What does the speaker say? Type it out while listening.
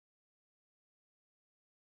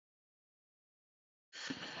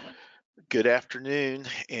Good afternoon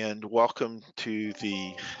and welcome to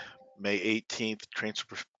the May 18th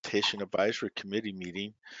Transportation Advisory Committee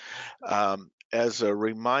meeting. As a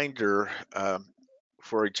reminder,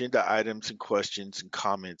 for agenda items and questions and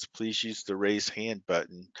comments, please use the raise hand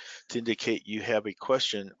button to indicate you have a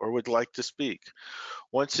question or would like to speak.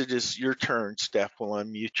 Once it is your turn, staff will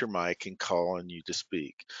unmute your mic and call on you to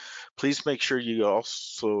speak. Please make sure you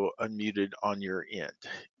also unmuted on your end.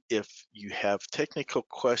 If you have technical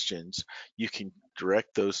questions, you can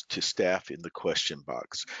direct those to staff in the question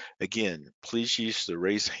box. Again, please use the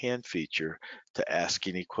raise hand feature to ask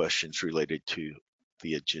any questions related to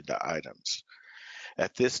the agenda items.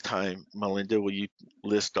 At this time, Melinda, will you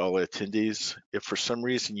list all attendees? If for some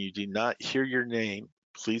reason you do not hear your name,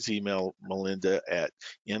 please email Melinda at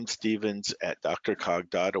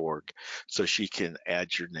mstevens@drcog.org so she can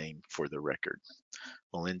add your name for the record.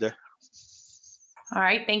 Melinda? All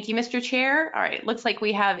right, thank you, Mr. Chair. All right, looks like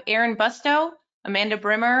we have Aaron Busto, Amanda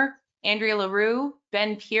Brimmer, Andrea LaRue,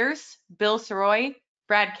 Ben Pierce, Bill Saroy,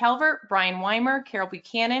 Brad Calvert, Brian Weimer, Carol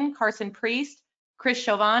Buchanan, Carson Priest, Chris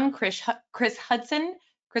Chauvin, Chris Hudson,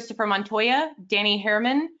 Christopher Montoya, Danny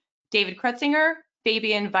Harriman, David Krutzinger,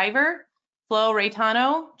 Fabian Viver, Flo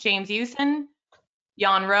Raytano, James Usen,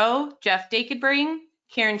 Jan Rowe, Jeff Dakedbring,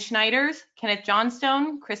 Karen Schneiders, Kenneth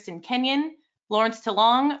Johnstone, Kristen Kenyon, Lawrence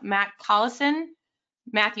Talong, Matt Collison,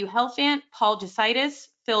 Matthew Helfant, Paul Jasitis,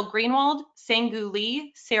 Phil Greenwald, Sangu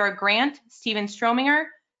Lee, Sarah Grant, Stephen Strominger,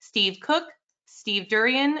 Steve Cook, Steve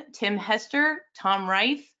Durian, Tim Hester, Tom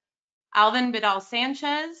Reif, Alvin Vidal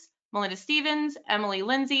Sanchez, Melinda Stevens, Emily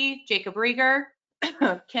Lindsay, Jacob Rieger,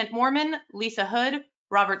 Kent Mormon, Lisa Hood,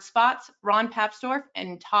 Robert Spots, Ron Papsdorf,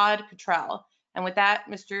 and Todd Cottrell. And with that,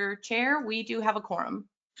 Mr. Chair, we do have a quorum.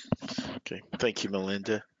 Okay, thank you,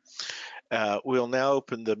 Melinda. We'll now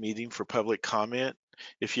open the meeting for public comment.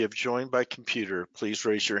 If you have joined by computer, please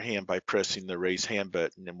raise your hand by pressing the raise hand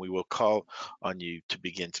button and we will call on you to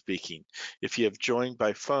begin speaking. If you have joined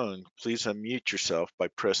by phone, please unmute yourself by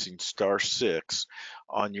pressing *6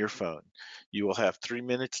 on your phone. You will have 3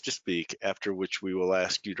 minutes to speak, after which we will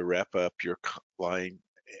ask you to wrap up your line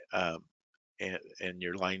and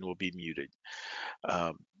your line will be muted.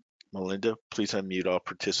 Melinda, please unmute all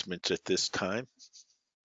participants at this time.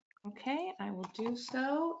 Okay, I will do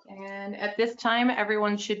so. And at this time,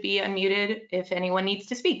 everyone should be unmuted if anyone needs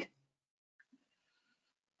to speak.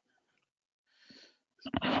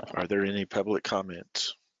 Are there any public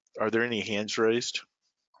comments? Are there any hands raised?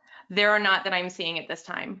 There are not that I'm seeing at this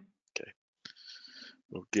time. Okay.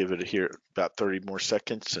 We'll give it here about 30 more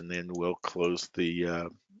seconds and then we'll close the,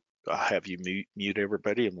 I'll have you mute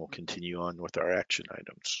everybody and we'll continue on with our action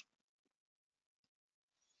items.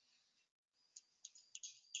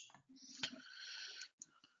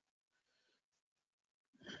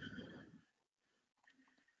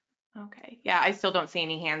 Okay, yeah, I still don't see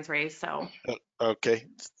any hands raised, so. Okay,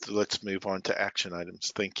 so let's move on to action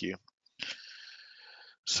items. Thank you.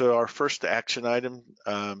 So our first action item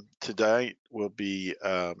today will be,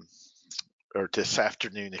 or this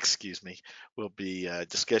afternoon, excuse me, will be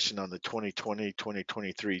discussion on the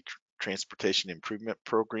 2020-2023 Transportation Improvement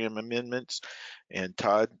Program amendments. And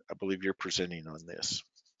Todd, I believe you're presenting on this.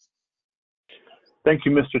 Thank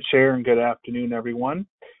you, Mr. Chair, and good afternoon, everyone.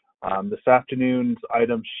 This afternoon's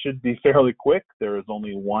item should be fairly quick. There is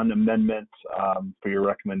only one amendment for your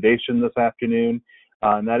recommendation this afternoon,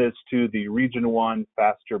 and that is to the Region 1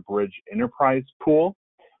 Faster Bridge Enterprise Pool,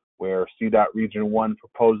 where CDOT Region 1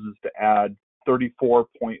 proposes to add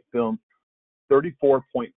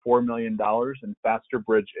 $34.4 million in Faster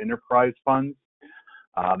Bridge Enterprise funds.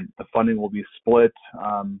 The funding will be split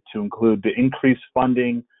to include the increased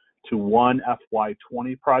funding to one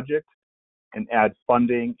FY20 project and add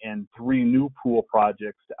funding in 3 new pool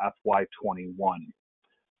projects to FY21.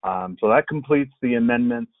 So that completes the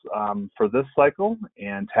amendments for this cycle,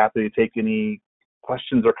 and happy to take any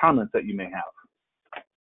questions or comments that you may have.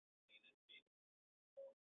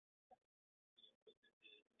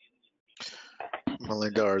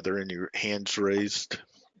 Melinda, are there any hands raised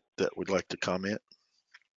that would like to comment?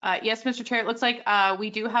 Yes, Mr. Chair, it looks like we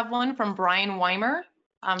do have one from Brian Weimer.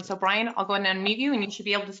 So Brian, I'll go ahead and unmute you and you should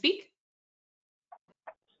be able to speak.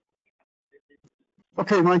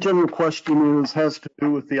 Okay, my general question has to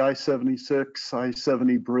do with the I-76,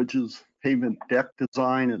 I-70 bridges pavement deck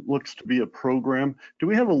design. It looks to be a program. Do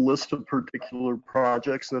we have a list of particular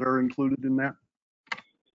projects that are included in that?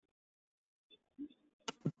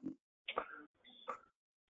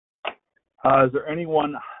 Is there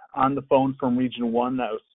anyone on the phone from Region 1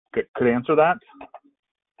 that could answer that?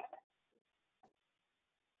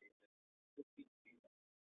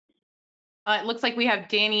 It looks like we have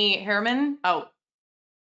Danny Harriman. Oh,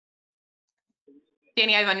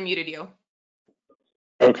 Danny, I've unmuted you.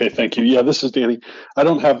 Okay, thank you. Yeah, this is Danny. I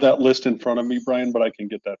don't have that list in front of me, Brian, but I can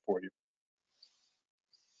get that for you.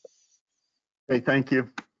 Okay, thank you.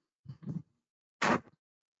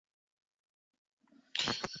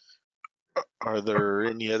 Are there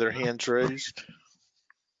any other hands raised?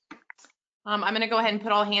 I'm going to go ahead and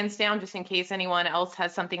put all hands down just in case anyone else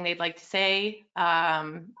has something they'd like to say.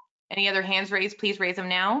 Any other hands raised, please raise them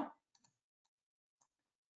now.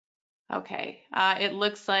 Okay, it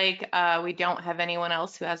looks like we don't have anyone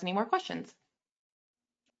else who has any more questions.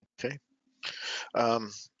 Okay.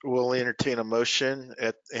 We'll entertain a motion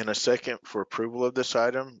in a second for approval of this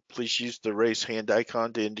item. Please use the raise hand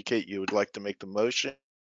icon to indicate you would like to make the motion,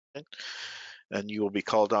 and you will be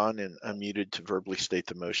called on and unmuted to verbally state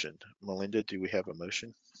the motion. Melinda, do we have a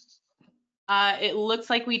motion? It looks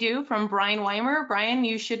like we do, from Brian Weimer. Brian,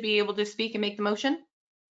 you should be able to speak and make the motion.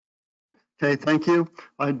 Okay, thank you.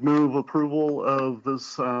 I'd move approval of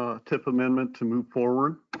this TIP amendment to move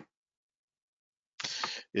forward.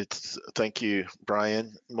 Thank you,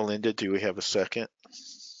 Brian. Melinda, do we have a second?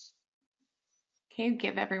 Okay,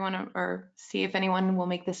 give everyone or see if anyone will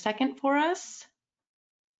make the second for us.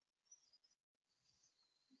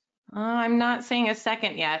 I'm not seeing a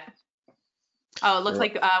second yet. Oh, it looks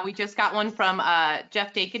like we just got one from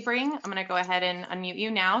Jeff Dakedbring. I'm going to go ahead and unmute you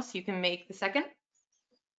now so you can make the second.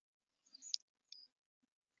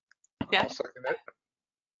 Jeff? I'll second it.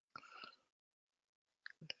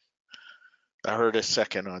 I heard a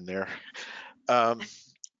second on there.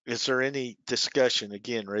 Is there any discussion?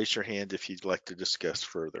 Again, raise your hand if you'd like to discuss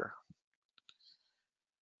further.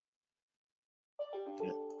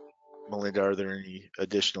 Melinda, are there any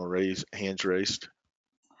additional hands raised?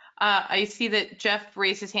 I see that Jeff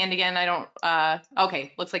raised his hand again. I don't,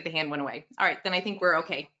 okay, looks like the hand went away. All right, then I think we're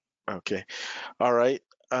okay. Okay, all right.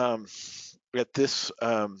 At this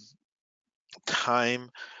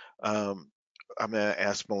time, I'm going to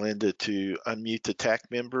ask Melinda to unmute the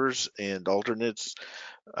TAC members and alternates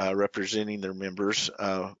representing their members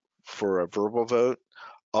for a verbal vote.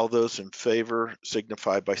 All those in favor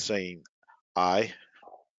signify by saying aye.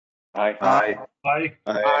 Aye. Aye. Aye.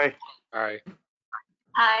 Aye. Aye.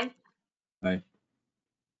 Aye. Aye.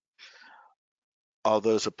 All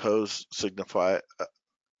those opposed signify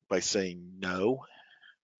by saying no.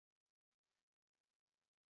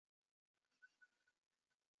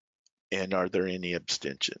 And are there any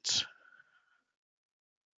abstentions?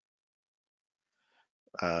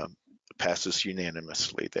 Passes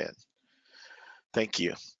unanimously then. Thank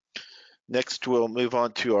you. Next, we'll move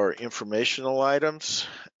on to our informational items.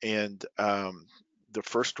 And the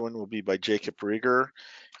first one will be by Jacob Rieger.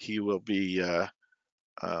 He will be the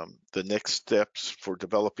next steps for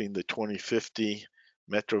developing the 2050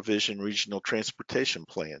 MetroVision Regional Transportation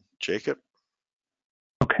Plan. Jacob?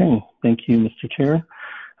 Okay, thank you, Mr. Chair.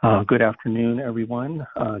 Good afternoon, everyone.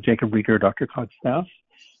 Jacob Rieger, Dr. Cogg's staff.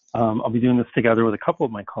 I'll be doing this together with a couple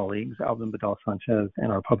of my colleagues, Alvin Badal-Sanchez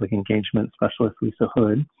and our public engagement specialist, Lisa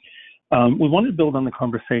Hood. We wanted to build on the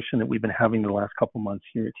conversation that we've been having the last couple months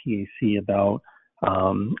here at TAC about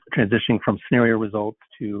transitioning from scenario results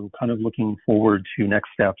to kind of looking forward to next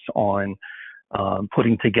steps on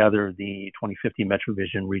putting together the 2050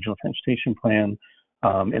 MetroVision Regional Transportation Plan,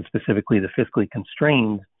 and specifically the fiscally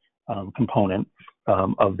constrained component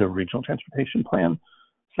of the Regional Transportation Plan.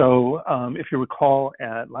 So if you recall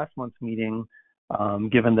at last month's meeting,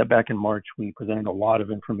 given that back in March we presented a lot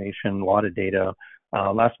of information, a lot of data,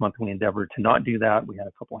 last month we endeavored to not do that. We had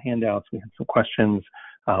a couple of handouts, we had some questions,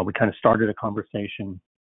 we kind of started a conversation.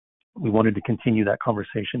 We wanted to continue that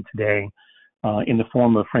conversation today in the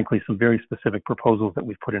form of, frankly, some very specific proposals that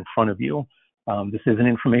we've put in front of you. This is an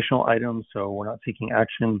informational item, so we're not seeking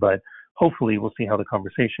action, but hopefully we'll see how the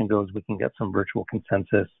conversation goes. We can get some virtual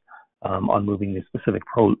consensus on moving these specific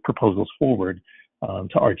proposals forward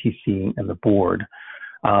to RTC and the board.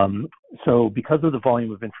 So because of the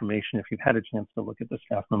volume of information, if you've had a chance to look at the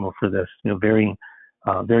staff memo for this, very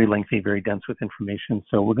lengthy, very dense with information.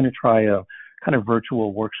 So we're going to try a kind of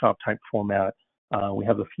virtual workshop type format. We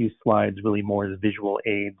have a few slides, really more as visual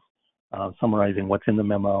aids, summarizing what's in the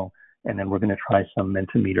memo. And then we're going to try some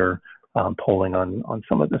Mentimeter polling on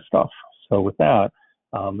some of this stuff. So with that,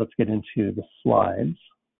 let's get into the slides.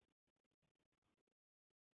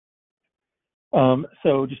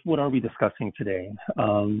 So just what are we discussing today?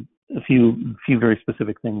 A few very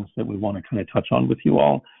specific things that we want to kind of touch on with you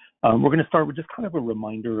all. We're going to start with just kind of a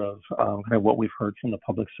reminder of kind of what we've heard from the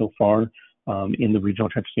public so far in the regional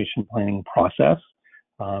transportation planning process,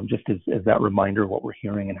 just as that reminder of what we're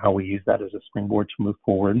hearing and how we use that as a springboard to move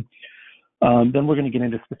forward. Then we're going to get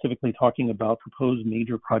into specifically talking about proposed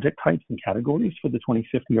major project types and categories for the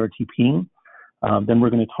 2050 RTP. Then we're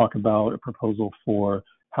going to talk about a proposal for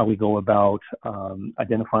how we go about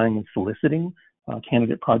identifying and soliciting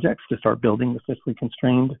candidate projects to start building the fiscally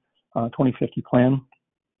constrained 2050 plan.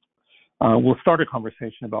 We'll start a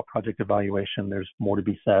conversation about project evaluation. There's more to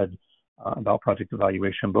be said about project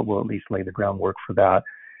evaluation, but we'll at least lay the groundwork for that.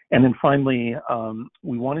 And then finally,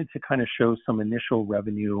 we wanted to kind of show some initial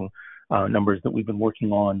revenue numbers that we've been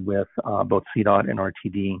working on with both CDOT and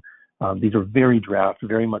RTD. These are very draft,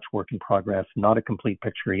 very much work in progress, not a complete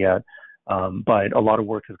picture yet, but a lot of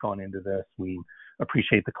work has gone into this. We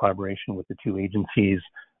appreciate the collaboration with the two agencies.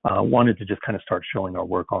 Wanted to just kind of start showing our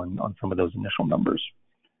work on some of those initial numbers.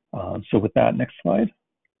 So with that, next slide.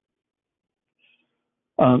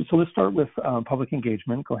 So let's start with public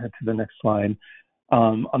engagement. Go ahead to the next slide.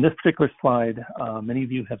 On this particular slide, many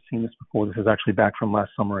of you have seen this before. This is actually back from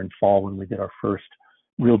last summer and fall when we did our first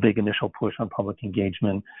real big initial push on public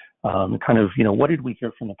engagement. Kind of, what did we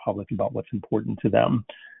hear from the public about what's important to them?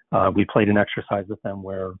 We played an exercise with them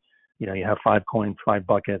where, you have 5 coins, 5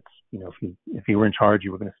 buckets. If you were in charge,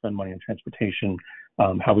 you were going to spend money on transportation.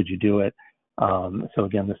 How would you do it? So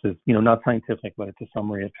again, this is, not scientific, but it's a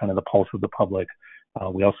summary of kind of the pulse of the public.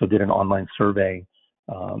 We also did an online survey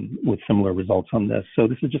with similar results on this. So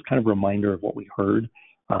this is just kind of a reminder of what we heard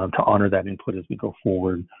to honor that input as we go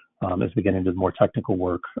forward, as we get into the more technical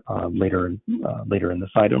work later in this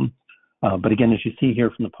item. But again, as you see here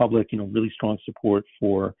from the public, really strong support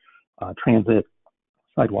for transit,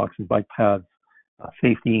 sidewalks and bike paths,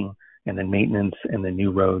 safety, and then maintenance, and then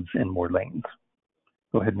new roads and more lanes.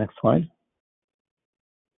 Go ahead, next slide.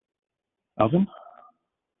 Alvin?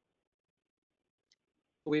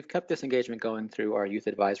 We've kept this engagement going through our youth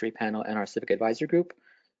advisory panel and our civic advisory group.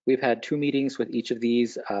 We've had 2 meetings with each of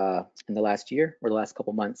these in the last year or the last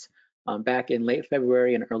couple months. Back in late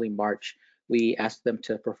February and early March, we asked them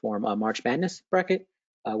to perform a March Madness bracket,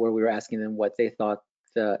 where we were asking them what they thought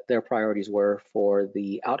their priorities were for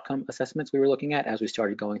the outcome assessments we were looking at as we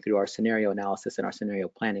started going through our scenario analysis and our scenario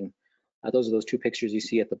planning. Those are those 2 pictures you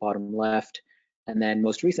see at the bottom left. And then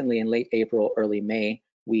most recently in late April, early May,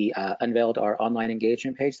 we unveiled our online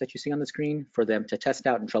engagement page that you see on the screen for them to test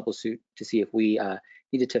out and troubleshoot to see if we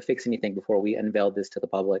needed to fix anything before we unveiled this to the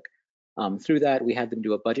public. Through that, we had them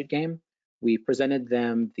do a budget game. We presented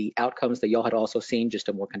them the outcomes that y'all had also seen, just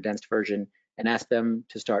a more condensed version, and asked them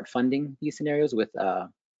to start funding these scenarios with a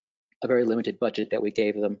very limited budget that we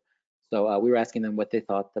gave them. So we were asking them what they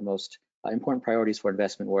thought the most important priorities for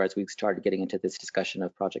investment were as we started getting into this discussion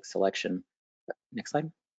of project selection. Next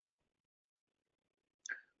slide.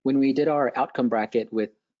 When we did our outcome bracket with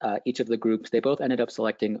each of the groups, they both ended up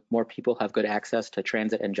selecting more people have good access to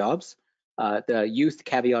transit and jobs. The youth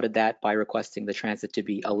caveated that by requesting the transit to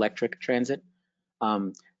be electric transit.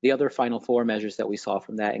 The other final 4 measures that we saw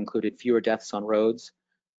from that included fewer deaths on roads,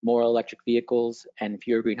 more electric vehicles, and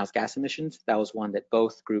fewer greenhouse gas emissions. That was one that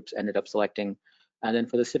both groups ended up selecting. And then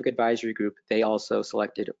for the civic advisory group, they also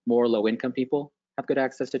selected more low-income people have good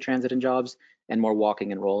access to transit and jobs, and more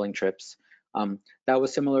walking and rolling trips. That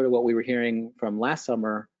was similar to what we were hearing from last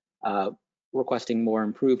summer, requesting more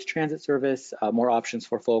improved transit service, more options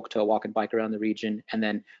for folk to walk and bike around the region, and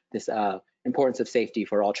then this importance of safety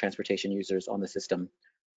for all transportation users on the system.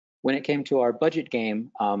 When it came to our budget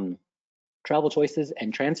game, travel choices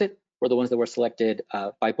and transit were the ones that were selected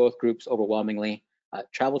by both groups overwhelmingly.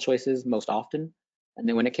 Travel choices most often. And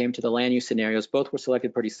then when it came to the land use scenarios, both were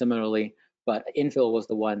selected pretty similarly, but infill was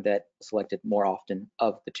the one that was selected more often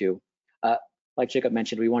of the 2. Like Jacob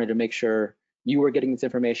mentioned, we wanted to make sure you were getting this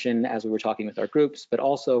information as we were talking with our groups, but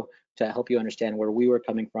also to help you understand where we were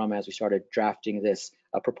coming from as we started drafting this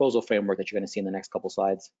proposal framework that you're going to see in the next couple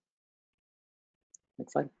slides.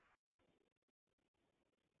 Next slide.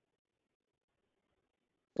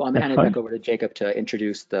 So I'm going to hand it back over to Jacob to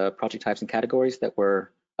introduce the project types and categories that we're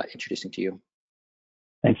introducing to you.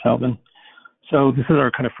 Thanks, Alvin. So this is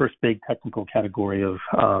our kind of first big technical category of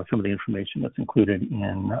some of the information that's included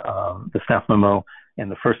in the staff memo, and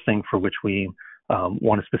the first thing for which we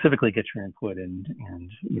want to specifically get your input and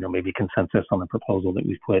maybe consensus on the proposal that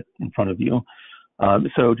we've put in front of you.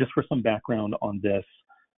 So just for some background on this,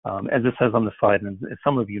 as it says on the slide, and as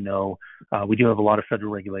some of you know, we do have a lot of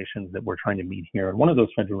federal regulations that we're trying to meet here. And one of those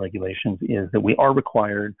federal regulations is that we are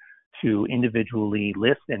required to individually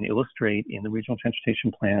list and illustrate in the regional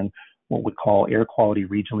transportation plan what we call air quality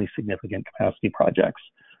regionally significant capacity projects.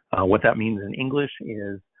 What that means in English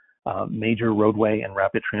is major roadway and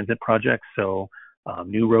rapid transit projects. So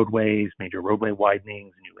new roadways, major roadway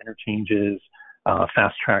widenings, new interchanges,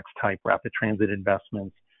 fast tracks type rapid transit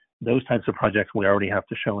investments. Those types of projects we already have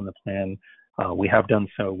to show in the plan. We have done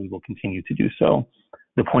so, we will continue to do so.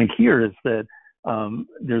 The point here is that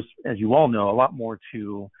there's, as you all know, a lot more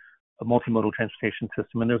to a multimodal transportation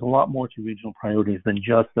system, and there's a lot more to regional priorities than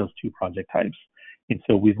just those two project types. And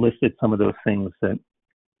so we've listed some of those things that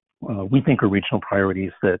we think are regional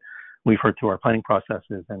priorities that we've heard through our planning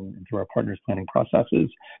processes and through our partners' planning processes.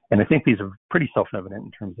 And I think these are pretty self-evident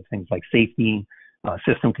in terms of things like safety,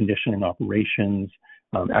 system condition and operations,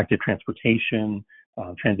 active transportation,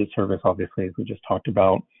 transit service, obviously, as we just talked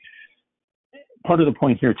about. Part of the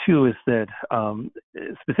point here, too, is that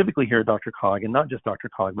specifically here at DRCOG, and not just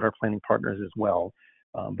DRCOG, but our planning partners as well,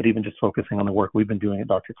 but even just focusing on the work we've been doing at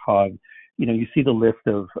DRCOG, you know, you see the list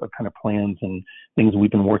of kind of plans and things we've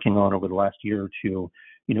been working on over the last year or two,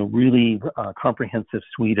 you know, really comprehensive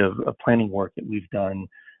suite of planning work that we've done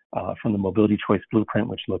from the Mobility Choice Blueprint,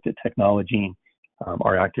 which looked at technology,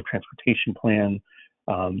 our active transportation plan.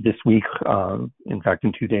 This week, in fact,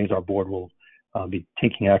 in 2 days, our board will be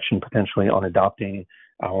taking action potentially on adopting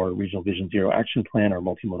our Regional Vision Zero Action Plan, our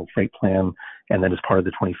multimodal freight plan, and then as part of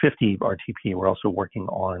the 2050 RTP, we're also working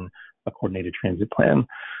on a coordinated transit plan.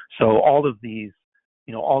 So all of these,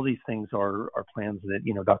 you know, all these things are plans that,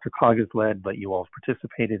 you know, DRCOG has led, but you all have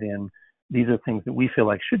participated in. These are things that we feel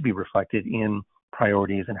like should be reflected in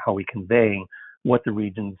priorities and how we convey what the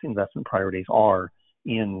region's investment priorities are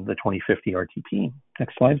in the 2050 RTP.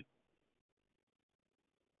 Next slide.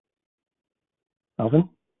 Alvin?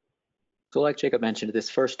 So like Jacob mentioned, this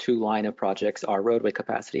first two line of projects, our roadway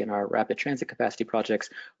capacity and our rapid transit capacity projects,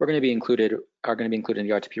 are going to be included in the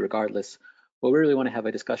RTP regardless. What we really want to have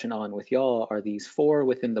a discussion on with y'all are these four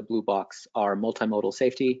within the blue box: our multimodal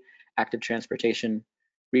safety, active transportation,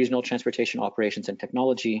 regional transportation operations and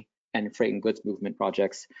technology, and freight and goods movement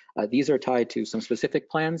projects. These are tied to some specific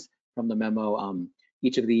plans from the memo.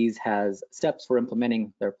 Each of these has steps for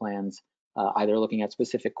implementing their plans, either looking at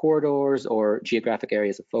specific corridors or geographic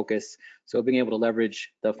areas of focus. So being able to leverage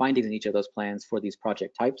the findings in each of those plans for these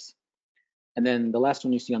project types. And then the last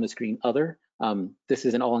one you see on the screen, other. This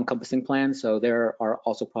is an all-encompassing plan, so there are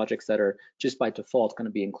also projects that are just by default going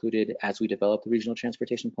to be included as we develop the regional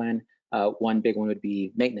transportation plan. One big one would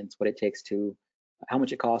be maintenance, how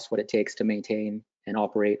much it costs, what it takes to maintain and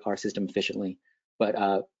operate our system efficiently. But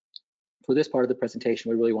for this part of the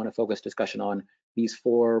presentation, we really want to focus discussion on these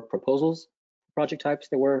four proposals, project types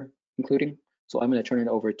that we're including. So I'm going to turn it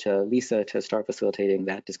over to Lisa to start facilitating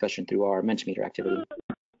that discussion through our Mentimeter activity.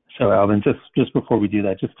 So Alvin, just before we do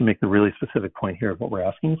that, just to make the really specific point here of what we're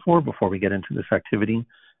asking for before we get into this activity.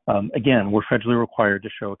 Again, we're federally required to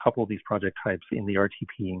show a couple of these project types in the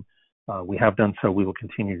RTP. We have done so, we will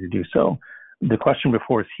continue to do so. The question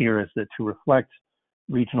before us here is that to reflect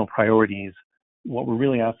regional priorities, what we're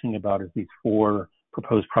really asking about is these four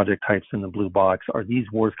proposed project types in the blue box. Are these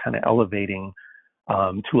worth kind of elevating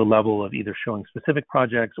to a level of either showing specific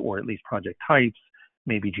projects or at least project types,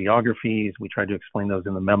 maybe geographies? We tried to explain those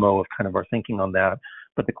in the memo of kind of our thinking on that.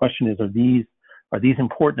 But the question is, are these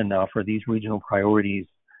important enough? Are these regional priorities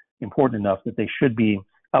important enough that they should be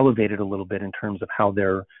elevated a little bit in terms of how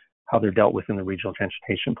they're dealt with in the regional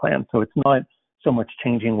transportation plan? So it's not so much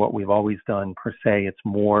changing what we've always done per se. It's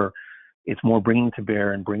more bringing to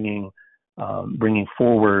bear and bringing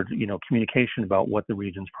forward, you know, communication about what the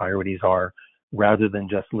region's priorities are, rather than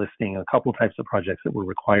just listing a couple types of projects that we're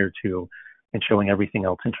required to and showing everything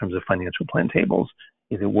else in terms of financial plan tables.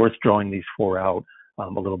 Is it worth drawing these four out a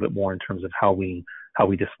little bit more in terms of how we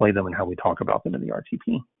display them and how we talk about them in the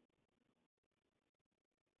RTP?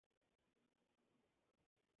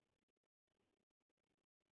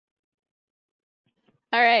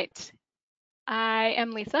 All right. I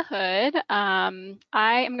am Lisa Hood. I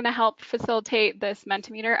am going to help facilitate this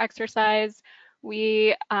Mentimeter exercise.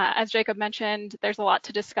 We, as Jacob mentioned, there's a lot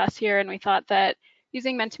to discuss here, and we thought that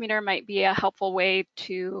using Mentimeter might be a helpful way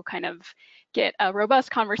to kind of get a robust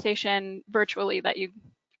conversation virtually that you,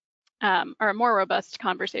 or a more robust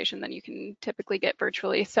conversation than you can typically get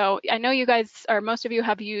virtually. So I know you guys, or most of you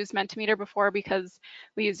have used Mentimeter before because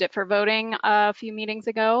we used it for voting a few meetings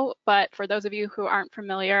ago, but for those of you who aren't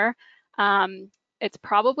familiar, it's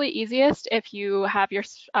probably easiest if you have your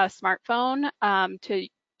smartphone to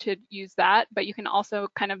use that, but you can also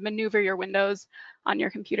kind of maneuver your windows on your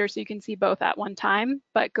computer so you can see both at one time.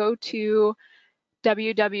 But go to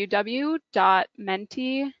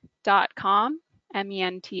www.menti.com,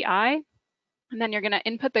 MENTI, and then you're going to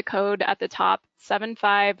input the code at the top,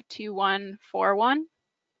 752141,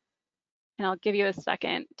 and I'll give you a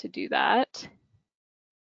second to do that.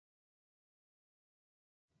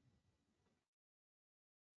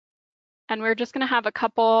 And we're just going to have a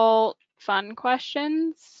couple fun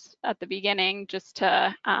questions at the beginning just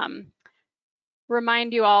to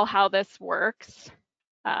remind you all how this works.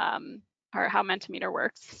 or how Mentimeter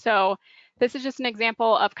works. So this is just an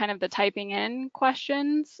example of kind of the typing in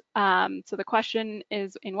questions. So the question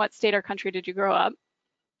is, in what state or country did you grow up?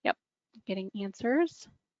 Yep, getting answers.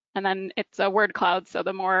 And then it's a word cloud, so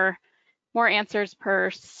the more answers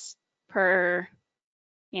per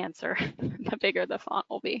answer, the bigger the font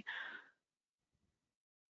will be.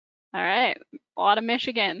 All right, a lot of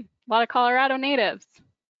Michigan, a lot of Colorado natives.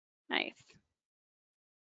 Nice.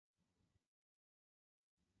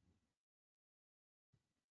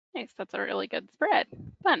 Nice, that's a really good spread.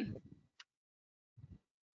 Fun.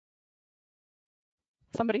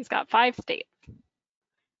 Somebody's got 5 states.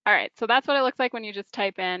 All right, so that's what it looks like when you just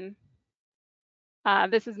type in.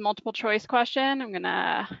 This is multiple choice question. I'm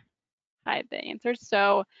gonna hide the answers.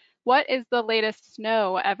 So what is the latest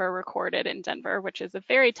snow ever recorded in Denver? Which is a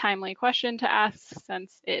very timely question to ask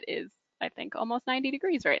since it is, I think, almost 90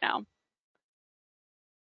 degrees right now.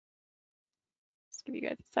 Just give you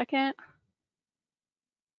guys a second.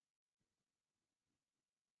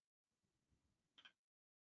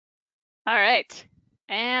 All right,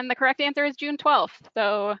 and the correct answer is June 12th.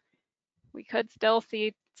 So we could still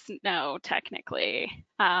see snow technically.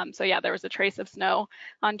 So yeah, there was a trace of snow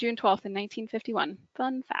on June 12th in 1951.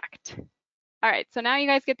 Fun fact. All right, so now you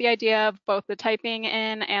guys get the idea of both the typing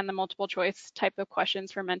in and the multiple choice type of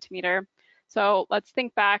questions for Mentimeter. So let's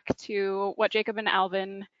think back to what Jacob and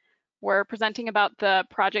Alvin were presenting about the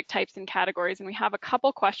project types and categories, and we have a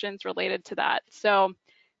couple questions related to that. So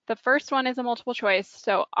the first one is a multiple choice.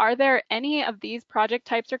 So are there any of these project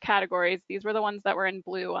types or categories, these were the ones that were in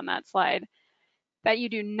blue on that slide, that you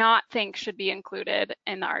do not think should be included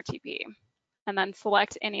in the RTP? And then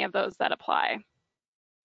select any of those that apply.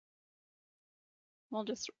 We'll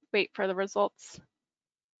just wait for the results.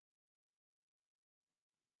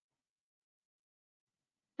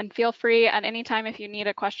 And feel free at any time, if you need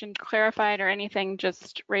a question clarified or anything,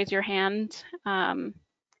 just raise your hand.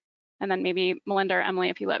 And then maybe Melinda or Emily,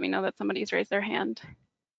 if you let me know that somebody's raised their hand,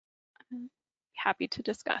 happy to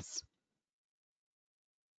discuss.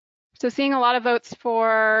 So seeing a lot of votes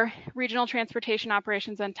for regional transportation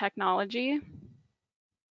operations and technology,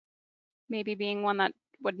 maybe being one that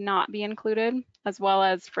would not be included, as well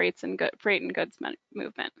as freight and goods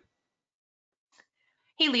movement.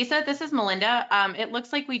 Hey, Lisa, this is Melinda. It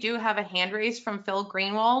looks like we do have a hand raised from Phil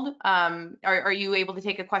Greenwald. Are you able to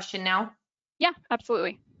take a question now? Yeah,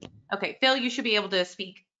 absolutely. Okay, Phil, you should be able to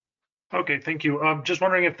speak. Okay, thank you. Just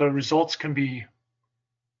wondering if the results can be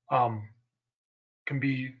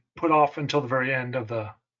put off until the very end of the,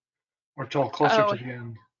 or till closer to the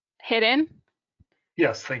end. Hidden?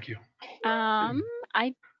 Yes, thank you.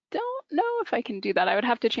 I don't know if I can do that. I would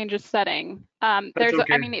have to change a setting. That's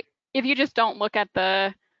okay. I mean, if you just don't look at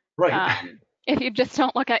the if you just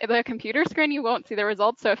don't look at the computer screen, you won't see the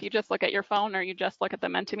results. So if you just look at your phone or you just look at the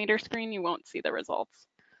Mentimeter screen, you won't see the results.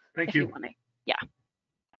 Thank you. Yeah.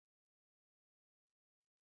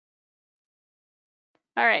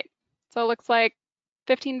 All right. So it looks like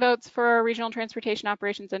 15 votes for regional transportation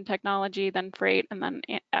operations and technology, then freight, and then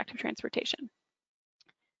active transportation.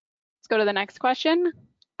 Let's go to the next question.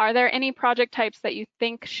 Are there any project types that you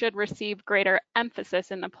think should receive greater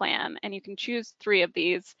emphasis in the plan? And you can choose 3 of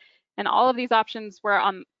these. And all of these options were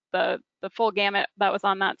on the full gamut that was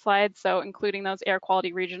on that slide. So including those air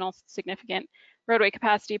quality regional significant roadway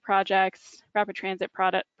capacity projects, rapid transit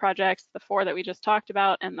projects, the 4 that we just talked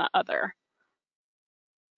about, and the other.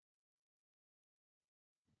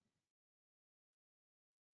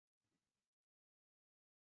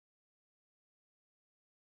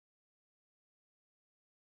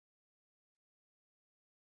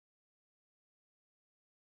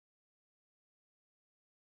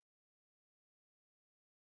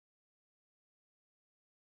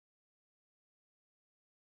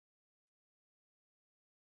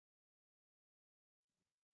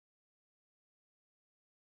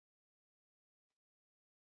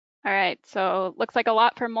 All right, so looks like a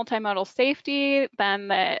lot for multimodal safety, then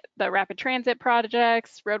the rapid transit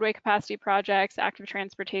projects, roadway capacity projects, active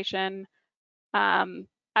transportation.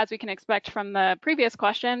 As we can expect from the previous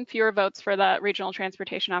question, fewer votes for the regional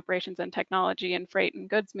transportation operations and technology and freight and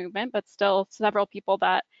goods movement, but still several people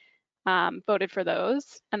that voted for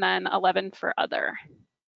those, and then 11 for other.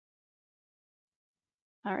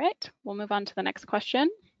 All right, we'll move on to the next question.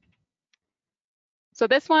 So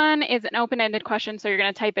this one is an open-ended question, so you're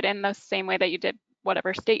going to type it in the same way that you did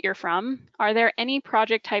whatever state you're from. Are there any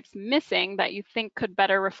project types missing that you think could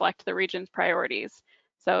better reflect the region's priorities?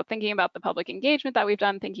 So thinking about the public engagement that we've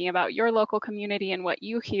done, thinking about your local community and what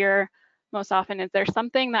you hear most often, is there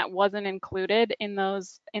something that wasn't included in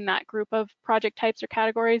that group of project types or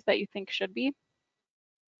categories that you think should be?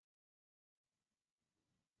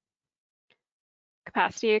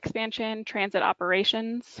 capacity expansion, transit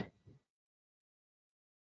operations,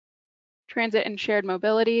 transit and shared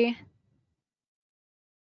mobility,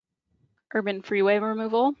 urban freeway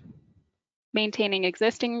removal, maintaining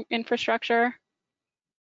existing infrastructure,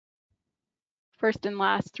 first and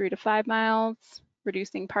last 3 to 5 miles,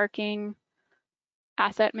 reducing parking,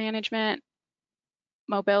 asset management,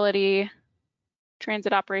 mobility,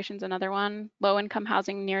 transit operations, another one, low income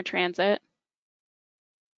housing near transit,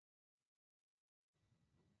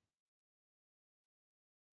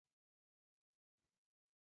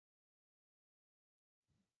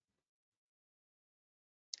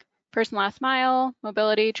 first and last mile,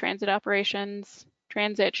 mobility, transit operations,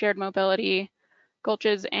 transit, shared mobility,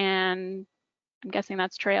 gulches, and I'm guessing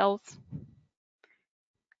that's trails,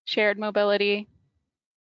 shared mobility,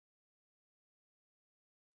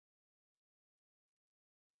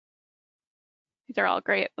 these are all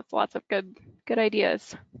great. That's lots of good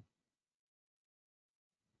ideas.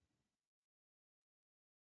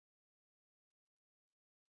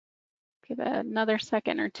 Give it another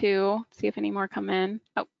second or two, see if any more come in.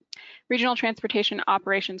 Oh, regional transportation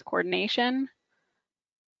operations coordination.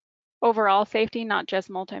 Overall safety, not just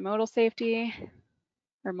multimodal safety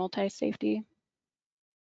or multi-safety.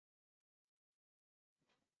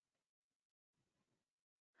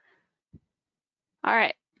 All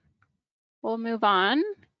right, we'll move on.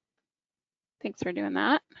 Thanks for doing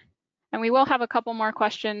that. And we will have a couple more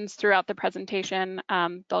questions throughout the presentation.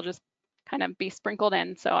 They'll just kind of be sprinkled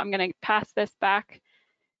in. So I'm going to pass this back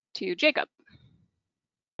to Jacob.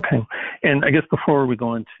 Okay, and I guess before we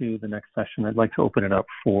go into the next session, I'd like to open it up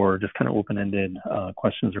for just kind of open-ended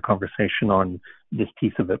questions or conversation on this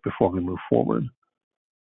piece of it before we move forward.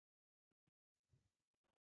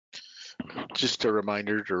 Just a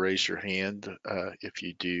reminder to raise your hand if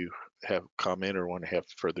you do have a comment or want to have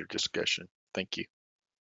further discussion. Thank you.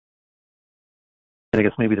 I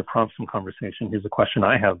guess maybe to prompt some conversation, here's a question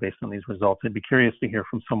I have based on these results. I'd be curious to hear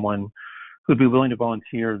from someone who'd be willing to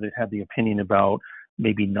volunteer that had the opinion about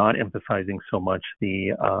maybe not emphasizing so much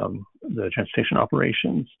the transportation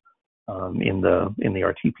operations in the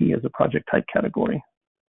RTP as a project type category.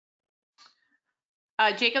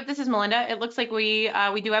 Jacob, this is Melinda. It looks like we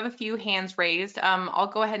do have a few hands raised. I'll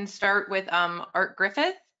go ahead and start with Art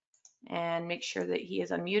Griffith and make sure that he is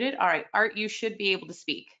unmuted. All right, Art, you should be able to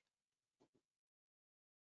speak.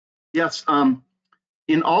 Yes.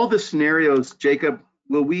 In all the scenarios, Jacob,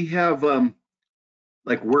 will we have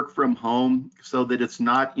like work from home so that it's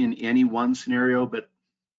not in any one scenario, but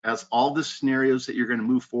as all the scenarios that you're going to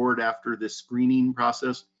move forward after this screening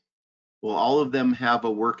process, will all of them have a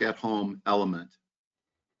work at home element?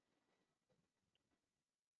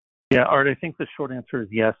 Yeah, Art, I think the short answer is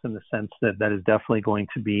yes, in the sense that that is definitely going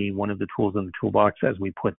to be one of the tools in the toolbox as we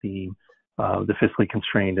put the fiscally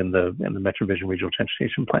constrained and the MetroVision Regional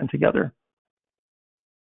Transportation Plan together.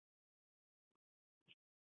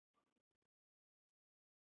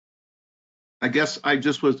 I guess I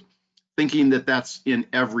just was thinking that that's in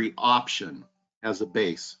every option as a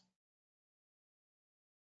base.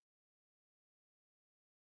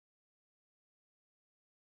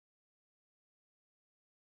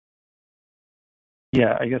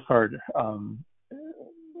 Yeah, I guess Art,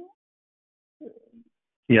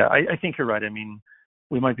 yeah, I think you're right. I mean,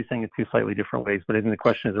 we might be saying it two slightly different ways, but I think the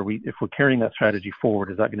question is, if we're carrying that strategy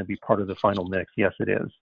forward, is that going to be part of the final mix? Yes, it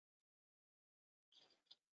is.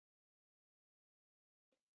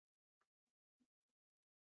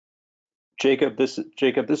 Jacob, this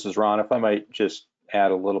is Ron. If I might just add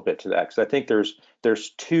a little bit to that, because I think there's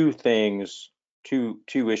two things, two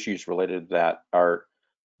issues related to that. Art.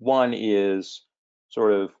 One is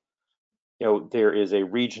sort of, there is a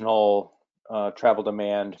regional travel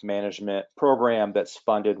demand management program that's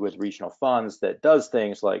funded with regional funds that does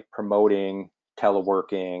things like promoting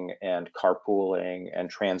teleworking and carpooling and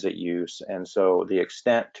transit use. And so the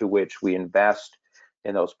extent to which we invest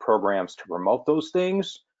in those programs to promote those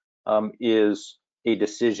things is a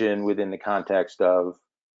decision within the context of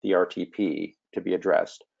the RTP to be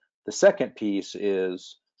addressed. The second piece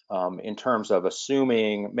is in terms of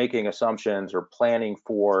making assumptions or planning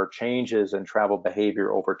for changes in travel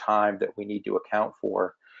behavior over time that we need to account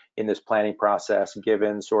for in this planning process,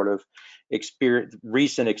 given sort of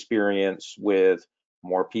recent experience with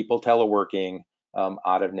more people teleworking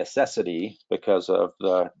out of necessity because of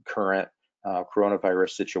the current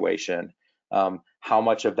coronavirus situation. How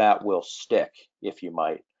much of that will stick, if you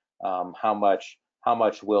might? How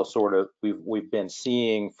much will sort of, we've been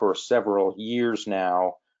seeing for several years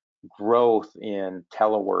now growth in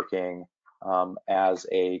teleworking as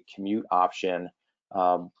a commute option,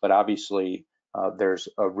 but obviously there's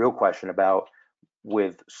a real question about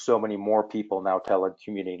with so many more people now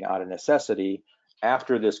telecommuting out of necessity,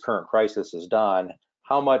 after this current crisis is done,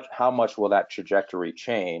 how much will that trajectory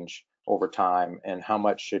change over time, and how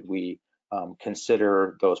much should we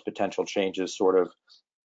consider those potential changes sort of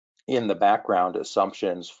in the background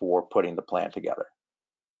assumptions for putting the plan together?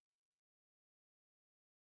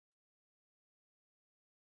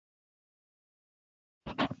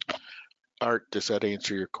 Art, does that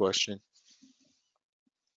answer your question?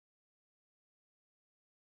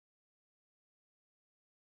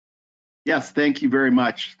 Yes, thank you very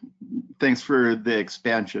much. Thanks for the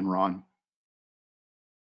expansion, Ron.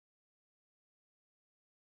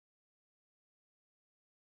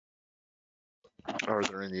 Are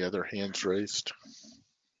there any other hands raised?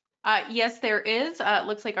 Yes, there is. It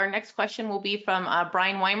looks like our next question will be from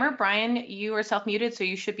Brian Weimer. Brian, you are self-muted, so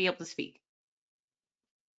you should be able to speak.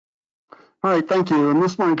 All right, thank you. And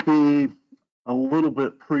this might be a little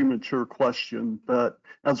bit premature question, but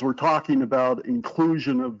as we're talking about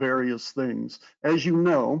inclusion of various things, as you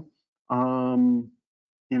know,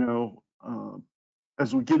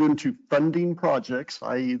 as we get into funding projects,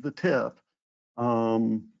 i.e. the TIF,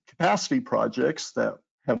 capacity projects that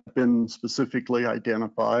have been specifically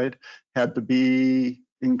identified had to be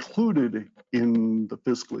included in the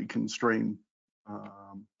fiscally constrained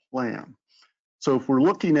plan. So if we're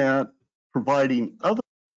looking at providing other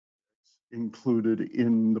included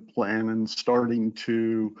in the plan and starting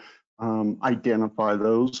to identify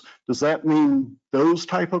those, does that mean those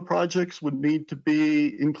type of projects would need to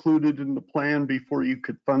be included in the plan before you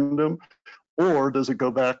could fund them? Or does it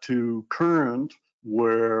go back to current,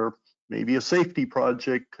 where maybe a safety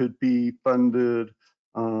project could be funded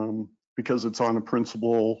because it's on a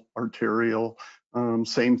principal arterial?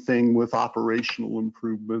 Same thing with operational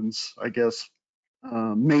improvements. I guess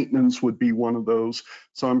maintenance would be one of those.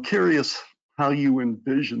 So I'm curious how you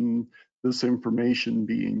envision this information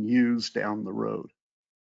being used down the road.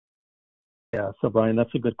 Yeah, so Brian,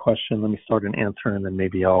 that's a good question. Let me start an answer, and then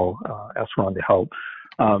maybe I'll ask Ron to help.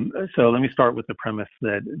 So let me start with the premise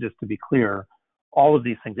that, just to be clear, all of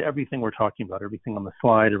these things, everything we're talking about, everything on the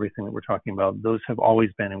slide, everything that we're talking about, those have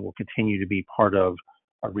always been and will continue to be part of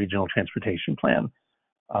our regional transportation plan.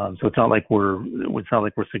 So it's not like we're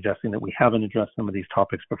suggesting that we haven't addressed some of these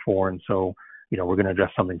topics before, and so we're going to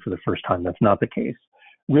address something for the first time. That's not the case.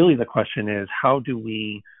 Really, the question is, how do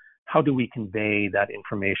we convey that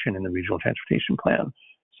information in the regional transportation plan?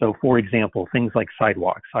 So, for example, things like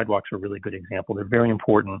sidewalks. Sidewalks are a really good example. They're very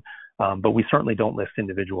important, but we certainly don't list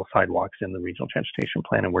individual sidewalks in the regional transportation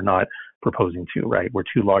plan, and we're not proposing to, right? We're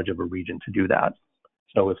too large of a region to do that.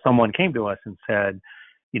 So if someone came to us and said,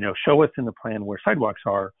 show us in the plan where sidewalks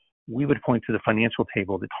are, we would point to the financial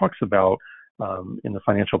table that talks about, in the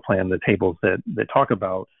financial plan, the tables that talk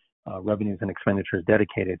about revenues and expenditures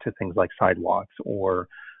dedicated to things like sidewalks or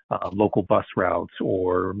local bus routes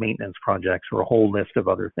or maintenance projects or a whole list of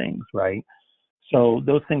other things, right? So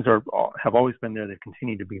those things have always been there. They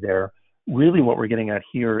continue to be there. Really what we're getting at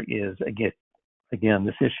here is, again,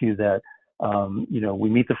 this issue that, we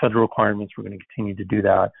meet the federal requirements. We're going to continue to do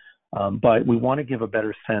that. But we want to give a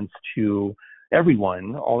better sense to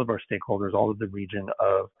everyone, all of our stakeholders, all of the region,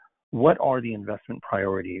 of what are the investment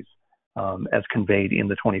priorities as conveyed in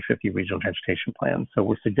the 2050 Regional Transportation Plan. So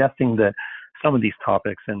we're suggesting that some of these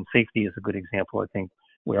topics, and safety is a good example. I think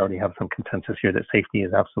we already have some consensus here that safety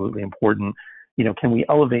is absolutely important. Can we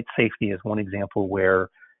elevate safety as one example where,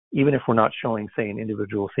 even if we're not showing, say, an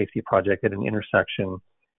individual safety project at an intersection,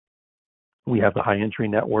 we have the high entry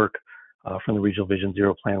network from the Regional Vision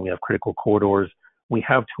Zero plan. We have critical corridors. We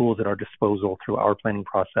have tools at our disposal through our planning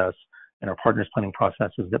process and our partners' planning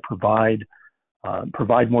processes that provide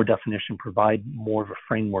more definition, provide more of a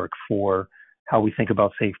framework for how we think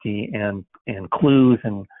about safety, and clues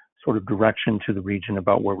and sort of direction to the region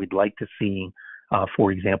about where we'd like to see,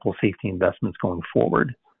 for example, safety investments going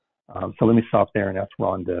forward. So let me stop there and ask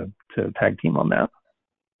Ron to tag team on that.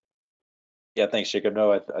 Yeah, thanks, Jacob.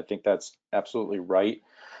 No, I think that's absolutely right.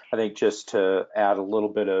 I think just to add a little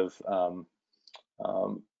bit of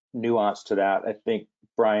nuance to that, I think,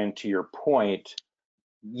 Brian, to your point,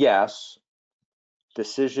 yes,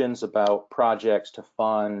 decisions about projects to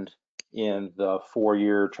fund in the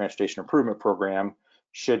 4-year transportation improvement program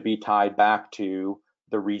should be tied back to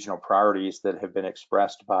the regional priorities that have been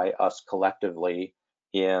expressed by us collectively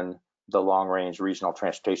in the long-range regional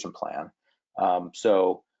transportation plan.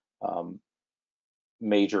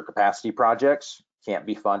 Major capacity projects can't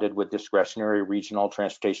be funded with discretionary regional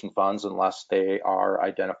transportation funds unless they are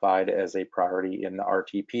identified as a priority in the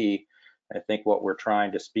RTP. I think what we're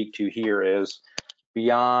trying to speak to here is,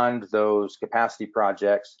 beyond those capacity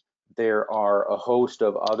projects, there are a host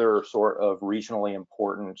of other sort of regionally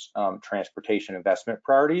important transportation investment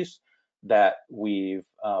priorities that we'd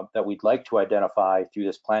like to identify through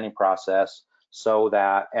this planning process, so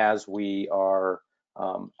that as we are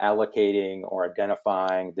allocating or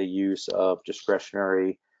identifying the use of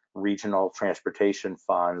discretionary regional transportation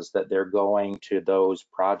funds, that they're going to those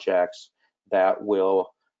projects that will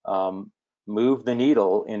move the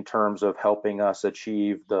needle in terms of helping us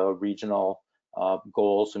achieve the regional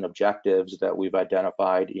goals and objectives that we've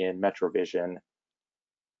identified in MetroVision.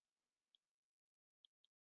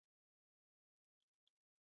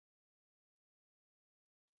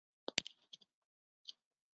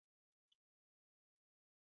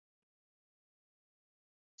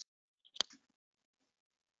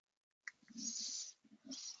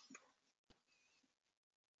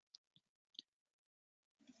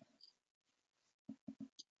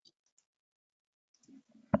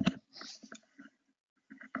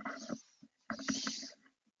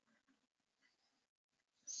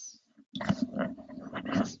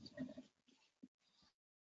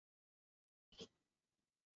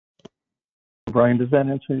 Brian, does that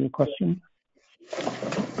answer your question?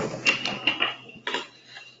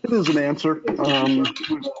 It is an answer.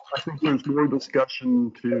 I think there's more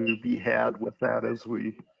discussion to be had with that as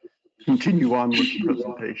we continue on with the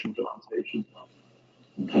presentation.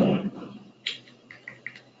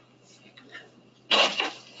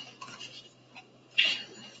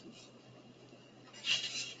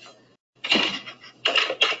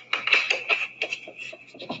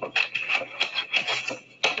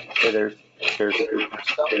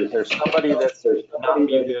 Okay, there's somebody that's not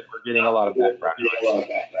muted. We're getting a lot of background noise.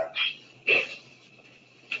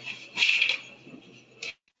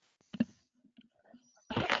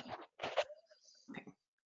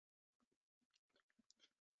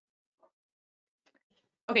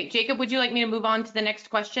 Okay, Jacob, would you like me to move on to the next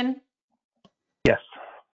question? Yes.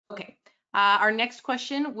 Okay. Our next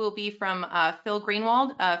question will be from Phil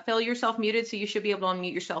Greenwald. Phil, you're self-muted, so you should be able to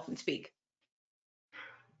unmute yourself and speak.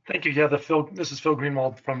 Thank you. Yeah, this is Phil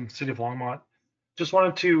Greenwald from City of Longmont. Just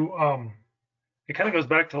wanted to, it kind of goes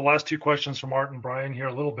back to the last two questions from Art and Brian here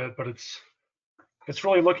a little bit, but it's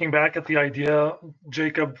really looking back at the idea,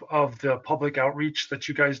 Jacob, of the public outreach that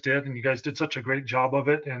you guys did, and you guys did such a great job of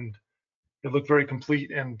it, and it looked very complete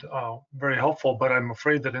and very helpful. But I'm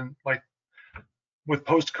afraid that with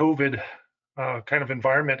post-COVID kind of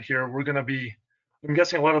environment here, we're going to be, I'm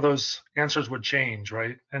guessing a lot of those answers would change,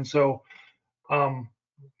 right? And so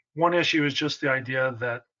one issue is just the idea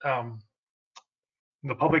that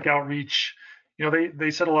the public outreach,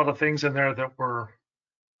 they said a lot of things in there that were,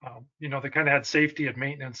 they kind of had safety and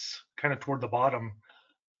maintenance kind of toward the bottom.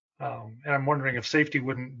 And I'm wondering if safety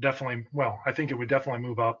wouldn't definitely, well, I think it would definitely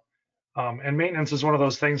move up. And maintenance is one of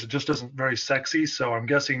those things that just isn't very sexy. So I'm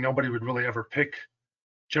guessing nobody would really ever pick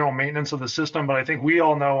general maintenance of the system. But I think we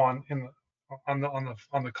all know on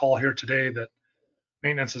the call here today that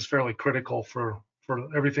maintenance is fairly critical for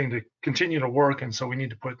everything to continue to work. And so we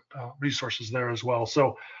need to put resources there as well.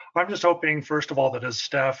 So I'm just hoping, first of all, that as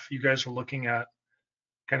staff, you guys are looking at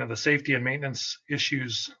kind of the safety and maintenance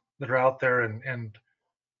issues that are out there. And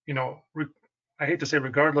I hate to say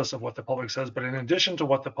regardless of what the public says, but in addition to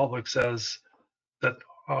what the public says, that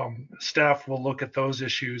staff will look at those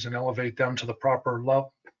issues and elevate them to the proper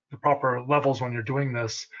levels when you're doing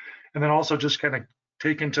this. And then also just kind of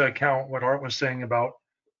take into account what Art was saying about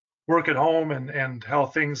work at home and how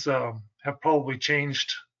things have probably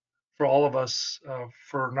changed for all of us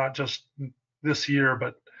for not just this year,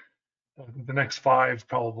 but the next 5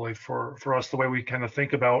 probably for us, the way we kind of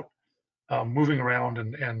think about moving around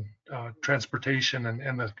and transportation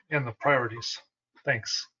and the priorities.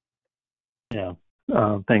 Thanks. Yeah,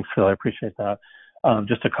 thanks, Phil. I appreciate that.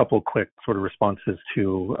 Just a couple quick sort of responses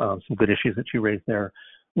to some good issues that you raised there.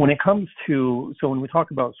 When it comes to, so when we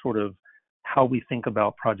talk about sort of how we think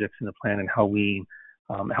about projects in the plan and how we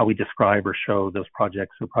describe or show those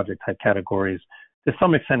projects or project type categories, to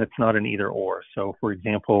some extent, it's not an either or. So for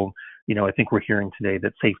example, I think we're hearing today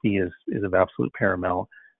that safety is of absolute paramount.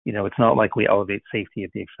 It's not like we elevate safety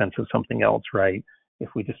at the expense of something else, right? If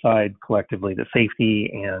we decide collectively that safety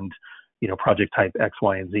and, project type X,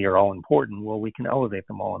 Y, and Z are all important, well, we can elevate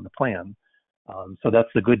them all in the plan. So that's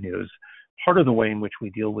the good news. Part of the way in which we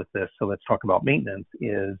deal with this, so let's talk about maintenance,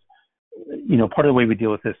 is, part of the way we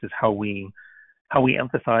deal with this is how we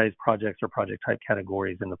emphasize projects or project type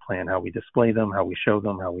categories in the plan, how we display them, how we show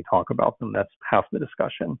them, how we talk about them. That's half the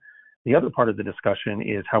discussion. The other part of the discussion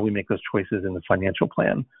is how we make those choices in the financial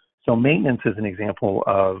plan. So maintenance is an example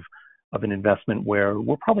of an investment where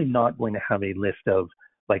we're probably not going to have a list of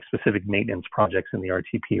like specific maintenance projects in the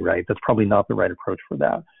RTP, right? That's probably not the right approach for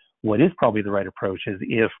that. what is probably the right approach is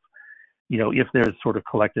if there's sort of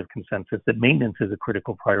collective consensus that maintenance is a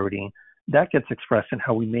critical priority, that gets expressed in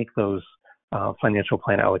how we make those financial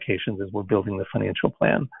plan allocations as we're building the financial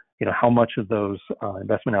plan. How much of those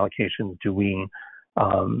investment allocations do we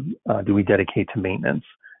dedicate to maintenance,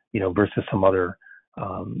 versus some other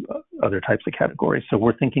types of categories. So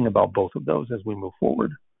we're thinking about both of those as we move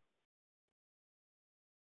forward.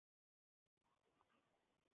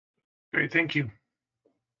 Great, thank you.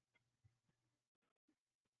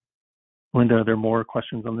 Linda, are there more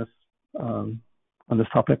questions on this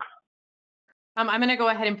topic? I'm going to go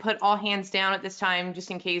ahead and put all hands down at this time, just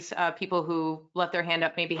in case people who left their hand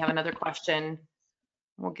up maybe have another question.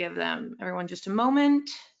 We'll give everyone just a moment.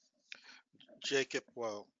 Jacob,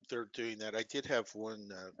 while they're doing that, I did have one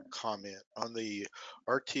comment on the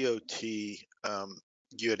RTOT.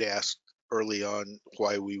 You had asked early on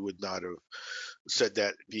why we would not have said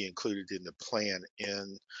that be included in the plan,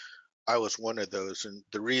 and I was one of those. And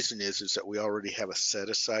the reason is that we already have a set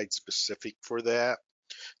aside specific for that.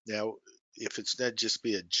 Now, if it's not just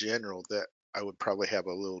be a general, that I would probably have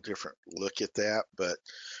a little different look at that, but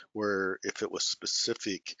where if it was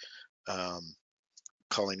specific,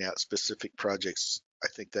 calling out specific projects, I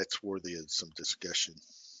think that's worthy of some discussion.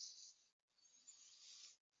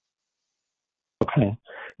 Okay.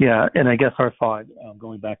 Yeah, and I guess our thought,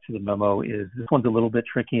 going back to the memo, is this one's a little bit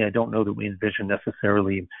tricky. I don't know that we envision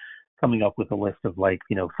necessarily coming up with a list of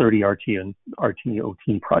 30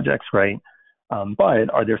 RTOT projects, right? But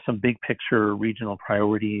are there some big picture regional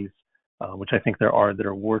priorities, which I think there are, that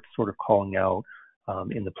are worth sort of calling out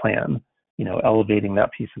in the plan? Elevating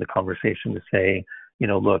that piece of the conversation to say,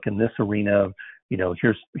 look, in this arena,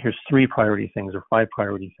 here's 3 priority things or 5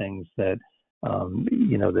 priority things that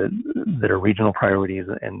that are regional priorities,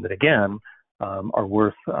 and that again are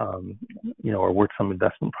worth some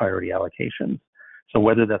investment priority allocations. So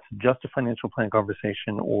whether that's just a financial plan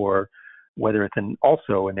conversation or whether it's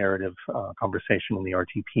also a narrative conversation in the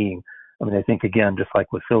RTP, I think again, just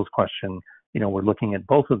like with Phil's question, we're looking at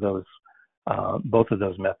both of those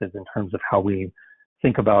methods in terms of how we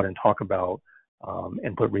think about and talk about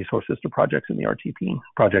and put resources to projects in the RTP,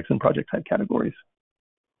 projects and project type categories.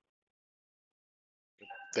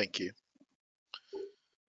 Thank you.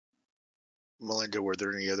 Melinda, were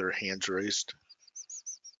there any other hands raised?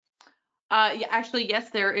 Yeah, actually,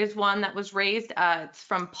 yes, there is one that was raised. It's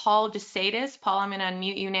from Paul DeSatis. Paul, I'm going to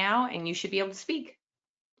unmute you now, and you should be able to speak.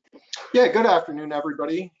 Yeah, good afternoon,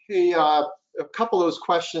 everybody. Hey, a couple of those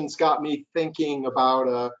questions got me thinking about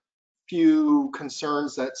a few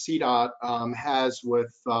concerns that CDOT has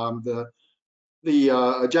with the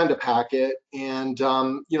agenda packet, and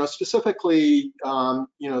specifically,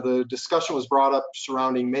 the discussion was brought up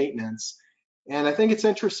surrounding maintenance. And I think it's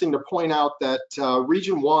interesting to point out that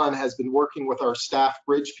Region 1 has been working with our staff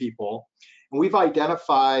bridge people, and we've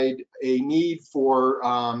identified a need for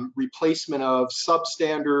replacement of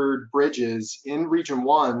substandard bridges in Region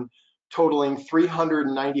 1 totaling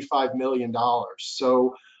 $395 million.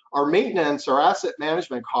 So our maintenance, our asset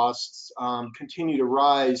management costs continue to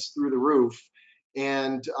rise through the roof.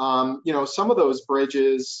 And some of those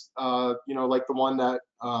bridges, like the one that,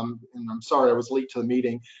 and I'm sorry I was late to the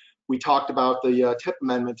meeting, we talked about the TIP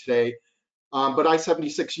amendment today, but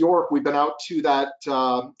I-76 York, we've been out to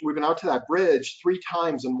that bridge 3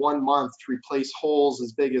 times in 1 month to replace holes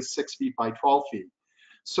as big as 6 feet by 12 feet.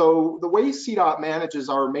 So the way CDOT manages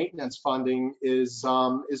our maintenance funding is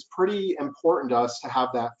pretty important to us to have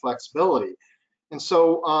that flexibility. And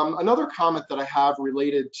so another comment that I have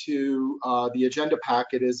related to the agenda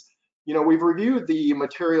packet is, we've reviewed the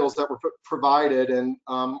materials that were provided, and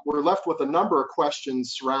we're left with a number of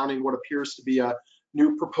questions surrounding what appears to be a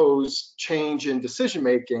new proposed change in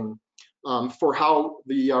decision-making for how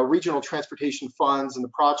the regional transportation funds and the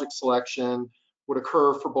project selection would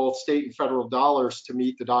occur for both state and federal dollars to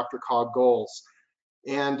meet the DRCOG goals.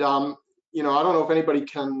 And I don't know if anybody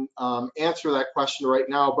can answer that question right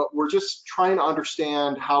now, but we're just trying to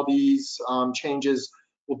understand how these changes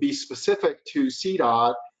will be specific to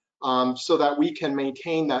CDOT so that we can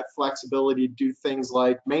maintain that flexibility to do things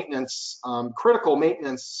like maintenance, critical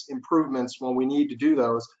maintenance improvements when we need to do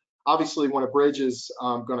those. Obviously, when a bridge is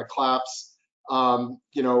going to collapse,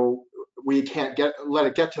 we can't let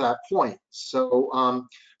it get to that point. So,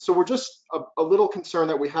 so we're just a little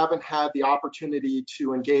concerned that we haven't had the opportunity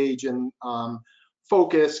to engage in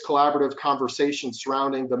focused, collaborative conversations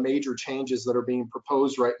surrounding the major changes that are being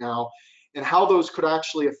proposed right now, and how those could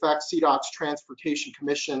actually affect CDOT's Transportation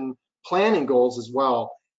Commission planning goals as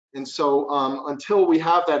well. And so until we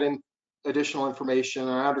have that additional information,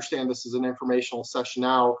 and I understand this is an informational session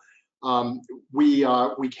now,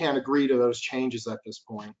 we can't agree to those changes at this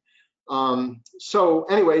point. So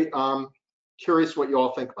anyway, curious what you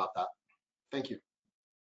all think about that. Thank you.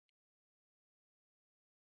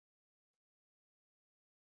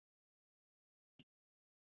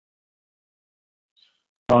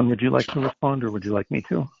 Ron, would you like to respond, or would you like me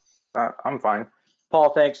to? I'm fine.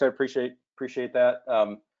 Paul, thanks. I appreciate that.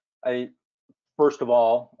 I first of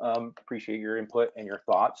all appreciate your input and your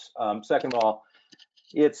thoughts. Second of all,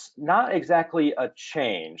 it's not exactly a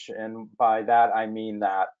change, and by that I mean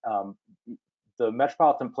that the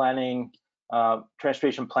metropolitan planning,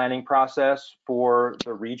 transportation planning process for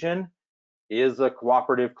the region is a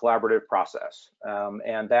cooperative, collaborative process,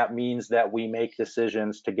 and that means that we make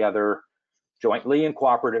decisions together, jointly and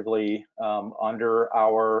cooperatively, under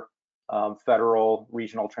our federal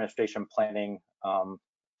regional transportation planning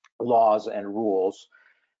laws and rules.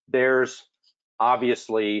 There's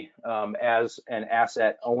obviously, as an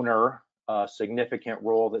asset owner, a significant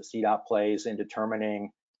role that CDOT plays in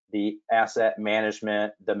determining the asset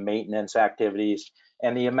management, the maintenance activities,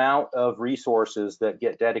 and the amount of resources that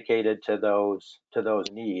get dedicated to those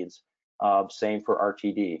needs. Same for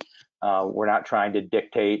RTD. We're not trying to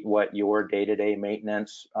dictate what your day-to-day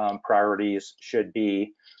maintenance priorities should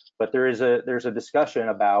be, but there's a discussion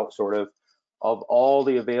about sort of all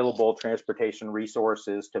the available transportation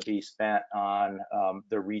resources to be spent on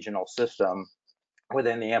the regional system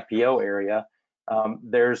within the MPO area.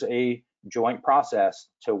 There's a joint process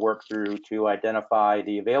to work through to identify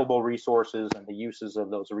the available resources and the uses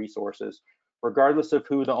of those resources, regardless of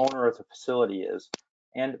who the owner of the facility is.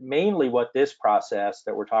 And mainly what this process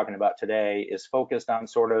that we're talking about today is focused on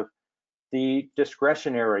sort of the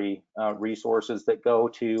discretionary resources that go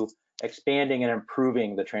to expanding and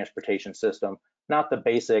improving the transportation system, not the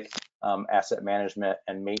basic asset management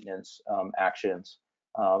and maintenance actions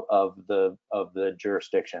of the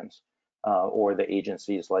jurisdictions or the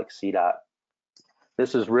agencies like CDOT.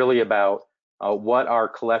 This is really about what our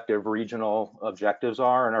collective regional objectives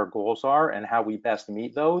are and our goals are, and how we best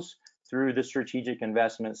meet those through the strategic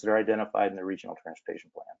investments that are identified in the regional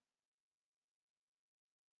transportation plan.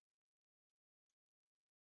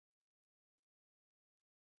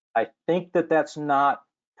 I think that that's not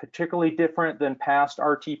particularly different than past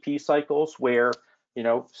RTP cycles where, you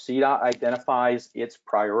know, CDOT identifies its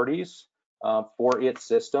priorities for its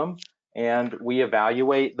system, and we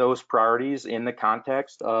evaluate those priorities in the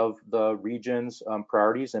context of the region's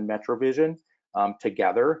priorities and MetroVision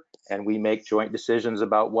together, and we make joint decisions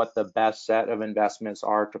about what the best set of investments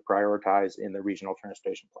are to prioritize in the regional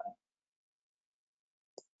transportation plan.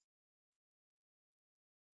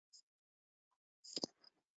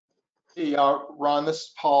 Hey, Ron, this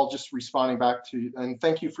is Paul, just responding back to you, and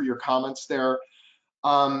thank you for your comments there.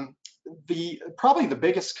 Probably the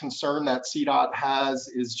biggest concern that CDOT has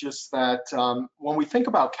is just that when we think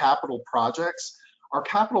about capital projects, our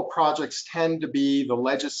capital projects tend to be the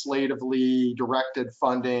legislatively directed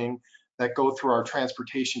funding that go through our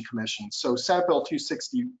Transportation Commission. So Senate Bill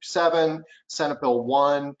 267, Senate Bill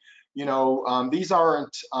 1, you know, these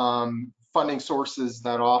aren't funding sources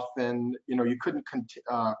that often, you know, you couldn't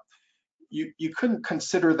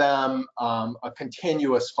consider them a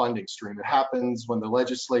continuous funding stream. It happens when the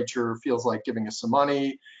legislature feels like giving us some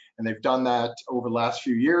money, and they've done that over the last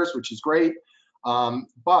few years, which is great.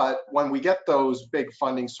 But when we get those big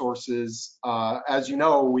funding sources, as you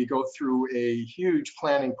know, we go through a huge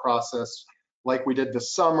planning process like we did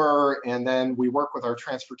this summer, and then we work with our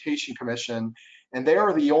Transportation Commission, and they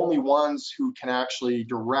are the only ones who can actually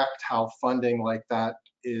direct how funding like that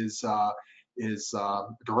is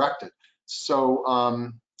directed. So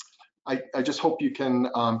I just hope you can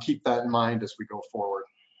keep that in mind as we go forward.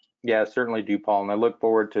 Yeah, certainly do, Paul, and I look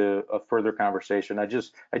forward to a further conversation. I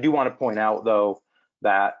do want to point out, though,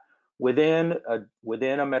 that within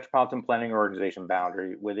a metropolitan planning organization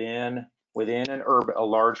boundary, within a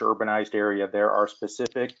large urbanized area, there are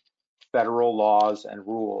specific federal laws and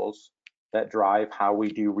rules that drive how we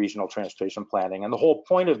do regional transportation planning. And the whole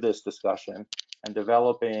point of this discussion and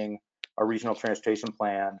developing a regional transportation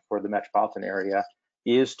plan for the metropolitan area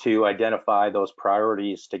is to identify those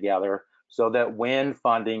priorities together, so that when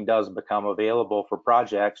funding does become available for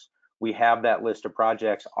projects, we have that list of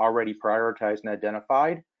projects already prioritized and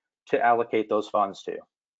identified to allocate those funds to.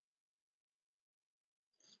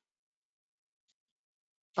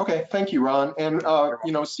 Okay, thank you, Ron. And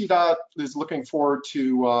you know, CDOT is looking forward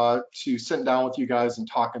to sitting down with you guys and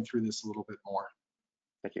talking through this a little bit more.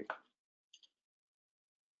 Thank you.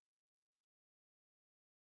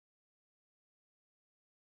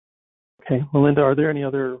 Okay, Melinda, are there any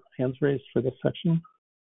other hands raised for this section?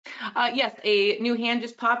 Yes, a new hand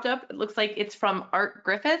just popped up. It looks like it's from Art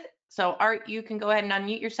Griffith. So Art, you can go ahead and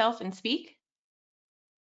unmute yourself and speak.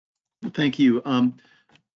 Thank you.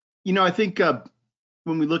 I think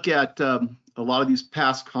when we look at a lot of these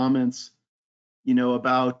past comments,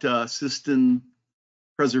 about system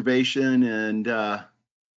preservation, and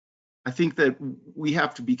I think that we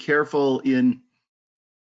have to be careful in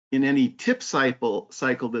any tip cycle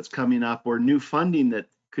that's coming up, or new funding that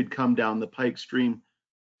could come down the pike stream,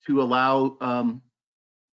 to allow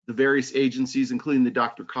the various agencies, including the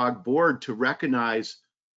DRCOG board, to recognize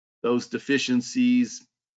those deficiencies,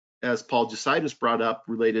 as Paul Jesaitis brought up,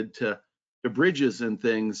 related to bridges and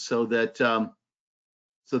things, so that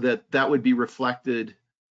that would be reflected,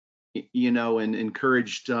 and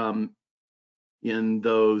encouraged in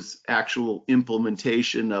those actual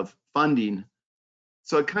implementation of funding.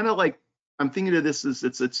 So it kind of like, I'm thinking of this as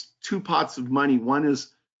it's two pots of money. One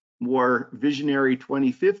is more visionary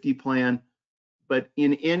 2050 plan, but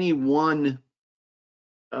in any one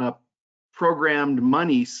programmed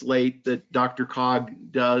money slate that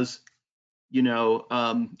DRCOG does,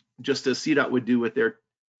 just as CDOT would do with their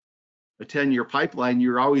 10-year pipeline,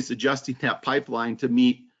 you're always adjusting that pipeline to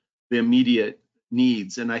meet the immediate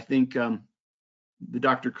needs. And I think the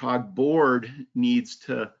DRCOG board needs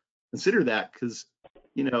to consider that, because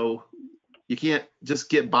you can't just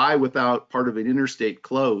get by without part of an interstate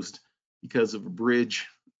closed because of a bridge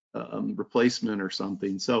replacement or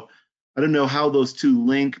something. So I don't know how those two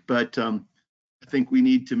link, but I think we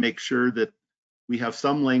need to make sure that we have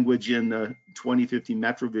some language in the 2050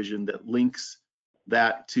 MetroVision that links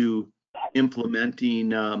that to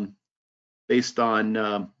implementing based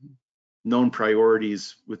on known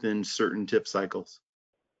priorities within certain tip cycles.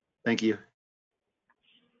 Thank you.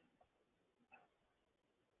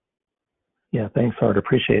 Yeah, thanks, Art.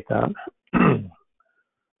 Appreciate that.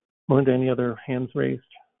 Melinda, any other hands raised?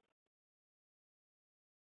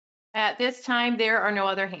 At this time, there are no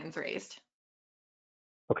other hands raised.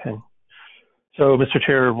 Okay. So, Mr.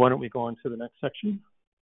 Chair, why don't we go on to the next section?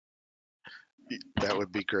 That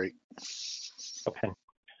would be great. Okay.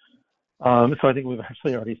 So I think we've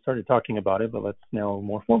actually already started talking about it, but let's now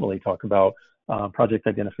more formally talk about project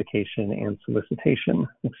identification and solicitation.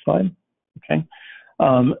 Next slide. Okay.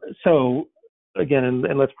 So again,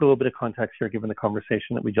 and let's put a little bit of context here, given the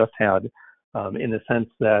conversation that we just had, in the sense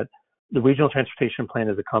that the Regional Transportation Plan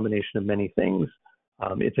is a combination of many things.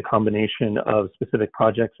 It's a combination of specific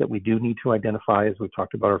projects that we do need to identify, as we've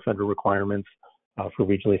talked about our federal requirements for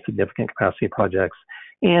regionally significant capacity projects.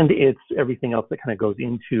 And it's everything else that kind of goes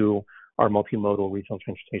into our multimodal regional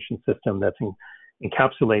transportation system that's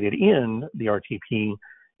encapsulated in the RTP,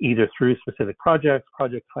 either through specific projects,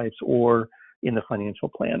 project types, or in the financial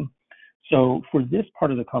plan. So for this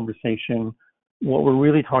part of the conversation, what we're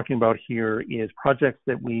really talking about here is projects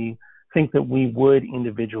that we think that we would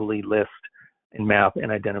individually list and map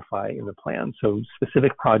and identify in the plan. So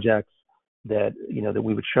specific projects that, that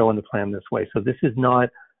we would show in the plan this way. So this is not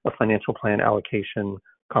a financial plan allocation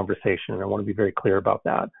conversation, and I want to be very clear about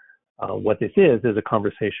that. What this is a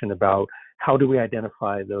conversation about how do we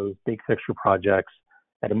identify those big picture projects,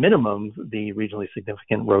 at a minimum, the regionally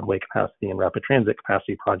significant roadway capacity and rapid transit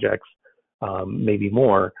capacity projects, maybe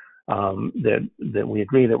more, that we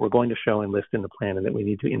agree that we're going to show and list in the plan and that we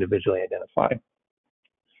need to individually identify.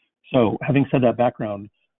 So having said that background,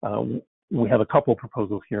 we have a couple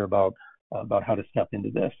proposals here about how to step into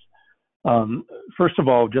this. First of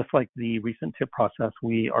all, just like the recent TIP process,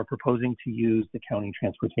 we are proposing to use the county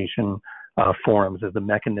transportation forums as a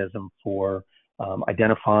mechanism for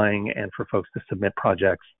identifying and for folks to submit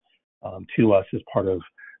projects to us as part of,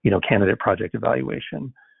 candidate project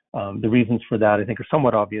evaluation. The reasons for that, I think, are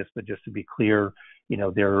somewhat obvious, but just to be clear,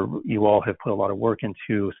 you all have put a lot of work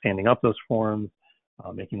into standing up those forums,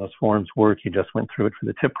 making those forums work. You just went through it for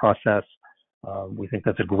the TIP process. We think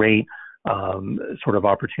that's a great sort of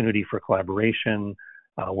opportunity for collaboration,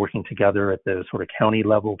 working together at the sort of county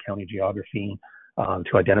level, county geography,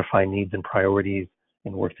 to identify needs and priorities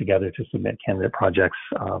and work together to submit candidate projects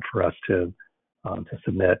for us to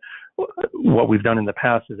submit. What we've done in the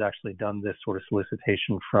past is actually done this sort of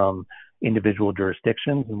solicitation from individual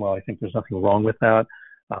jurisdictions. And while I think there's nothing wrong with that,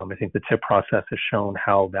 I think the TIP process has shown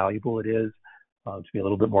how valuable it is to be a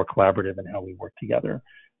little bit more collaborative in how we work together.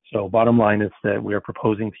 So bottom line is that we are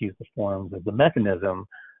proposing to use the forums as a mechanism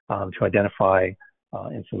to identify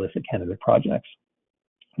and solicit candidate projects.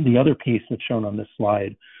 The other piece that's shown on this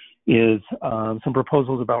slide is some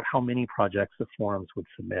proposals about how many projects the forums would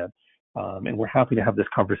submit. And we're happy to have this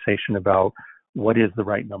conversation about what is the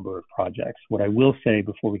right number of projects. What I will say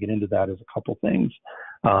before we get into that is a couple things.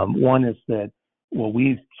 One is that what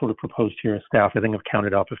we've sort of proposed here as staff, I think I've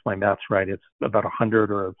counted up, if my math's right, it's about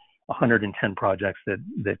 100 or 110 projects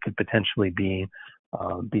that could potentially be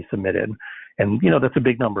be submitted. And, that's a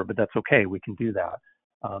big number, but that's okay. We can do that.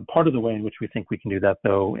 Part of the way in which we think we can do that,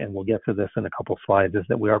 though, and we'll get to this in a couple slides, is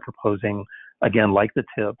that we are proposing, again, like the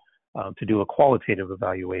TIP, to do a qualitative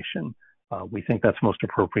evaluation. We think that's most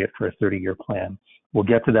appropriate for a 30-year plan. We'll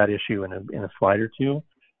get to that issue in a slide or two,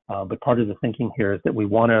 but part of the thinking here is that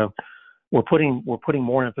we're putting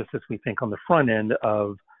more emphasis, we think, on the front end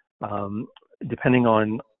of, depending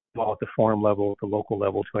on at the forum level, at the local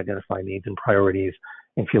level, to identify needs and priorities,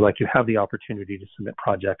 and feel like you have the opportunity to submit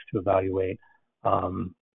projects to evaluate.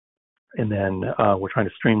 And then we're trying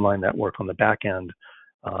to streamline that work on the back end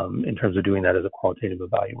in terms of doing that as a qualitative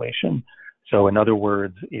evaluation. So in other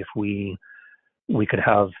words, if we could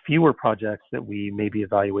have fewer projects that we maybe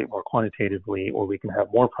evaluate more quantitatively, or we can have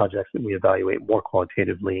more projects that we evaluate more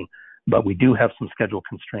qualitatively, but we do have some schedule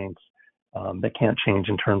constraints that can't change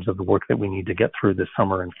in terms of the work that we need to get through this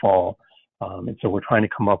summer and fall. And so we're trying to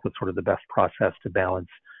come up with sort of the best process to balance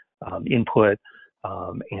input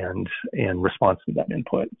and response to that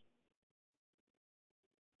input.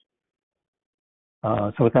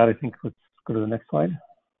 So with that, I think let's go to the next slide.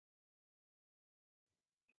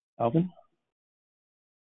 Alvin?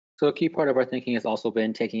 So a key part of our thinking has also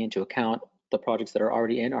been taking into account the projects that are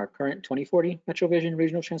already in our current 2040 MetroVision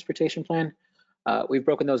Regional Transportation Plan. We've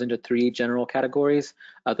broken those into 3 general categories.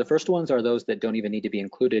 The first ones are those that don't even need to be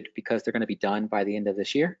included because they're going to be done by the end of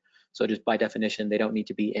this year. So just by definition, they don't need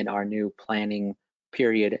to be in our new planning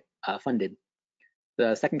period funded.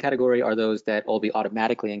 The second category are those that will be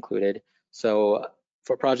automatically included. So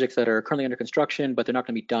for projects that are currently under construction, but they're not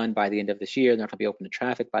going to be done by the end of this year, they're not going to be open to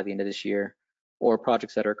traffic by the end of this year, or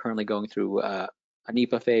projects that are currently going through a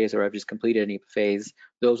NEPA phase or have just completed a NEPA phase,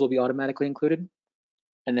 those will be automatically included.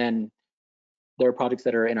 And then there are projects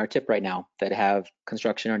that are in our TIP right now that have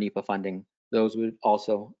construction or NEPA funding. Those would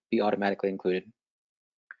also be automatically included.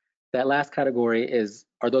 That last category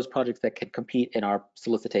are those projects that could compete in our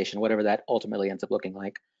solicitation, whatever that ultimately ends up looking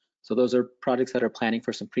like. So those are projects that are planning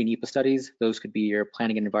for some pre-NEPA studies. Those could be your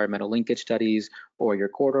planning and environmental linkage studies or your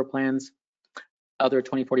corridor plans. Other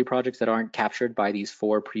 2040 projects that aren't captured by these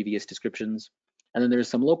 4 previous descriptions. And then there's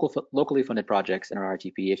some locally funded projects in our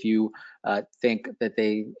RTP. If you think that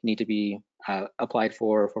they need to be applied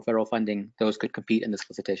for federal funding, those could compete in the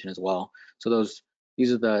solicitation as well. So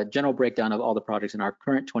these are the general breakdown of all the projects in our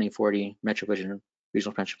current 2040 MetroVision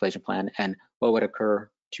Regional Transportation Plan and what would occur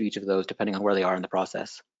to each of those depending on where they are in the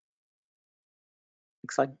process.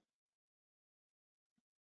 Next slide.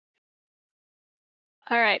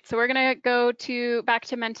 All right, so we're gonna go back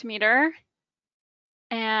to Mentimeter.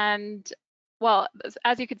 And well,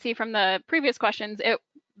 as you could see from the previous questions,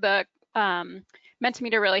 the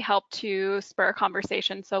Mentimeter really helped to spur a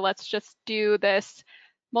conversation. So let's just do this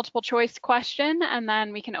multiple choice question and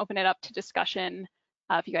then we can open it up to discussion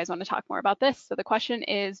if you guys want to talk more about this. So the question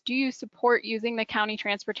is, do you support using the county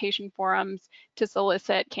transportation forums to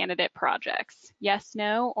solicit candidate projects? Yes,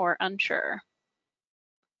 no, or unsure?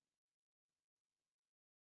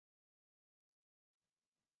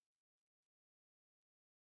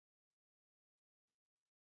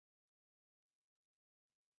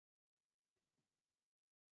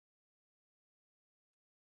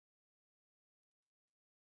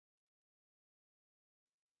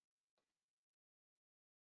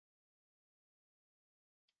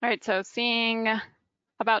 All right, so seeing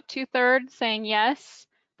about 2/3 saying yes,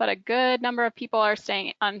 but a good number of people are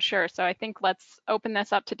saying unsure. So I think let's open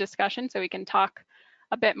this up to discussion so we can talk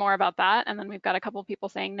a bit more about that. And then we've got a couple of people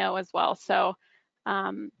saying no as well. So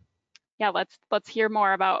yeah, let's hear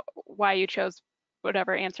more about why you chose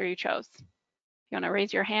whatever answer you chose. If you want to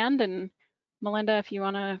raise your hand, and Melinda, if you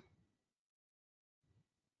want to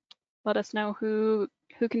let us know who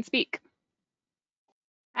can speak.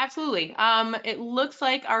 Absolutely. It looks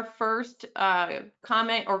like our first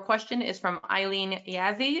comment or question is from Eileen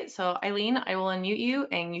Yazzie. So Eileen, I will unmute you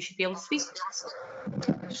and you should be able to speak.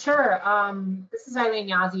 Sure. This is Eileen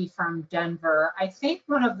Yazzie from Denver. I think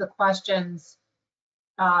one of the questions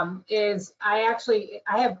is I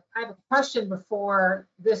have a question before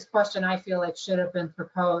this question I feel like should have been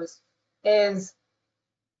proposed. Is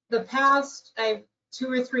the past 2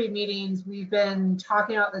 or 3 meetings, we've been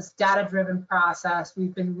talking about this data-driven process.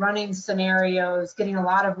 We've been running scenarios, getting a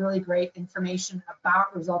lot of really great information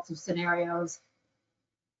about results of scenarios.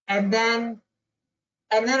 And then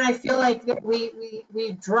I feel like that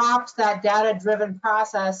we dropped that data-driven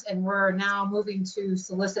process and we're now moving to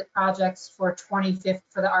solicit projects for 2050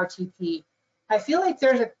 for the RTP. I feel like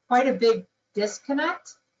there's quite a big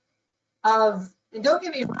disconnect of, and don't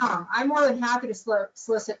get me wrong, I'm more than happy to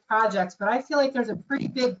solicit projects, but I feel like there's a pretty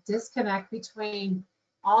big disconnect between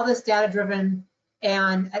all this data-driven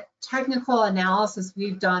and a technical analysis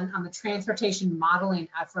we've done on the transportation modeling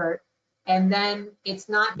effort, and then it's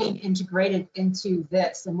not being integrated into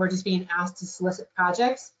this, and we're just being asked to solicit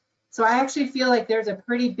projects. So I actually feel like there's a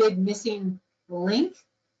pretty big missing link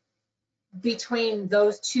between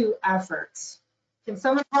those two efforts. Can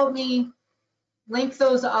someone help me link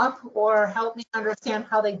those up, or help me understand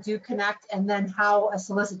how they do connect, and then how a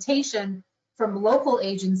solicitation from local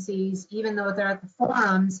agencies, even though they're at the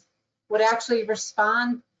forums, would actually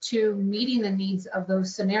respond to meeting the needs of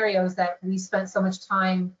those scenarios that we spent so much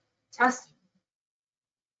time testing?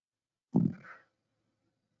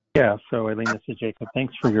 Yeah. So Eileen, this is Jacob.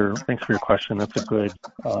 Thanks for your question. That's a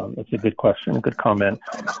good question, a good comment.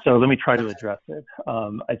 So let me try to address it.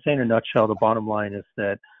 I'd say in a nutshell, the bottom line is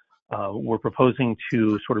that we're proposing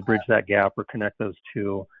to sort of bridge that gap or connect those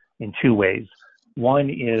two in two ways. One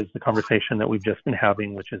is the conversation that we've just been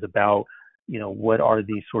having, which is about, what are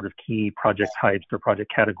the sort of key project types or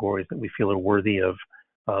project categories that we feel are worthy of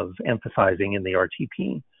emphasizing in the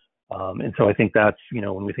RTP. And so I think that's,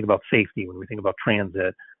 when we think about safety, when we think about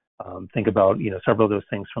transit, think about, several of those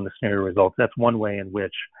things from the scenario results. That's one way in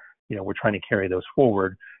which, we're trying to carry those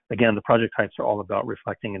forward. Again, the project types are all about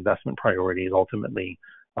reflecting investment priorities, ultimately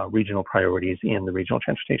regional priorities in the regional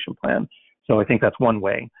transportation plan. So I think that's one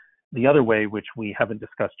way. The other way, which we haven't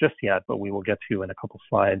discussed just yet, but we will get to in a couple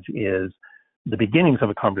slides, is the beginnings of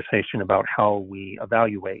a conversation about how we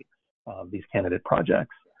evaluate these candidate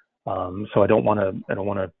projects. So I don't want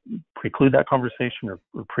to preclude that conversation or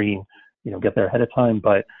get there ahead of time,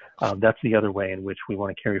 but that's the other way in which we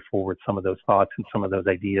want to carry forward some of those thoughts and some of those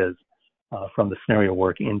ideas from the scenario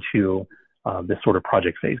work into this sort of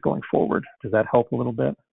project phase going forward. Does that help a little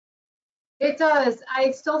bit? It does.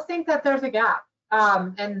 I still think that there's a gap,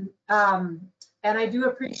 and I do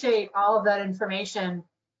appreciate all of that information.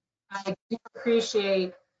 I do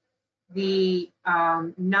appreciate the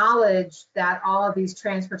knowledge that all of these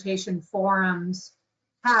transportation forums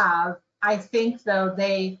have. I think, though,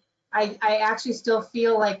 I actually still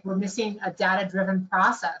feel like we're missing a data-driven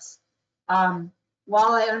process. While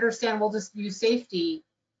I understand we'll just use safety,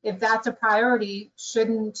 if that's a priority,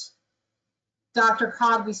 shouldn't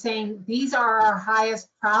DRCOG be saying, these are our highest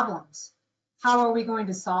problems? How are we going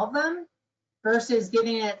to solve them? Versus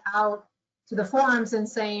getting it out to the forums and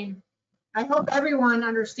saying, I hope everyone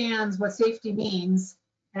understands what safety means,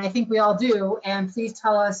 and I think we all do, and please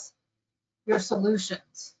tell us your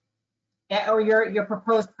solutions or your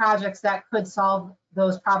proposed projects that could solve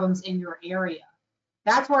those problems in your area.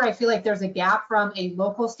 That's where I feel like there's a gap from a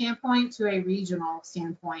local standpoint to a regional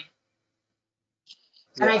standpoint.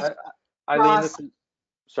 Yeah, Eileen,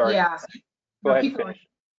 sorry. Yeah. Go ahead, finish.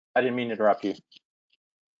 I didn't mean to interrupt you.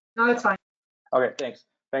 No, it's fine. Okay, thanks.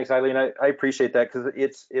 Thanks, Eileen. I appreciate that, because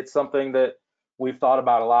it's something that we've thought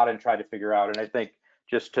about a lot and tried to figure out. And I think,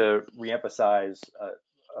 just to reemphasize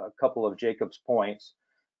a couple of Jacob's points,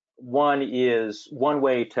 one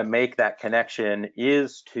way to make that connection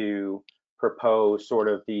is to propose sort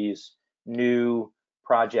of these new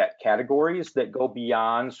project categories that go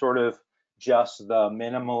beyond sort of just the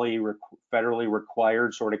minimally federally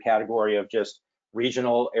required sort of category of just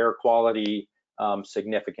regional air quality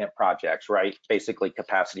significant projects, right? Basically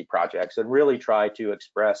capacity projects, and really try to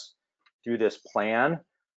express through this plan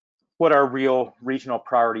what our real regional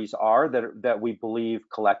priorities are that we believe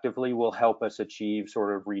collectively will help us achieve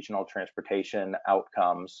sort of regional transportation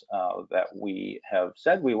outcomes that we have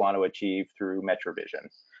said we want to achieve through MetroVision,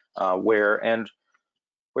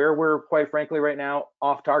 where we're quite frankly right now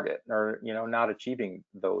off target, or not achieving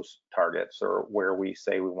those targets or where we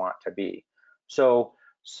say we want to be. So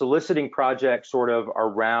soliciting projects sort of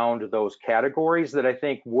around those categories that I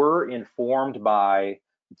think were informed by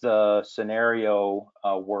the scenario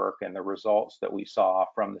work and the results that we saw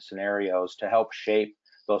from the scenarios to help shape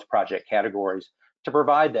those project categories, to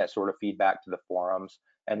provide that sort of feedback to the forums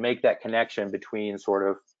and make that connection between sort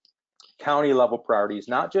of county level priorities,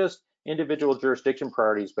 not just individual jurisdiction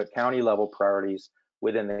priorities, but county level priorities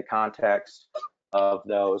within the context of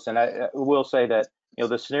those. And I will say that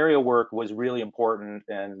the scenario work was really important,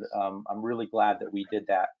 and I'm really glad that we did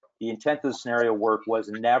that. The intent of the scenario work was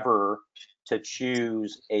never to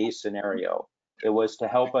choose a scenario. It was to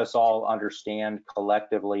help us all understand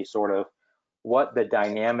collectively sort of what the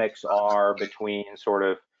dynamics are between sort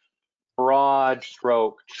of broad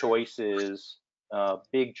stroke choices,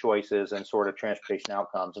 big choices, and sort of transportation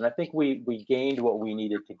outcomes. And I think we gained what we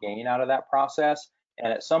needed to gain out of that process.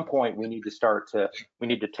 And at some point we need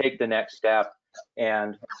to take the next step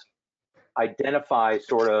and identify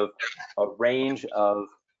sort of a range of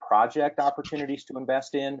project opportunities to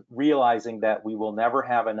invest in, realizing that we will never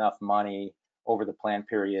have enough money over the plan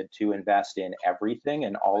period to invest in everything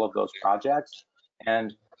and all of those projects,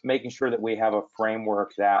 and making sure that we have a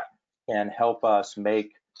framework that can help us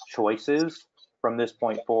make choices from this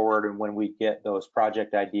point forward, and when we get those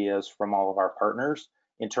project ideas from all of our partners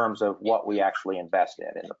in terms of what we actually invest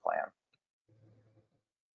in the plan.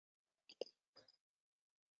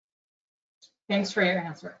 Thanks for your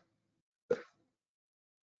answer.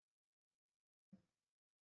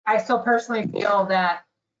 I still personally feel that,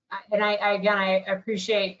 and I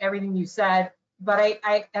appreciate everything you said, but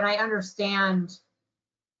I understand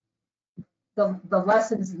the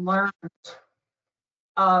lessons learned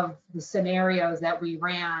of the scenarios that we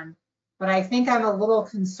ran, but I think I'm a little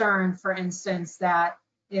concerned, for instance, that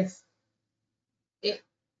if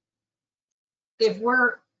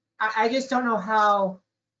we're, I just don't know how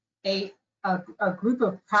a group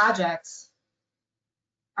of projects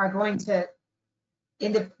are going to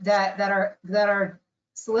that are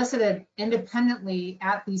solicited independently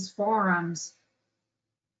at these forums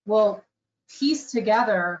will piece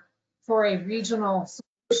together for a regional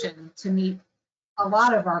solution to meet a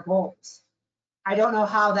lot of our goals. I don't know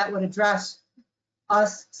how that would address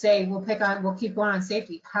us, say we'll keep going on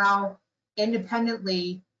safety, how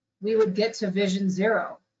independently we would get to Vision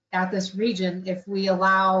Zero at this region if we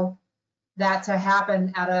allow that to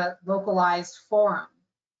happen at a localized forum.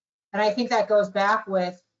 And I think that goes back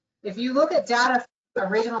with, if you look at data from a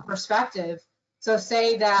regional perspective, so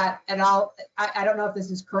say that, and I don't know if this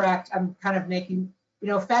is correct, I'm kind of making,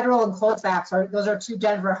 Federal and Colfax, those are two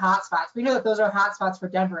Denver hotspots. We know that those are hotspots for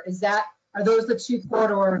Denver. Are those the two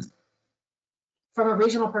corridors from a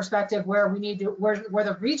regional perspective where we need to, where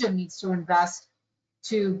the region needs to invest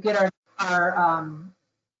to get our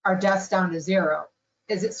deaths down to zero?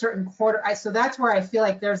 Is it certain quarter? So that's where I feel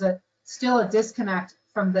like there's still a disconnect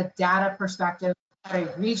from the data perspective at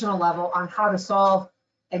a regional level on how to solve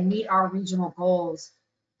and meet our regional goals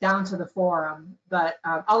down to the forum. But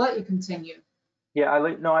I'll let you continue. Yeah,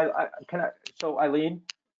 Eileen, no, so Eileen,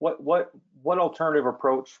 what alternative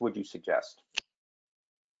approach would you suggest?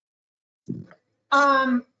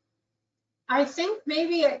 I think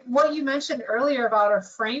maybe what you mentioned earlier about a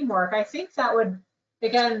framework, I think that would,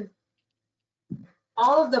 again,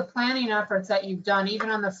 all of the planning efforts that you've done, even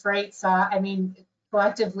on the freight side, I mean,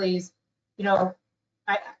 collectively,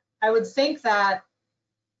 I would think that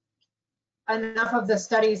enough of the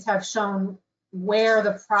studies have shown where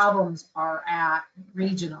the problems are at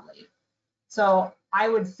regionally. So I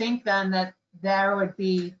would think then that there would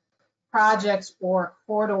be projects or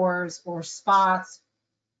corridors or spots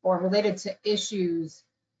or related to issues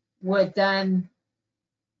would then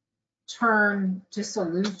turn to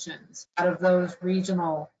solutions out of those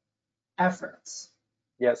regional efforts.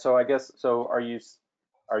 Yeah, so I guess, so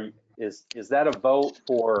is that a vote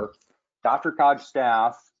for DRCOG's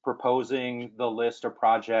staff proposing the list of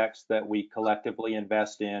projects that we collectively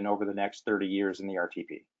invest in over the next 30 years in the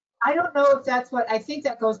RTP? I don't know if that's what, I think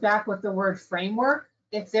that goes back with the word framework.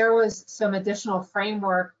 If there was some additional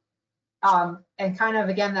framework and kind of,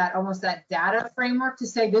 again, that almost that data framework to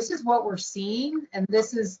say, this is what we're seeing, and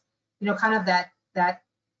this is, kind of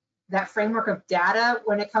that framework of data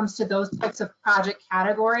when it comes to those types of project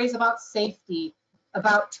categories about safety,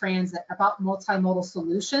 about transit, about multimodal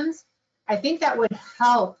solutions. I think that would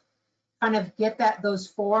help kind of get those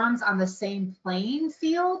forums on the same playing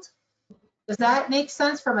field. Does that make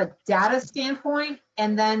sense from a data standpoint?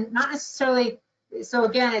 And then not necessarily, so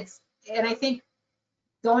again, and I think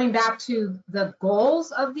going back to the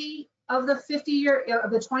goals of the 50-year,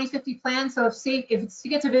 of the 2050 plan. So if it's to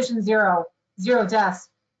get to Vision Zero deaths,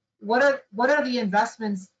 what are the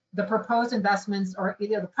investments, the proposed investments, or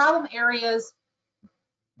either the problem areas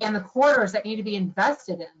and the corridors that need to be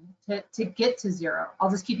invested in to get to zero? I'll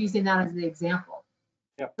just keep using that as the example.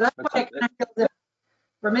 Yep. So that's what I kind of feel that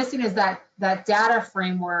we're missing, is that data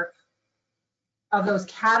framework of those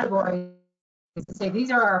categories to say,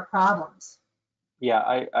 these are our problems. Yeah,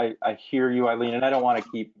 I hear you, Eileen, and I don't want to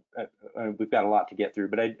keep, we've got a lot to get through,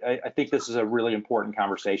 but I think this is a really important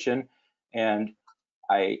conversation, and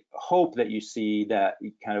I hope that you see that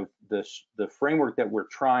kind of the framework that we're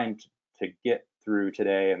trying to get through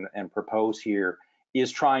today and propose here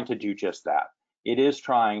is trying to do just that. It is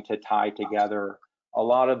trying to tie together a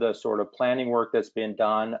lot of the sort of planning work that's been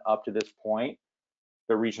done up to this point,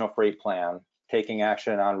 the regional freight plan, taking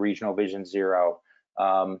action on regional Vision Zero.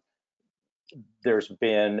 There's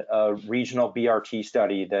been a regional BRT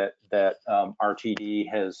study that RTD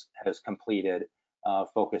has completed,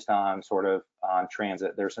 focused on on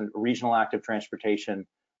transit. There's a regional active transportation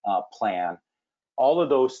plan. All of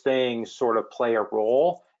those things sort of play a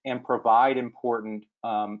role, and provide important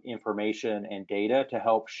information and data to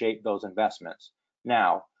help shape those investments.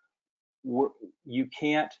 Now, you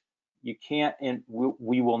can't, and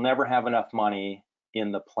we will never have enough money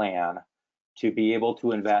in the plan to be able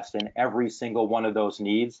to invest in every single one of those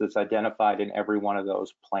needs that's identified in every one of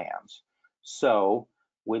those plans. So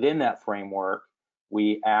within that framework,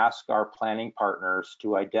 we ask our planning partners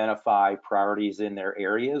to identify priorities in their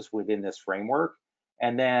areas within this framework.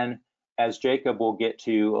 And then, as Jacob will get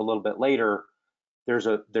to a little bit later, there's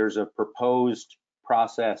a proposed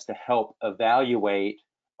process to help evaluate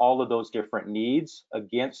all of those different needs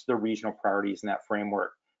against the regional priorities in that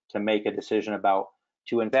framework to make a decision about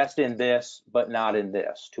to invest in this, but not in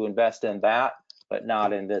this, to invest in that, but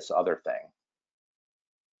not in this other thing.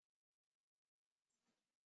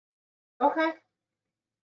 Okay.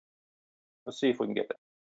 Let's see if we can get that.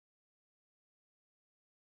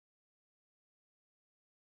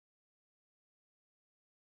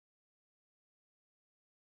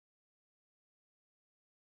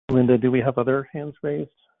 Linda, do we have other hands raised?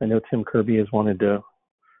 I know Tim Kirby has wanted to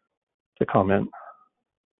comment.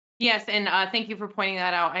 Yes, and thank you for pointing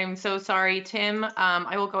that out. I'm so sorry, Tim.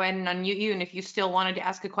 I will go ahead and unmute you, and if you still wanted to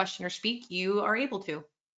ask a question or speak, you are able to.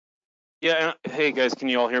 Yeah, hey guys, can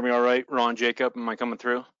you all hear me all right? Ron, Jacob, am I coming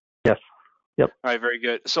through? Yes. Yep. All right, very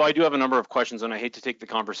good. So I do have a number of questions, and I hate to take the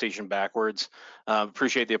conversation backwards.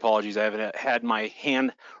 Appreciate the apologies. I haven't had my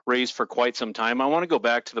hand raised for quite some time. I want to go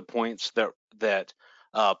back to the points that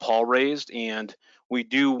Paul raised, and we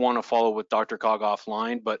do want to follow with Dr. Cog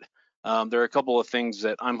offline, but there are a couple of things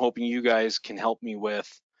that I'm hoping you guys can help me with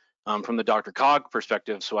from the Dr. Cog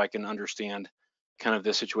perspective so I can understand kind of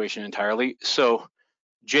this situation entirely. So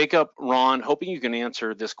Jacob, Ron, hoping you can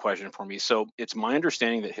answer this question for me. So it's my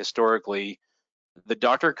understanding that historically, the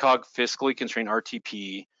Dr. Cog fiscally constrained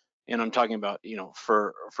RTP, and I'm talking about, you know,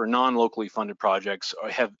 for non-locally funded projects,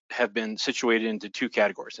 have been situated into two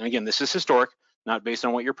categories. And again, this is historic, not based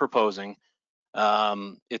on what you're proposing.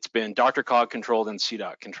 It's been Dr. Cog controlled and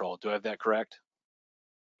CDOT controlled. Do I have that correct?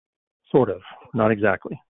 Sort of, not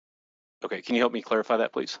exactly. Okay, can you help me clarify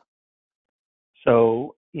that, please?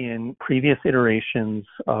 So in previous iterations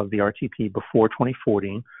of the RTP before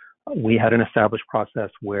 2040, we had an established process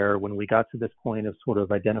where when we got to this point of sort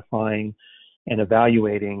of identifying and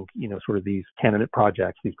evaluating, you know, sort of these candidate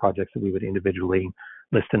projects, these projects that we would individually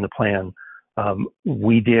list in the plan,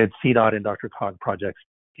 we did CDOT and Dr. Cog projects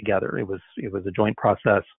together. It was a joint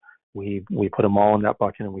process. We put them all in that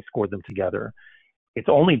bucket and we scored them together. It's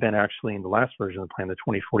only been actually in the last version of the plan, the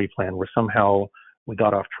 2040 plan, where somehow we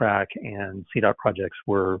got off track and CDOT projects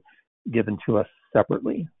were given to us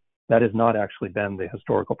separately. That has not actually been the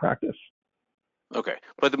historical practice. Okay,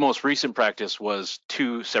 but the most recent practice was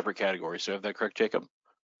two separate categories. So have that correct, Jacob?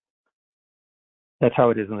 That's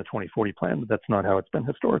how it is in the 2040 plan, but that's not how it's been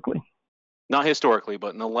historically. Not historically,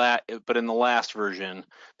 but in the last version,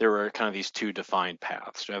 there were kind of these two defined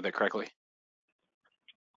paths. Do I have that correctly?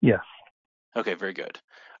 Yes. Okay, very good.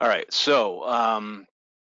 All right, so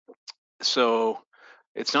so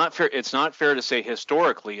it's not fair to say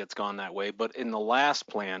historically it's gone that way, but in the last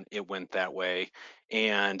plan it went that way.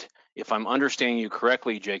 And if I'm understanding you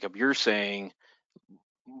correctly, Jacob, you're saying,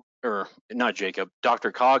 or not Jacob,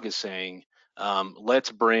 Dr. Cog is saying,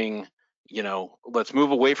 let's bring, you know, let's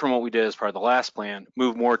move away from what we did as part of the last plan,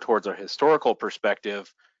 move more towards our historical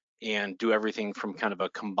perspective and do everything from kind of a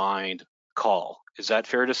combined call. Is that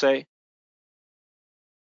fair to say?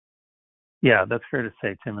 Yeah, that's fair to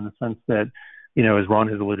say, Tim, in the sense that, you know, as Ron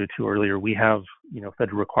has alluded to earlier, we have, you know,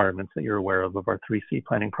 federal requirements that you're aware of our 3C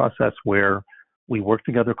planning process where we work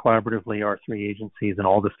together collaboratively, our three agencies and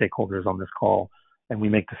all the stakeholders on this call, and we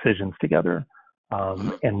make decisions together.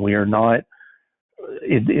 And we are not,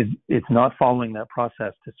 it's not following that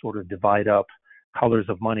process to sort of divide up colors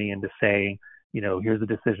of money and to say, you know, here's a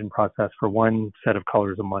decision process for one set of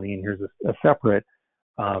colors of money and here's a separate,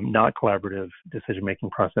 not collaborative decision-making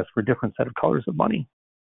process for a different set of colors of money.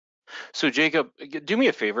 So Jacob, do me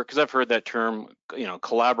a favor, because I've heard that term, you know,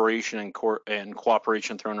 collaboration and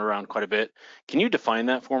cooperation thrown around quite a bit. Can you define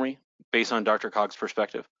that for me based on Dr. Cog's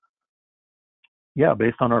perspective? Yeah,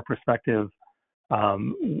 based on our perspective,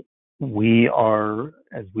 we are,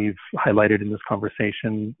 as we've highlighted in this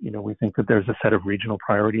conversation, you know, we think that there's a set of regional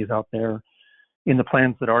priorities out there in the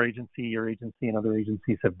plans that our agency, your agency, and other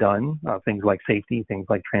agencies have done, things like safety, things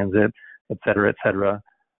like transit, et cetera, et cetera.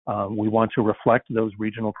 We want to reflect those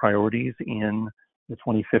regional priorities in the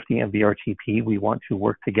 2050 MVRTP. We want to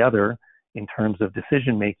work together in terms of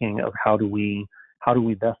decision making of how do we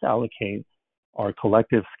best allocate our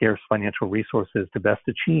collective scarce financial resources to best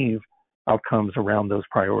achieve outcomes around those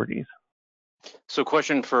priorities. So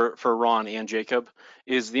question for Ron and Jacob,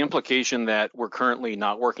 is the implication that we're currently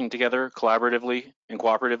not working together collaboratively and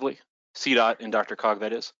cooperatively? CDOT and DRCOG,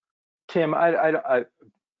 that is? Tim,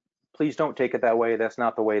 please don't take it that way. That's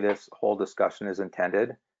not the way this whole discussion is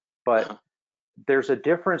intended. But there's a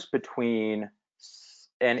difference between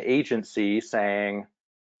an agency saying,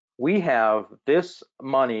 we have this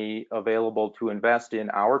money available to invest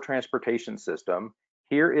in our transportation system.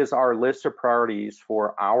 Here is our list of priorities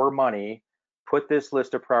for our money. Put this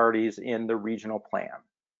list of priorities in the regional plan.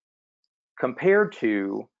 Compared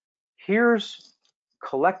to, here's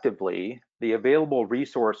collectively the available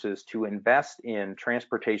resources to invest in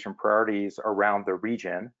transportation priorities around the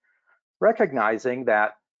region, recognizing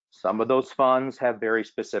that some of those funds have very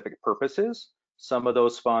specific purposes. Some of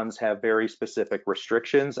those funds have very specific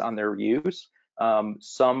restrictions on their use.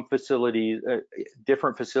 Some facilities,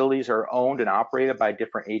 different facilities are owned and operated by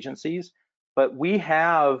different agencies, but we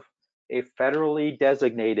have a federally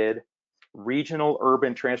designated regional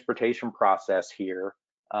urban transportation process here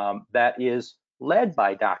that is led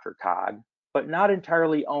by DRCOG, but not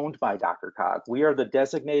entirely owned by DRCOG. We are the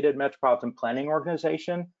designated metropolitan planning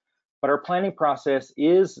organization, but our planning process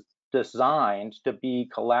is designed to be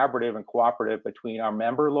collaborative and cooperative between our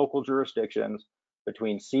member local jurisdictions,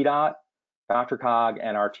 between CDOT, DRCOG,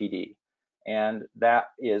 and RTD. And that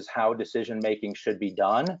is how decision making should be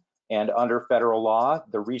done. And under federal law,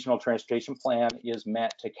 the regional transportation plan is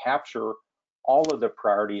meant to capture all of the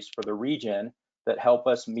priorities for the region that help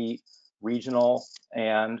us meet regional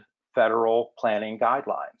and federal planning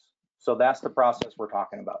guidelines. So that's the process we're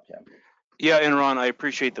talking about, Tim. Yeah, and Ron, I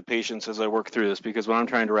appreciate the patience as I work through this, because what I'm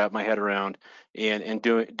trying to wrap my head around and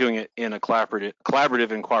doing it in a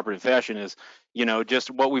collaborative and cooperative fashion is, you know, just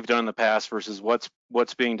what we've done in the past versus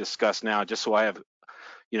what's being discussed now, just so I have,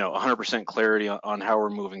 you know, 100% clarity on how we're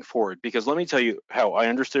moving forward. Because let me tell you how I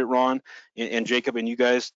understood it, Ron, and Jacob, and you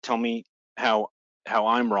guys tell me how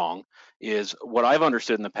I'm wrong. Is what I've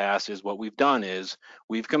understood in the past is what we've done is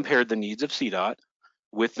we've compared the needs of CDOT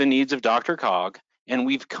with the needs of DRCOG, and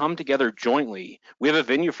we've come together jointly. We have a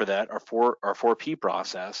venue for that, our 4P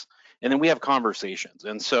process, and then we have conversations.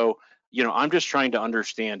 And so, you know, I'm just trying to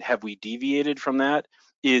understand, have we deviated from that?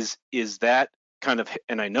 Is that kind of,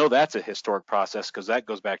 and I know that's a historic process because that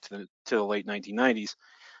goes back to the late 1990s.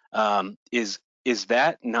 Is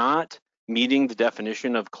that not meeting the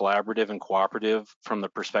definition of collaborative and cooperative from the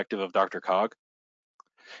perspective of DRCOG?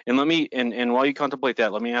 And let me, and while you contemplate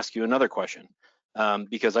that, let me ask you another question.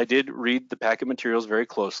 Because I did read the packet materials very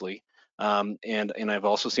closely, and I've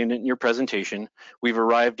also seen it in your presentation. We've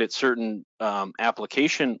arrived at certain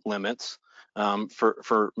application limits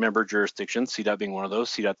for member jurisdictions, CDOT being one of those,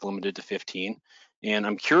 CDOT limited to 15. And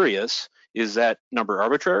I'm curious, is that number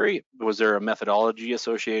arbitrary? Was there a methodology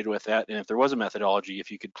associated with that? And if there was a methodology,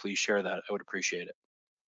 if you could please share that, I would appreciate it.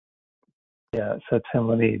 Yeah, so Tim,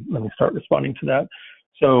 let me start responding to that.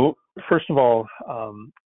 So first of all,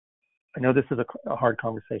 I know this is a hard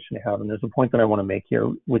conversation to have, and there's a point that I want to make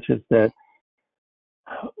here, which is that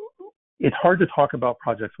it's hard to talk about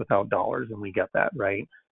projects without dollars, and we get that, right?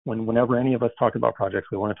 Whenever any of us talk about projects,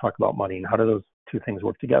 we want to talk about money, and how do those two things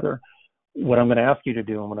work together? What I'm going to ask you to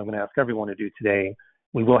do, and what I'm going to ask everyone to do today,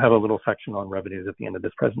 we will have a little section on revenues at the end of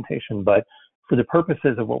this presentation, but for the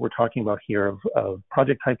purposes of what we're talking about here of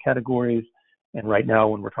project type categories, and right now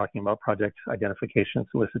when we're talking about project identification,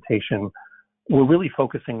 solicitation, we're really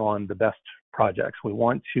focusing on the best projects. We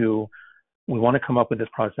want to come up with this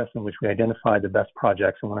process in which we identify the best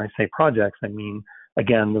projects. And when I say projects, I mean,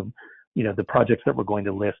 again, the projects that we're going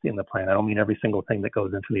to list in the plan. I don't mean every single thing that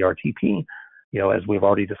goes into the RTP. You know, as we've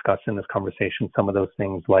already discussed in this conversation, some of those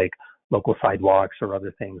things like local sidewalks or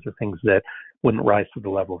other things are things that wouldn't rise to the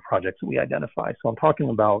level of projects that we identify. So I'm talking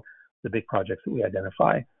about the big projects that we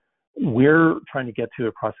identify. We're trying to get to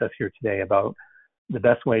a process here today about the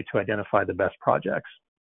best way to identify the best projects.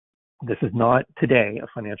 This is not today a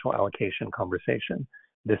financial allocation conversation.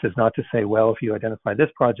 This is not to say, well, if you identify this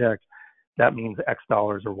project, that means X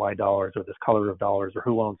dollars or Y dollars or this color of dollars or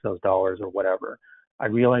who owns those dollars or whatever. I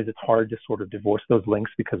realize it's hard to sort of divorce those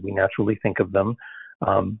links because we naturally think of them,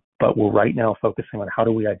 but we're right now focusing on how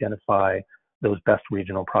do we identify those best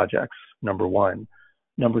regional projects, number one.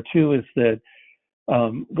 Number two is that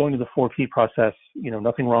going to the 4P process, you know,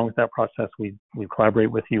 nothing wrong with that process. We collaborate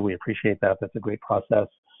with you. We appreciate that. That's a great process.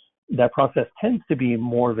 That process tends to be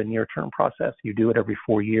more of a near-term process. You do it every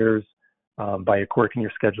 4 years. By a quirk in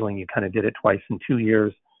your scheduling, you kind of did it twice in 2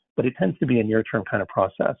 years, but it tends to be a near-term kind of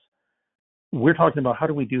process. We're talking about how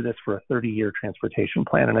do we do this for a 30-year transportation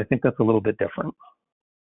plan, and I think that's a little bit different.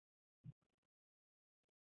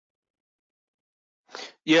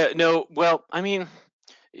 Yeah, no, well, I mean,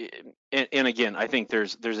 and again, I think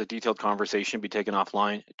there's a detailed conversation to be taken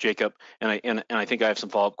offline, Jacob, and I think I have some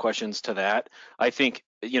follow-up questions to that. I think,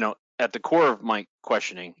 at the core of my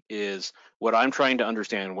questioning is what I'm trying to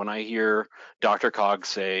understand when I hear Dr. Cog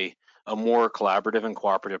say a more collaborative and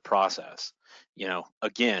cooperative process.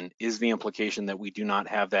 Again, is the implication that we do not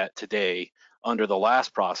have that today under the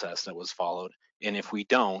last process that was followed? And if we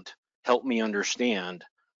don't, help me understand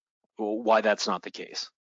why that's not the case.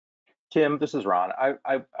 Tim, this is Ron.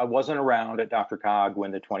 I wasn't around at Dr. Cog when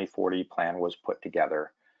the 2040 plan was put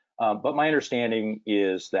together, but my understanding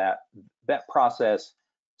is that that process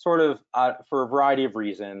sort of, for a variety of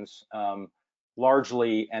reasons,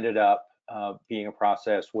 largely ended up being a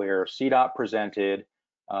process where CDOT presented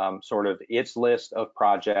sort of its list of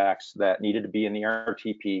projects that needed to be in the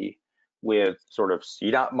RTP with sort of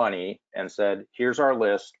CDOT money and said, here's our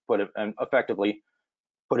list, and effectively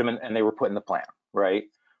put them in, and they were put in the plan, right?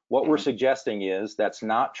 What we're suggesting is that's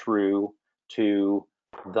not true to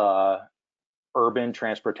the urban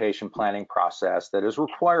transportation planning process that is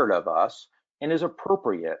required of us and is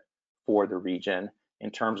appropriate for the region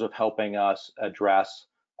in terms of helping us address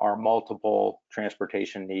our multiple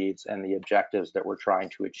transportation needs and the objectives that we're trying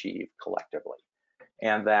to achieve collectively.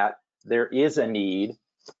 And that there is a need,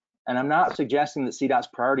 and I'm not suggesting that CDOT's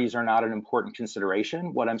priorities are not an important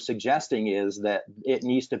consideration. What I'm suggesting is that it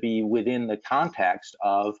needs to be within the context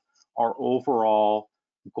of our overall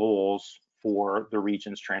goals for the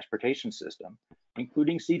region's transportation system,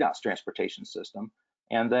 including CDOT's transportation system,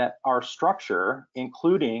 and that our structure,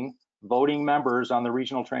 including voting members on the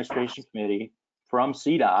Regional Transportation Committee from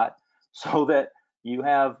CDOT, so that you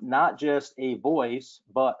have not just a voice,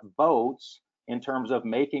 but votes in terms of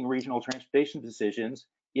making regional transportation decisions,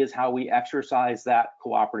 is how we exercise that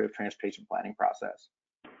cooperative transportation planning process.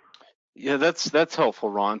 Yeah, that's helpful,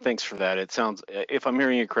 Ron. Thanks for that. It sounds, if I'm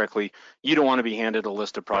hearing you correctly, you don't want to be handed a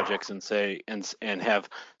list of projects and say and have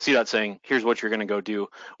CDOT saying, here's what you're going to go do.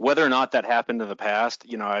 Whether or not that happened in the past,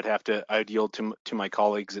 I'd yield to my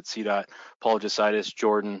colleagues at CDOT, Paul Jositis,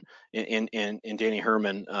 Jordan, and Danny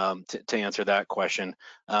Herman to answer that question.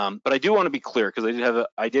 But I do want to be clear because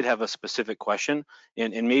I did have a specific question,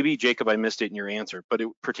 and maybe Jacob, I missed it in your answer, but it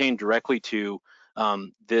pertained directly to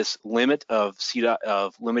this limit of CDOT,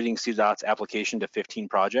 of limiting CDOT's application to 15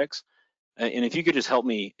 projects. And if you could just help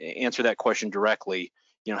me answer that question directly,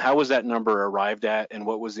 how was that number arrived at and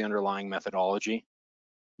what was the underlying methodology?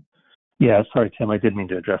 Yeah, sorry, Tim, I did mean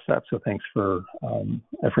to address that. So thanks for,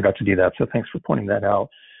 I forgot to do that. So thanks for pointing that out.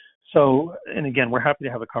 So, and again, we're happy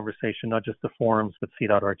to have a conversation, not just the forums, but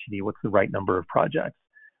CDOT RTD, what's the right number of projects?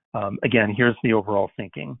 Again, here's the overall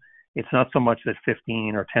thinking. It's not so much that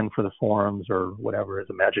 15 or 10 for the forums or whatever is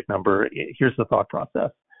a magic number. Here's the thought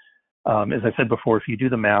process. As I said before, if you do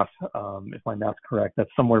the math, if my math's correct, that's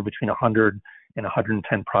somewhere between 100 and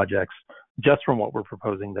 110 projects just from what we're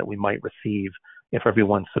proposing that we might receive if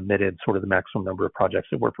everyone submitted sort of the maximum number of projects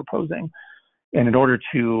that we're proposing. And in order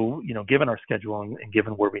to, given our scheduling and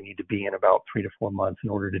given where we need to be in about 3 to 4 months in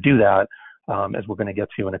order to do that, as we're going to get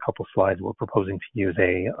to in a couple slides, we're proposing to use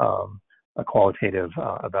a qualitative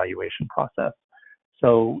evaluation process.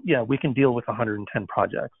 So yeah, we can deal with 110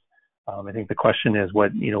 projects. I think the question is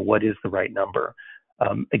what is the right number?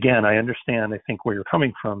 Again, I understand, I think where you're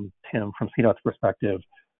coming from, Tim, from CDOT's perspective,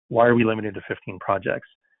 why are we limited to 15 projects?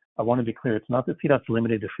 I want to be clear, it's not that CDOT's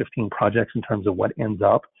limited to 15 projects in terms of what ends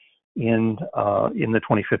up in the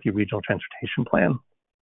 2050 Regional Transportation Plan.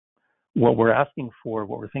 What we're asking for,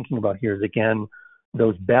 what we're thinking about here is, again,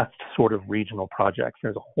 those best sort of regional projects.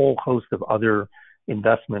 There's a whole host of other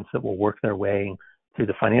investments that will work their way through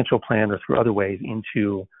the financial plan or through other ways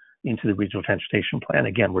into the Regional Transportation Plan.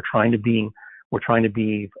 Again, we're trying to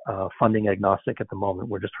be funding agnostic at the moment.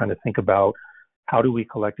 We're just trying to think about how do we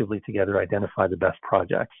collectively together identify the best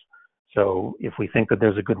projects. So if we think that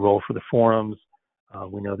there's a good role for the forums,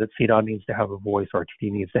 we know that CDOT needs to have a voice,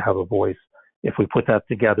 RTD needs to have a voice. If we put that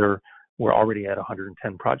together, we're already at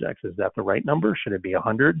 110 projects. Is that the right number? Should it be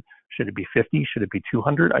 100? Should it be 50? Should it be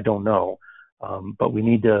 200? I don't know. But we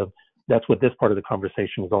need to, that's what this part of the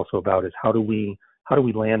conversation is also about, is how do we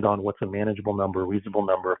land on what's a manageable number, reasonable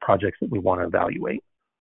number of projects that we want to evaluate?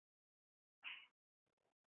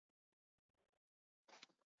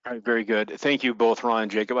 All right, very good. Thank you both, Ron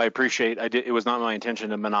and Jacob. I appreciate it was not my intention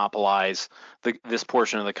to monopolize this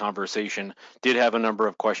portion of the conversation. Did have a number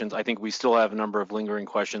of questions. I think we still have a number of lingering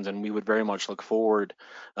questions, and we would very much look forward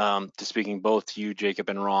to speaking both to you, Jacob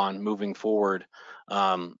and Ron, moving forward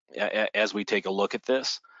as we take a look at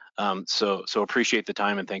this. So appreciate the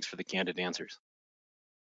time and thanks for the candid answers.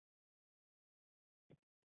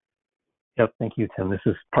 Yep, thank you, Tim. This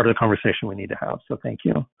is part of the conversation we need to have, so thank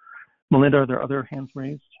you. Melinda, are there other hands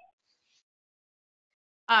raised?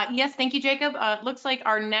 Yes, thank you, Jacob. Looks like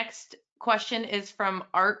our next question is from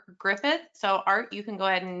Art Griffith. So Art, you can go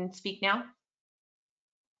ahead and speak now.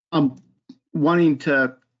 I'm wanting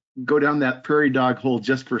to go down that prairie dog hole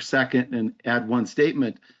just for a second and add one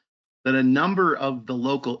statement that a number of the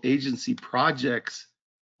local agency projects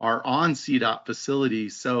are on CDOT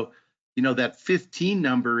facilities. So, you know, that 15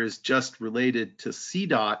 number is just related to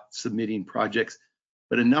CDOT submitting projects,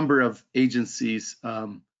 but a number of agencies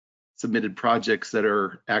submitted projects that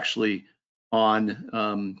are actually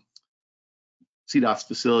on CDOT's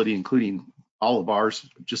facility, including all of ours,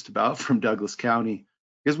 just about from Douglas County,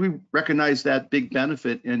 because we recognize that big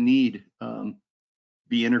benefit and need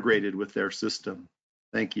be integrated with their system.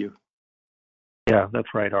 Thank you. Yeah,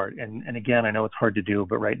 that's right, Art. And again, I know it's hard to do,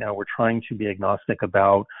 but right now we're trying to be agnostic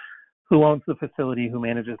about who owns the facility, who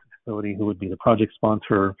manages the facility, who would be the project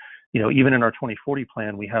sponsor. You know, even in our 2040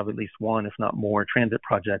 plan, we have at least one, if not more, transit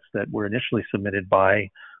projects that were initially submitted by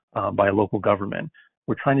a local government.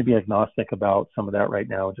 We're trying to be agnostic about some of that right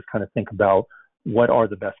now, just kind of think about what are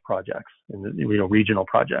the best projects in the, you know, regional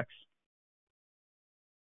projects.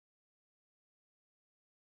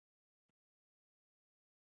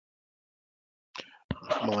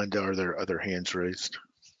 Melinda, are there other hands raised?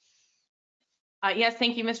 Yes,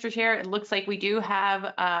 thank you, Mr. Chair. It looks like we do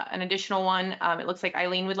have an additional one. It looks like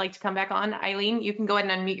Eileen would like to come back on. Eileen, you can go ahead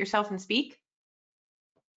and unmute yourself and speak.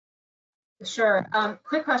 Sure.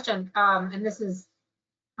 Quick question, and this is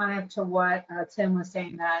kind of to what Tim was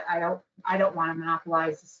saying, that I don't want to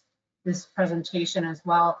monopolize this presentation as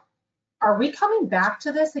well. Are we coming back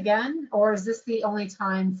to this again, or is this the only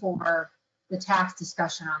time for the tax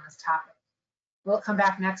discussion on this topic? Will it come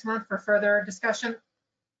back next month for further discussion?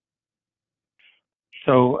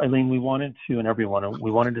 So, Eileen, we wanted to, and everyone, we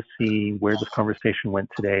wanted to see where this conversation went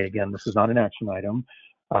today. Again, this is not an action item.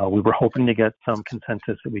 We were hoping to get some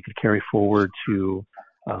consensus that we could carry forward to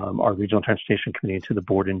our Regional Transportation Committee, to the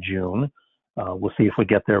board in June. We'll see if we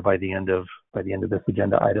get there by the end of this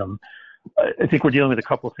agenda item. I think we're dealing with a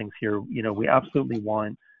couple of things here. You know, we absolutely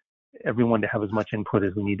want everyone to have as much input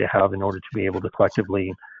as we need to have in order to be able to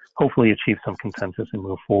collectively, hopefully, achieve some consensus and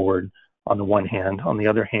move forward on the one hand. On the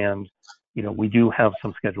other hand, you know, we do have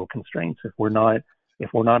some schedule constraints. If we're not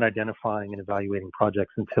identifying and evaluating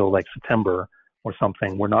projects until like September or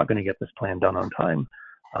something, we're not going to get this plan done on time.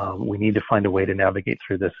 We need to find a way to navigate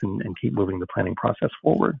through this and keep moving the planning process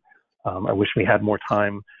forward. I wish we had more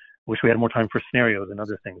time. Wish we had more time for scenarios and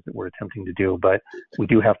other things that we're attempting to do, but we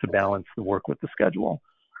do have to balance the work with the schedule.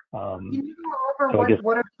 Can you go over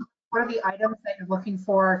what are the items that you're looking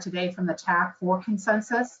for today from the TAC for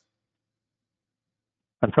consensus?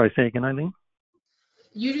 I'm sorry, say again, Eileen?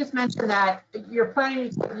 You just mentioned that you're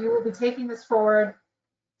planning, you will be taking this forward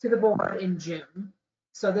to the board in June.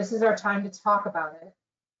 So this is our time to talk about it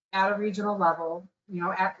at a regional level, you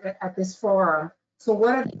know, at this forum. So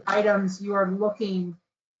what are the items you are looking,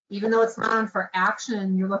 even though it's not on for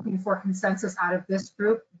action, you're looking for consensus out of this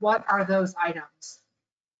group? What are those items?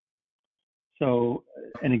 So,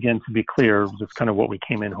 and again, to be clear, that's kind of what we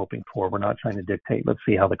came in hoping for. We're not trying to dictate. Let's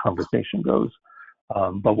see how the conversation goes.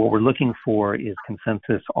 But what we're looking for is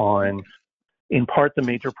consensus on, in part, the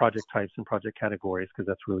major project types and project categories, because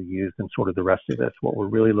that's really used in sort of the rest of this. What we're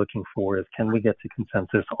really looking for is, can we get to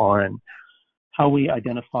consensus on how we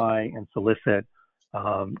identify and solicit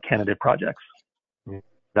candidate projects?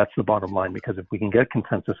 That's the bottom line, because if we can get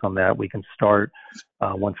consensus on that, we can start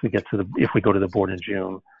once we get to if we go to the board in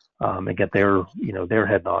June and get their, you know, their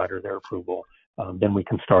head nod or their approval, then we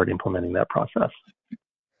can start implementing that process.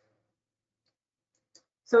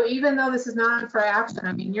 So even though this is not on for action,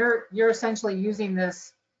 I mean, you're essentially using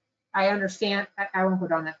this. I understand. I won't go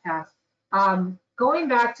down that path. Going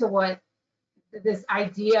back to what this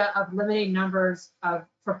idea of limiting numbers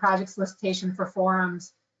for project solicitation for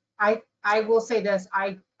forums, I will say this.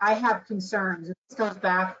 I have concerns. This goes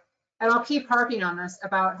back, and I'll keep harping on this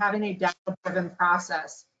about having a data-driven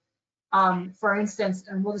process. For instance,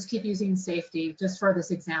 and we'll just keep using safety just for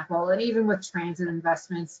this example, and even with transit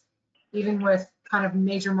investments, even with kind of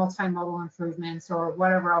major multimodal improvements or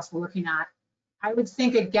whatever else we're looking at, I would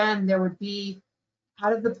think, again, there would be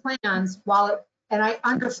out of the plans, and I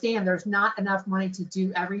understand there's not enough money to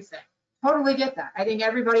do everything. Totally get that. I think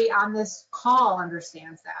everybody on this call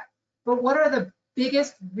understands that. But what are the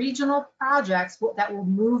biggest regional projects that will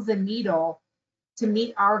move the needle to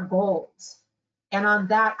meet our goals? And on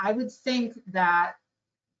that, I would think that,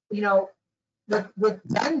 you know, with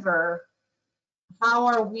Denver, how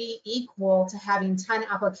are we equal to having 10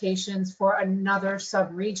 applications for another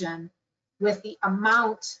sub-region with the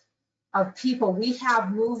amount of people we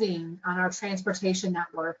have moving on our transportation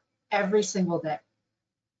network every single day.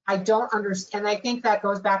 I don't understand. And I think that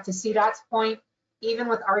goes back to CDOT's point, even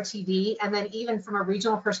with RTD, and then even from a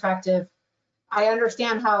regional perspective, I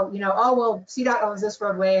understand how, you know, oh, well, CDOT owns this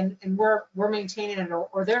roadway and we're maintaining it,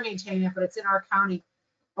 or they're maintaining it, but it's in our county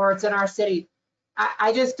or it's in our city.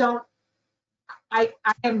 I just don't,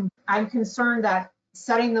 I'm concerned that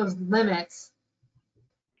setting those limits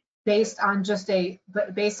based on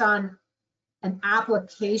based on an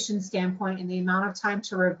application standpoint and the amount of time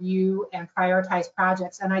to review and prioritize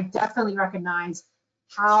projects. And I definitely recognize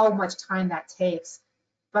how much time that takes,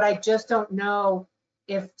 but I just don't know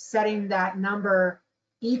if setting that number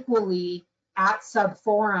equally at sub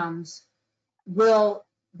forums will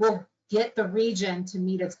get the region to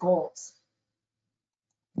meet its goals.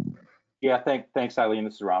 Yeah, thanks, Eileen.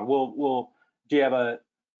 This is Ron. Do you have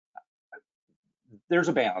there's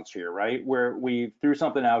a balance here, right? Where we threw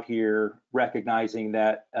something out here, recognizing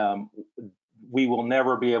that we'll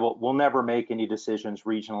never make any decisions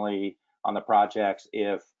regionally on the projects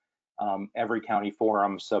if every county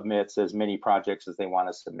forum submits as many projects as they want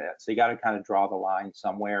to submit. So you got to kind of draw the line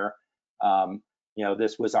somewhere. You know,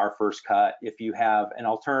 this was our first cut. If you have an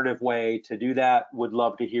alternative way to do that, would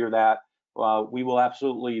love to hear that. We will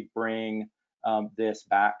absolutely bring this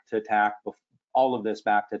back to TAC, all of this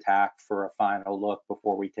back to TAC for a final look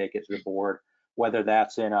before we take it to the board, whether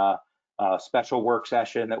that's in a special work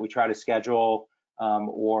session that we try to schedule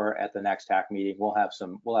or at the next TAC meeting. We'll have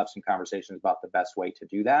some conversations about the best way to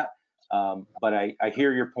do that. But I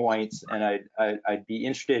hear your points, and I'd be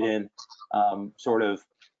interested in sort of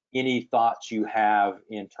any thoughts you have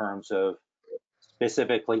in terms of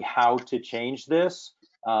specifically how to change this.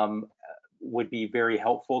 Would be very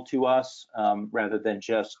helpful to us rather than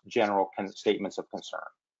just general statements of concern.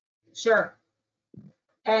 Sure.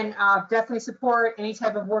 And definitely support any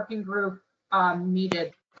type of working group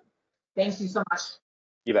needed. Thank you so much.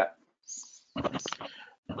 You bet.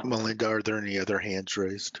 Melinda, are there any other hands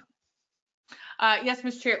raised? Yes,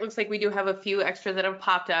 Mr. Chair, it looks like we do have a few extra that have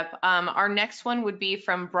popped up. Our next one would be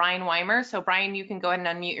from Brian Weimer. So Brian, you can go ahead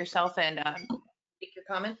and unmute yourself and make your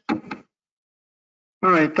comment. All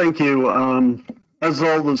right, thank you. As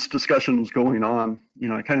all this discussion was going on, you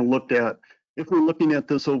know, I kind of looked at, if we're looking at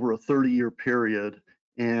this over a 30-year period,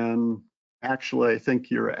 and actually I think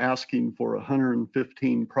you're asking for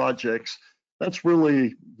 115 projects, that's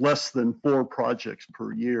really less than 4 projects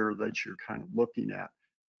per year that you're kind of looking at.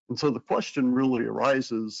 And so the question really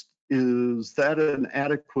arises, is that an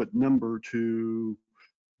adequate number to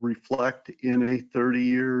reflect in a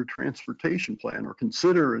 30-year transportation plan, or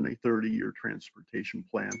consider in a 30-year transportation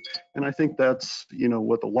plan? And I think that's, you know,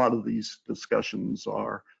 what a lot of these discussions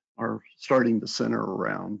are starting to center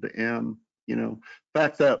around. And, you know, the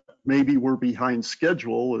fact that maybe we're behind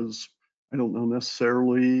schedule is, I don't know,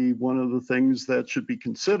 necessarily one of the things that should be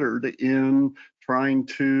considered in trying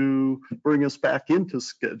to bring us back into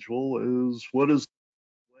schedule. Is what is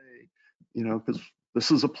the way, you know, because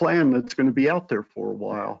this is a plan that's going to be out there for a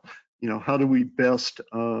while. You know, how do we best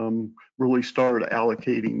really start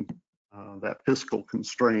allocating that fiscal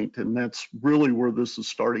constraint? And that's really where this is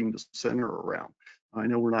starting to center around. I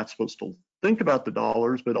know we're not supposed to think about the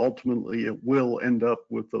dollars, but ultimately it will end up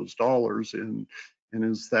with those dollars. And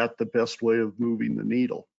is that the best way of moving the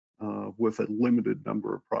needle with a limited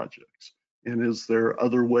number of projects? And is there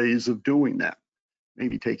other ways of doing that?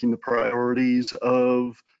 Maybe taking the priorities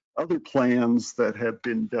of other plans that have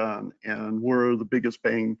been done and where are the biggest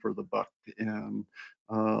bang for the buck, and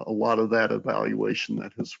a lot of that evaluation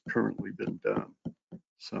that has currently been done.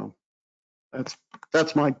 So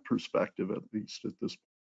that's my perspective, at least at this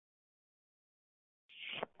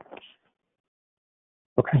point.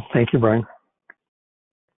 Okay, thank you, Brian.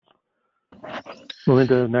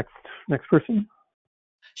 Melinda, next person.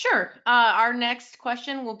 Sure. Our next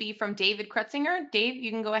question will be from David Kretzinger. Dave,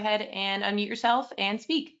 you can go ahead and unmute yourself and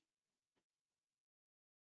speak.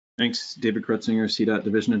 Thanks, David Kretzinger, CDOT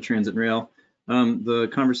Division of Transit and Rail. The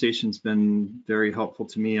conversation's been very helpful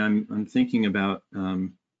to me. I'm thinking about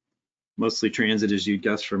mostly transit, as you'd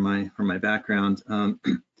guess from my background.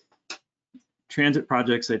 Transit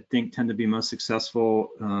projects, I think, tend to be most successful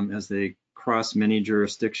as they cross many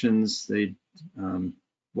jurisdictions.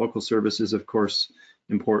 Local services, of course,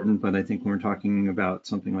 important, but I think when we're talking about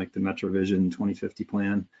something like the MetroVision 2050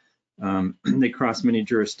 plan, they cross many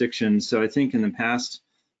jurisdictions. So I think in the past,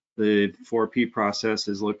 the 4P process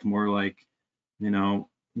has looked more like, you know,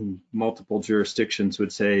 multiple jurisdictions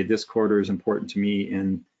would say this corridor is important to me,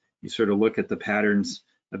 and you sort of look at the patterns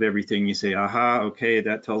of everything. You say, aha, okay,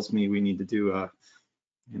 that tells me we need to do a,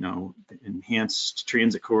 you know, enhanced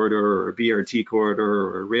transit corridor or a BRT corridor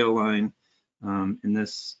or a rail line in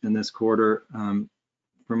this corridor.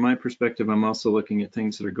 from my perspective, I'm also looking at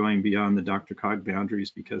things that are going beyond the DRCOG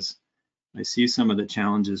boundaries, because I see some of the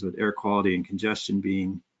challenges with air quality and congestion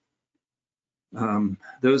being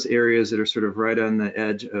those areas that are sort of right on the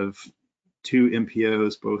edge of two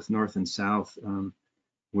MPOs, both north and south,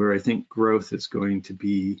 where I think growth is going to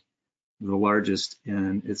be the largest,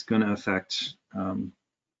 and it's going to affect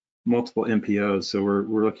multiple MPOs. So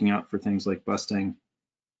we're looking out for things like busting.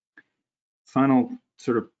 Final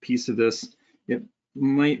sort of piece of this, it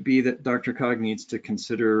might be that DRCOG needs to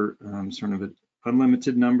consider sort of an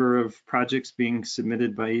unlimited number of projects being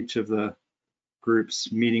submitted by each of the groups,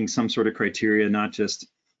 meeting some sort of criteria, not just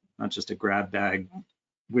a grab bag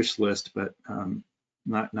wish list, but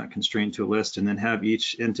not constrained to a list, and then have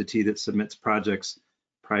each entity that submits projects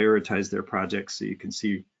prioritize their projects, so you can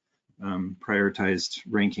see prioritized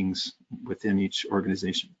rankings within each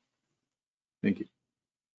organization. Thank you.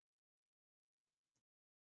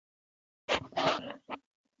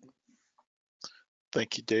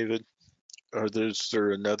 Thank you, David. Is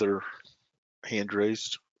there another hand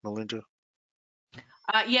raised, Melinda?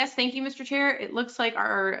 Yes, thank you, Mr. Chair. It looks like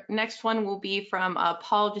our next one will be from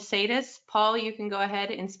Paul DeSatis. Paul, you can go ahead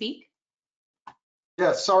and speak.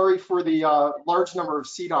 Yeah, sorry for the large number of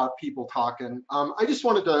CDOT people talking. I just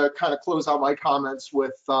wanted to kind of close out my comments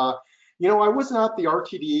with, you know, I wasn't at the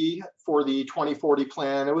RTD for the 2040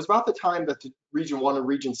 plan. It was about the time that the Region 1 and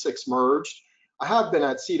Region 6 merged. I have been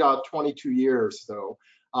at CDOT 22 years, though,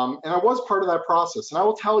 and I was part of that process. And I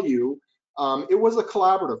will tell you, it was a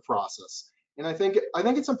collaborative process. And I think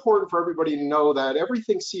it's important for everybody to know that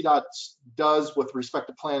everything CDOT does with respect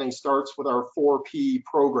to planning starts with our 4P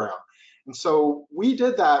program. And so we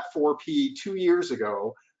did that 4P 2 years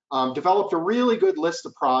ago, developed a really good list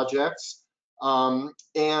of projects. And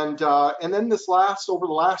then over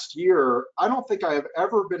the last year, I don't think I have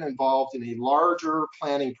ever been involved in a larger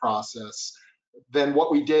planning process than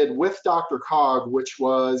what we did with DRCOG, which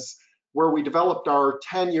was where we developed our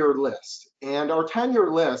 10-year list. And our 10-year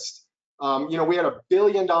list, you know, we had $1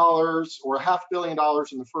 billion or $500 million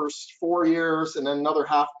in the first 4 years, and then another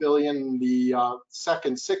 $500 million in the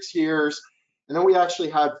second 6 years. And then we actually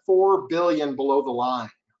had $4 billion below the line,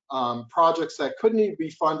 projects that couldn't even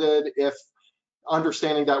be funded if,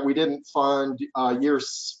 understanding that we didn't fund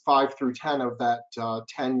years 5 through 10 of that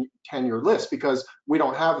 10-year list because we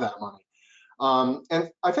don't have that money.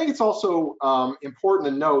 And I think it's also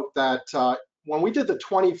important to note that when we did the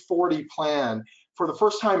 2040 plan, for the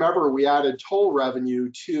first time ever, we added toll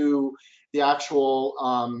revenue to the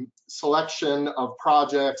actual selection of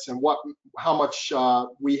projects and how much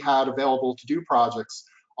we had available to do projects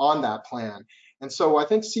on that plan. And so I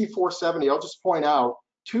think C470, I'll just point out,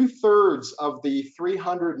 2/3 of the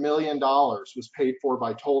 $300 million was paid for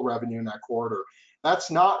by toll revenue in that quarter.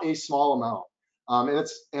 That's not a small amount.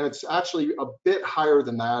 And it's actually a bit higher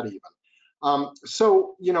than that even.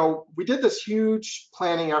 So, you know, we did this huge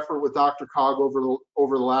planning effort with DRCOG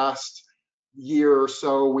over the last year or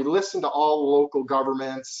so. We listened to all the local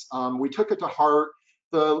governments. We took it to heart.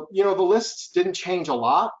 The lists didn't change a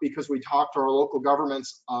lot because we talked to our local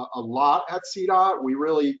governments a lot at CDOT. We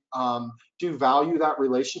really do value that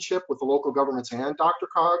relationship with the local governments and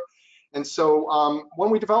DRCOG. And so when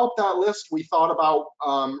we developed that list, we thought about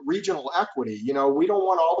regional equity. You know, we don't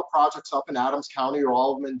want all the projects up in Adams County or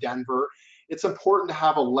all of them in Denver. It's important to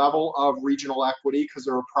have a level of regional equity because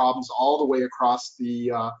there are problems all the way across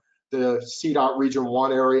the CDOT Region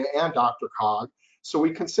 1 area and DRCOG. So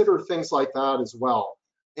we consider things like that as well.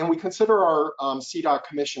 And we consider our CDOT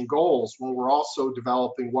Commission goals when we're also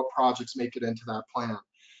developing what projects make it into that plan.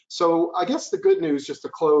 So I guess the good news, just to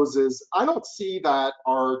close, is I don't see that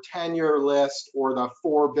our 10-year list or the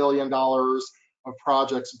 $4 billion of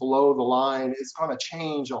projects below the line is going to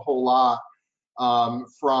change a whole lot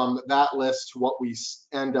from that list to what we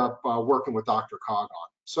end up working with DRCOG on.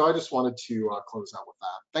 So I just wanted to close out with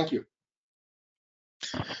that. Thank you.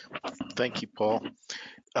 Thank you, Paul.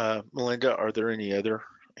 Melinda, are there any other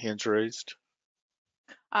hands raised?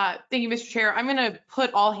 Thank you, Mr. Chair. I'm going to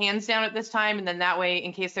put all hands down at this time, and then that way,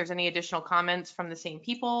 in case there's any additional comments from the same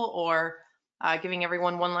people or giving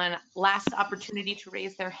everyone one last opportunity to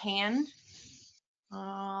raise their hand.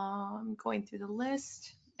 I'm going through the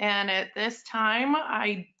list, and at this time,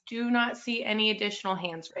 I do not see any additional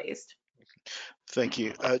hands raised. Thank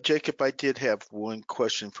you. Jacob, I did have one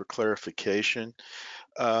question for clarification.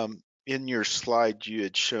 In your slide, you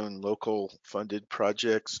had shown local funded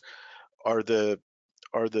projects. Are the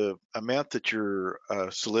amount that you're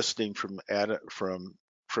soliciting from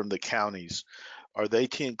the counties, are they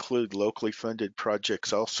to include locally funded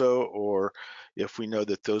projects also, or if we know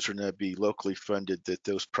that those are going to be locally funded, that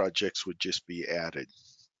those projects would just be added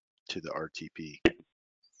to the RTP?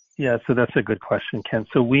 Yeah, so that's a good question, Ken.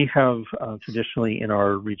 So we have traditionally in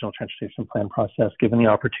our regional transportation plan process given the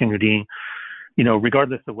opportunity,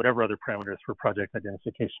 regardless of whatever other parameters for project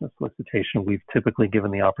identification and solicitation, we've typically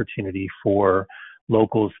given the opportunity for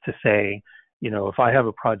locals to say, if I have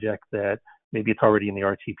a project that maybe it's already in the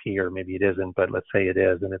RTP or maybe it isn't, but let's say it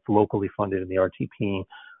is and it's locally funded in the RTP,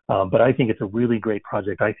 but I think it's a really great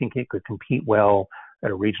project. I think it could compete well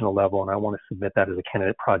at a regional level and I want to submit that as a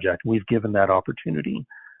candidate project. We've given that opportunity.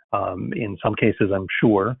 In some cases, I'm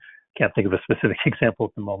sure, can't think of a specific example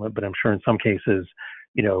at the moment, but I'm sure in some cases,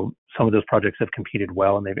 some of those projects have competed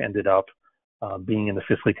well and they've ended up being in the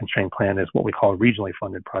fiscally constrained plan as what we call a regionally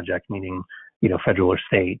funded project, meaning, federal or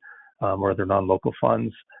state or other non-local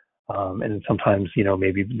funds. And then sometimes,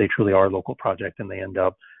 maybe they truly are a local project and they end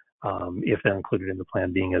up, if they're included in the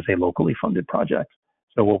plan, being as a locally funded project.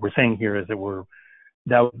 So what we're saying here is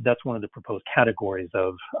that that's one of the proposed categories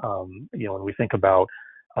of, when we think about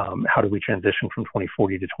how do we transition from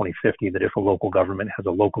 2040 to 2050, that if a local government has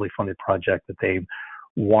a locally funded project that they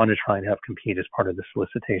want to try and have compete as part of the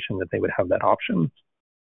solicitation, that they would have that option.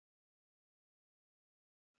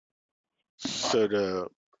 So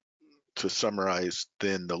to summarize,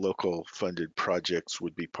 then the local funded projects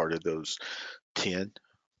would be part of those 10?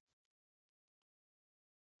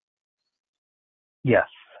 Yes,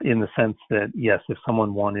 in the sense that, yes, if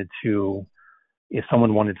someone wanted to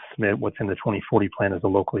submit what's in the 2040 plan as a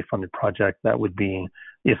locally funded project, that would be,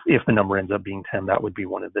 if the number ends up being 10, that would be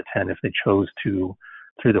one of the 10 if they chose to,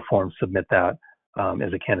 through the form, submit that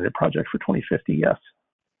as a candidate project for 2050, yes.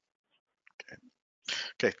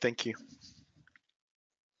 Okay, thank you.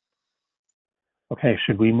 Okay,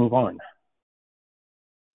 should we move on?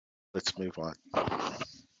 Let's move on.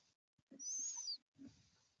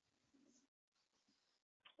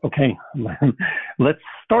 Okay, let's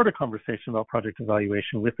start a conversation about project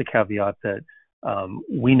evaluation with the caveat that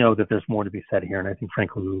we know that there's more to be said here, and I think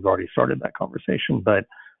frankly we've already started that conversation, but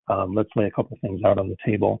let's lay a couple of things out on the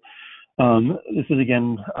table. This is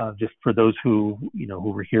again, just for those who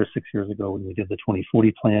were here 6 years ago when we did the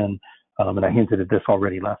 2040 plan, and I hinted at this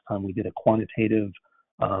already last time we did a quantitative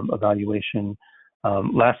evaluation.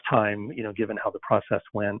 Last time, given how the process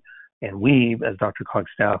went, and we, as DRCOG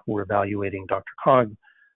staff, were evaluating DRCOG,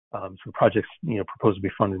 some projects, proposed to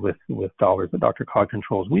be funded with dollars that DRCOG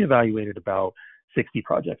controls. We evaluated about 60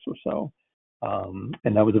 projects or so.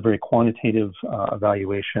 And that was a very quantitative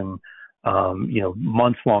evaluation,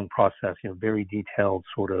 months-long process, very detailed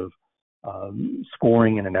sort of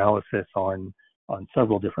scoring and analysis on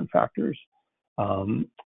several different factors.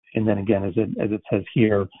 And then again, as it says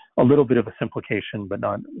here, a little bit of a simplification, but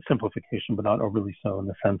not overly so, in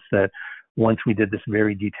the sense that once we did this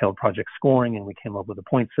very detailed project scoring and we came up with a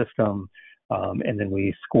point system, and then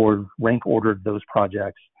we rank ordered those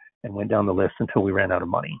projects and went down the list until we ran out of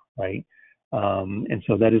money, right? And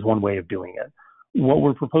so that is one way of doing it. What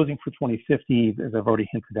we're proposing for 2050, as I've already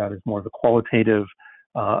hinted at, is more of a qualitative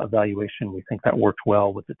evaluation. We think that worked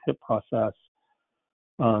well with the TIP process.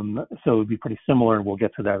 So it would be pretty similar, and we'll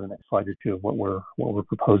get to that in the next slide or two of what we're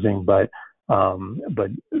proposing, but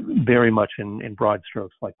very much in broad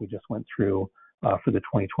strokes, like we just went through for the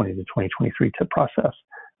 2020 to 2023 TIP process.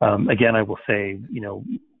 Again, I will say,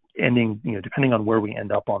 depending on where we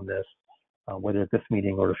end up on this, whether at this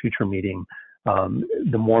meeting or a future meeting,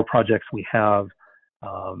 the more projects we have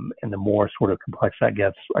and the more sort of complex that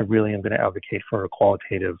gets, I really am going to advocate for a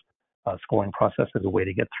qualitative scoring process as a way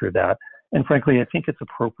to get through that. And frankly, I think it's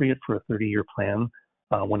appropriate for a 30-year plan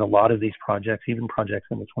when a lot of these projects, even projects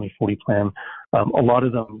in the 2040 plan, a lot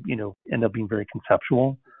of them, end up being very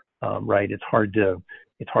conceptual, right? It's hard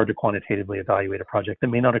to quantitatively evaluate a project that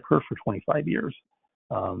may not occur for 25 years.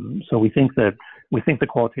 So we think the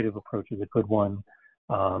qualitative approach is a good one.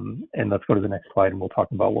 And let's go to the next slide and we'll talk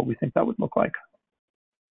about what we think that would look like.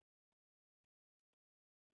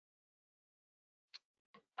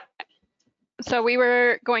 So we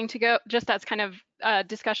were going to go, just as kind of a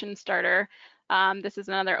discussion starter, this is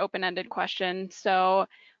another open-ended question. So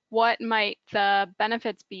what might the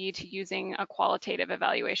benefits be to using a qualitative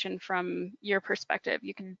evaluation from your perspective?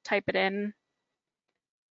 You can type it in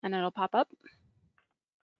and it'll pop up.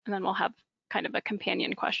 And then we'll have kind of a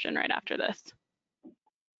companion question right after this.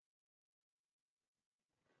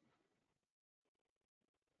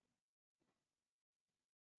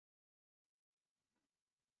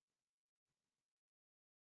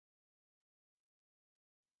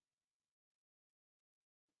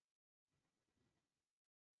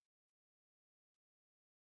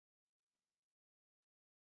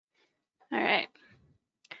 All right.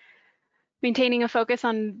 Maintaining a focus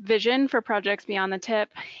on vision for projects beyond the TIP,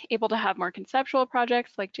 able to have more conceptual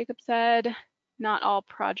projects, like Jacob said, Not all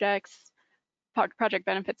project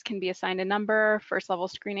benefits can be assigned a number. First level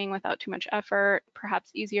screening without too much effort, perhaps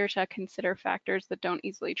easier to consider factors that don't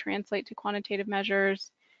easily translate to quantitative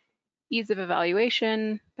measures. Ease of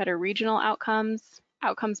evaluation, better regional outcomes,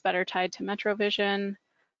 outcomes better tied to MetroVision,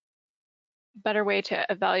 better way to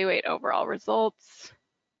evaluate overall results,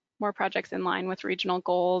 more projects in line with regional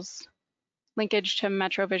goals, linkage to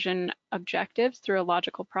MetroVision objectives through a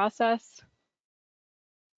logical process,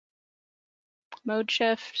 mode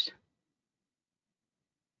shift,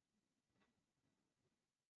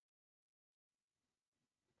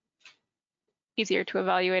 easier to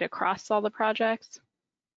evaluate across all the projects.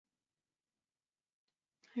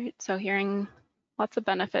 All right, so hearing lots of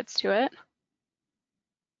benefits to it.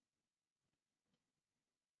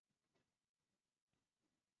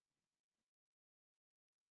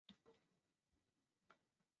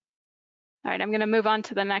 All right, I'm going to move on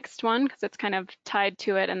to the next one because it's kind of tied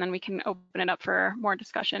to it, and then we can open it up for more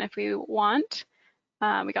discussion if we want.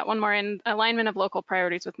 We got one more in alignment of local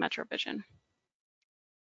priorities with MetroVision.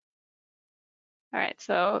 All right,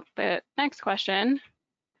 so the next question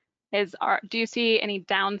is, do you see any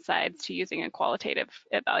downsides to using a qualitative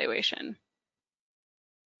evaluation?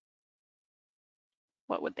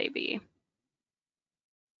 What would they be?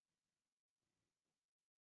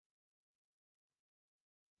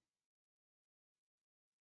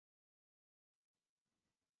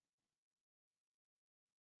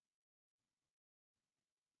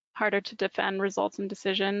 Harder to defend results and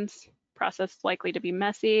decisions. Process likely to be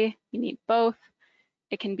messy. You need both.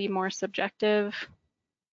 It can be more subjective.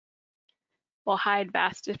 Will hide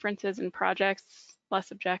vast differences in projects,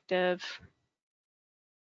 less objective.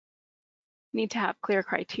 Need to have clear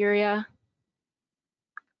criteria.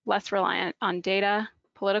 Less reliant on data,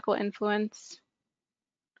 political influence.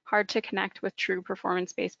 Hard to connect with true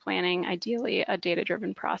performance-based planning, ideally a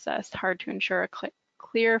data-driven process. Hard to ensure a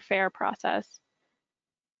clear, fair process.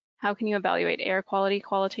 How can you evaluate air quality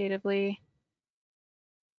qualitatively?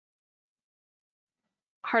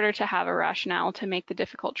 Harder to have a rationale to make the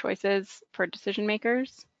difficult choices for decision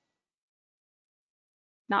makers.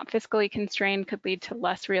 Not fiscally constrained could lead to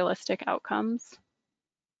less realistic outcomes.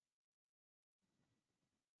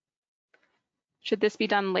 Should this be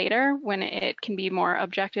done later when it can be more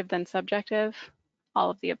objective than subjective?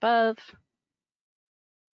 All of the above.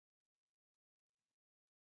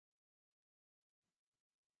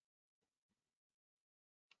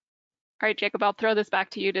 All right, Jacob, I'll throw this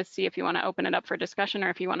back to you to see if you want to open it up for discussion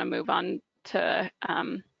or if you want to move on to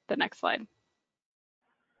the next slide.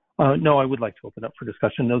 No, I would like to open up for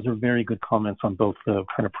discussion. Those are very good comments on both the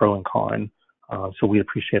kind of pro and con. So we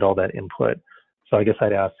appreciate all that input. So I guess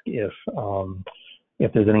I'd ask if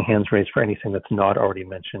there's any hands raised for anything that's not already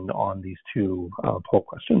mentioned on these two poll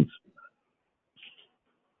questions.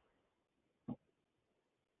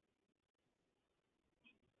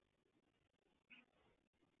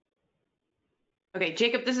 Okay,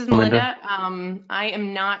 Jacob, this is Melinda. Melinda. I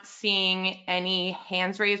am not seeing any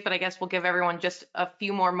hands raised, but I guess we'll give everyone just a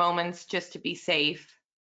few more moments just to be safe.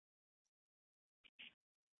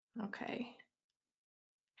 Okay.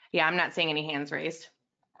 Yeah, I'm not seeing any hands raised.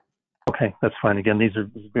 Okay, that's fine. Again, these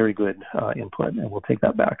are very good input, and we'll take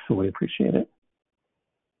that back, so we appreciate it.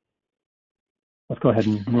 Let's go ahead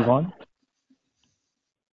and move on.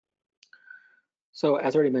 So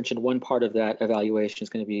as already mentioned, one part of that evaluation is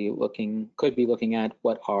going to be could be looking at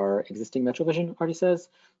what our existing MetroVision already says.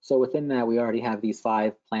 So within that, we already have these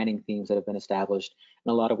 5 planning themes that have been established,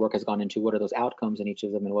 and a lot of work has gone into what are those outcomes in each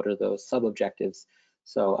of them and what are those sub-objectives.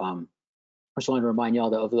 So I just want to remind you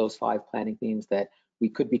all of those 5 planning themes that we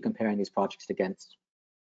could be comparing these projects against.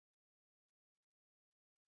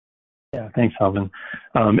 Yeah, thanks, Alvin.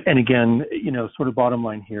 And again, you know, sort of bottom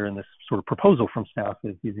line here in this sort of proposal from staff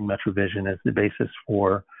is using MetroVision as the basis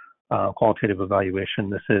for qualitative evaluation.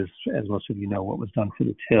 This is, as most of you know, what was done for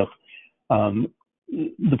the TIF.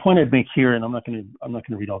 The point I'd make here, and I'm not going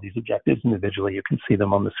to read all these objectives individually. You can see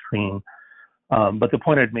them on the screen. But the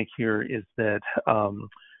point I'd make here is that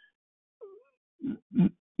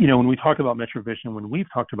you know, when we talk about MetroVision, when we've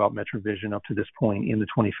talked about MetroVision up to this point in the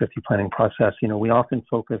 2050 planning process, you know, we often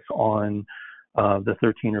focus on the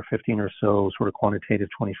 13 or 15 or so sort of quantitative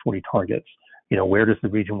 2040 targets. You know, where does the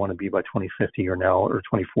region want to be by 2050 or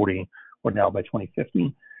 2040 or now by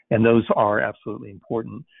 2050? And those are absolutely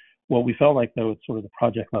important. What we felt like, though, at sort of the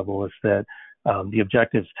project level is that the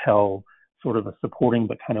objectives tell sort of a supporting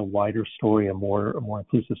but kind of wider story, a more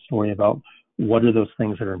inclusive story about what are those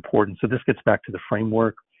things that are important. So this gets back to the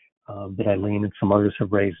framework that Eileen and some others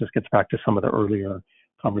have raised. This gets back to some of the earlier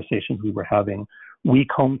conversations we were having. We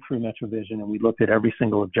combed through MetroVision and we looked at every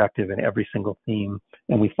single objective and every single theme,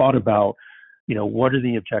 and we thought about, what are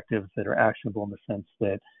the objectives that are actionable in the sense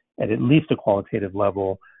that at least a qualitative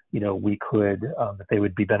level, we could, that they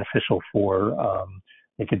would be beneficial for,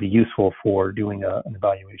 they could be useful for doing an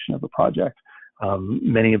evaluation of a project.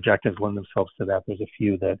 Many objectives lend themselves to that. There's a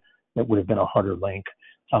few that would have been a harder link.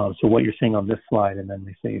 So what you're seeing on this slide, and then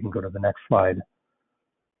they say you can go to the next slide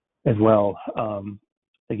as well.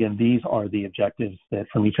 Again, these are the objectives that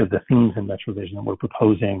from each of the themes in MetroVision that we're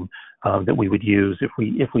proposing that we would use if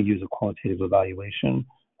we use a qualitative evaluation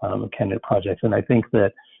of candidate projects. And I think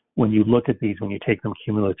that when you look at these, when you take them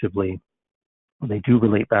cumulatively, they do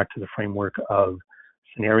relate back to the framework of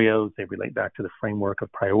scenarios. They relate back to the framework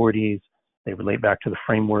of priorities. They relate back to the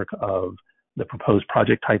framework of the proposed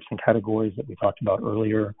project types and categories that we talked about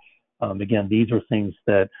earlier. Again, these are things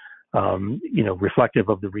that, reflective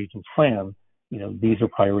of the region's plan. These are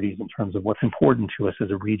priorities in terms of what's important to us as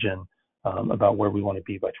a region about where we want to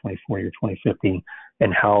be by 2040 or 2050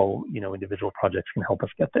 and how, individual projects can help us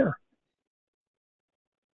get there.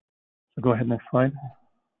 So go ahead, next slide.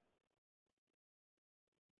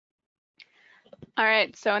 All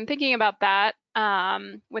right, so in thinking about that,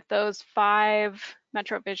 with those 5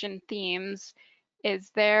 MetroVision themes, is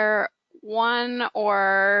there one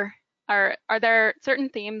or are there certain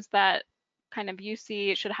themes that kind of you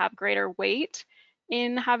see should have greater weight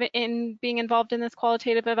in being involved in this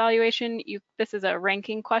qualitative evaluation? This is a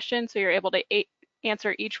ranking question, so you're able to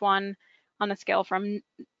answer each one on a scale from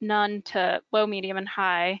none to low, medium, and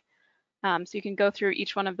high. So you can go through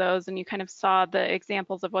each one of those, and you kind of saw the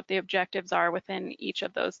examples of what the objectives are within each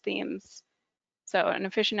of those themes. So an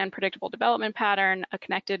efficient and predictable development pattern, a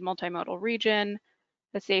connected multimodal region,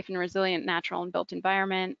 a safe and resilient natural and built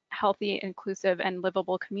environment, healthy, inclusive, and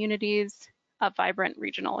livable communities, a vibrant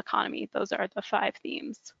regional economy. Those are the 5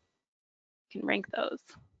 themes. You can rank those.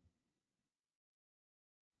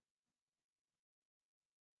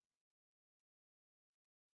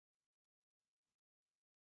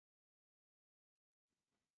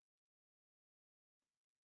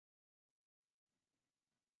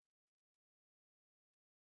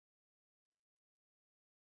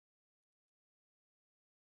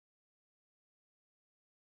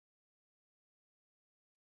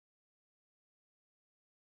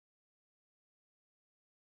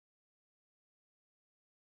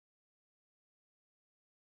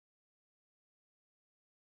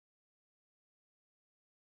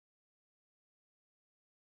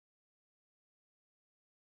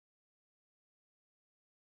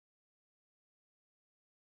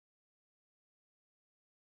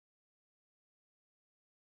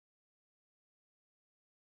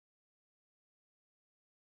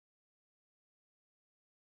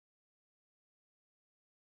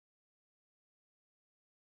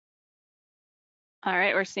 All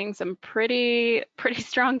right, we're seeing some pretty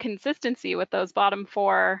strong consistency with those bottom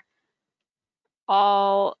 4,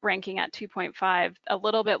 all ranking at 2.5, a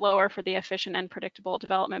little bit lower for the efficient and predictable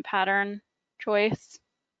development pattern choice.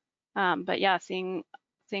 But yeah, seeing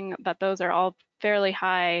that those are all fairly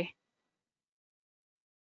high,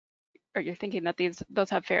 or you're thinking that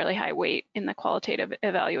those have fairly high weight in the qualitative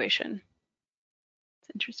evaluation.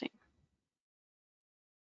 It's interesting.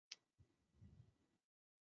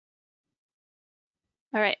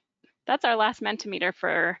 All right, that's our last Mentimeter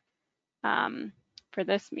for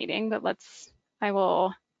this meeting, but I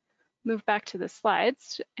will move back to the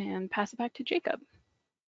slides and pass it back to Jacob.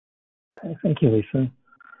 Okay, thank you, Lisa.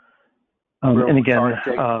 And again,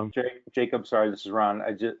 sorry, Jacob, sorry, this is Ron.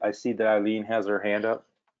 I see that Eileen has her hand up.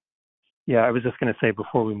 Yeah, I was just going to say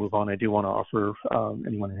before we move on, I do want to offer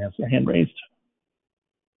anyone who has their hand raised.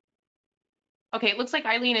 Okay, it looks like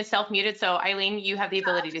Eileen is self-muted, so Eileen, you have the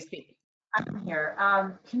ability to speak. I'm here.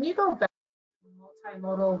 Can you go back to the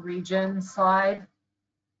multimodal region slide?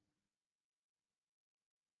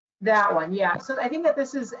 That one, yeah. So I think that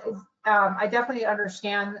this is, I definitely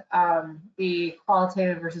understand the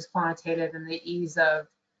qualitative versus quantitative and the ease of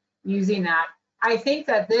using that. I think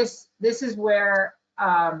that this is where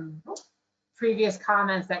previous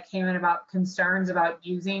comments that came in about concerns about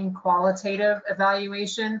using qualitative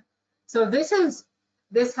evaluation. So this has,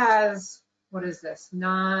 what is this,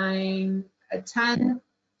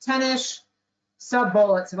 10-ish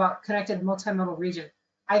sub-bullets about connected multimodal region.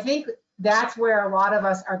 I think that's where a lot of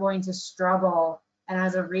us are going to struggle, and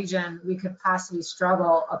as a region, we could possibly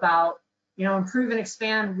struggle about, improve and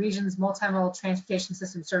expand regions' multimodal transportation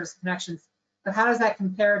system service connections. But how does that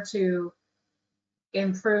compare to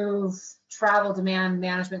improve travel demand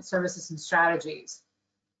management services and strategies?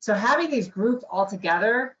 So having these grouped all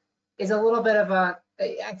together is a little bit of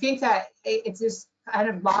I think that it's just kind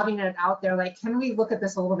of lobbing it out there, like, can we look at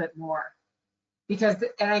this a little bit more? Because,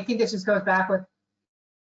 and I think this just goes back with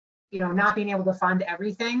not being able to fund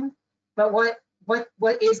everything, but what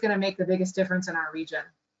is going to make the biggest difference in our region?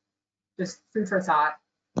 Just food for thought.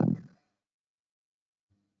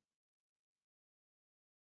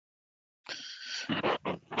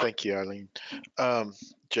 Thank you, Eileen.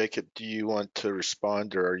 Jacob, do you want to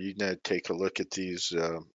respond, or are you going to take a look at these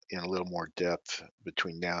in a little more depth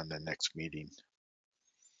between now and the next meeting?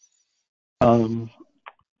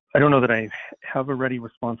 I don't know that I have a ready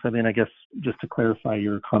response. I mean, I guess just to clarify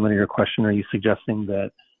your comment or your question, are you suggesting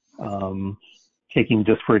that taking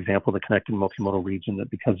just, for example, the connected multimodal region, that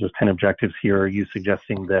because there's 10 objectives here, are you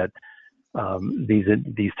suggesting that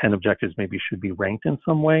these 10 objectives maybe should be ranked in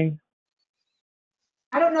some way?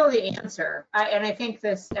 I don't know the answer. And I think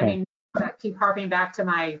this, I mean, I keep harping back to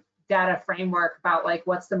my data framework about like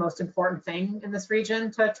what's the most important thing in this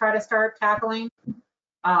region to try to start tackling.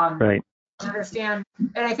 Right. I understand.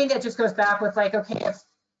 And I think it just goes back with like, okay,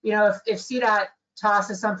 if CDOT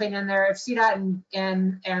tosses something in there, if CDOT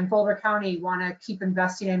and Boulder County want to keep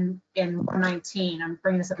investing in 119, I'm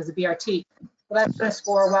bringing this up as a BRT, well, that's going to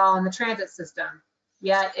score well in the transit system.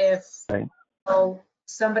 Yet if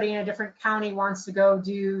somebody in a different county wants to go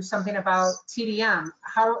do something about TDM,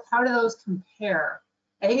 how do those compare?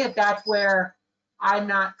 I think that's where I'm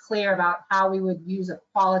not clear about how we would use a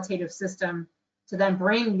qualitative system to then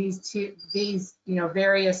bring these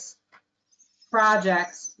various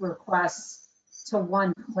projects requests to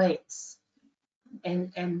one place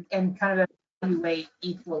and kind of evaluate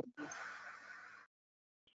equally.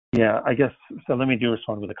 Yeah, I guess, so let me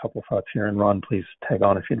respond with a couple of thoughts here, and Ron, please tag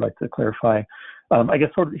on if you'd like to clarify. I guess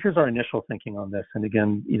here's our initial thinking on this. And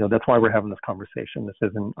again, that's why we're having this conversation. This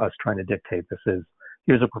isn't us trying to dictate. This is,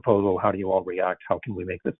 here's a proposal. How do you all react? How can we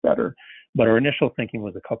make this better? But our initial thinking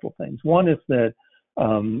was a couple of things. One is that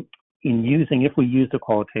if we used a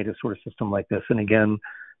qualitative sort of system like this, and again,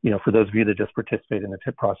 for those of you that just participate in the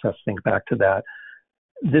TIP process, think back to that.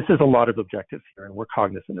 This is a lot of objectives here, and we're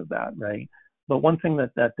cognizant of that, right? But one thing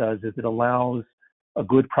that does is it allows a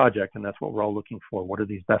good project, and that's what we're all looking for. What are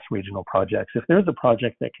these best regional projects? If there's a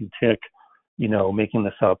project that can tick, making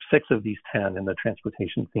this up, 6 of these 10 in the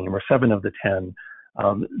transportation theme, or 7 of the 10,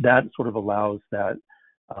 that sort of allows that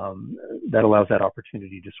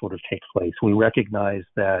opportunity to sort of take place. We recognize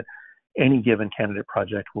that any given candidate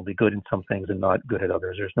project will be good in some things and not good at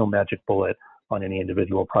others. There's no magic bullet on any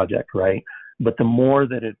individual project, right? But the more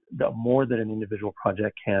that an individual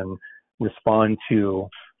project can respond to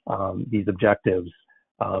these objectives,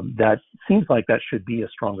 that seems like that should be a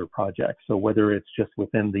stronger project. So whether it's just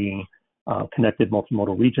within the connected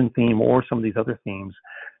multimodal region theme or some of these other themes,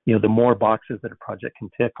 the more boxes that a project can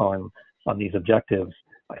tick on these objectives,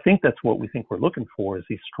 I think that's what we think we're looking for, is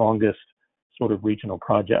these strongest sort of regional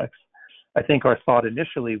projects. I think our thought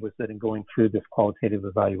initially was that in going through this qualitative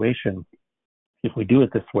evaluation, if we do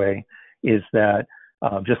it this way, is that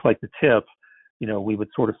just like the TIP, we would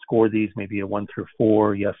sort of score these maybe a 1 through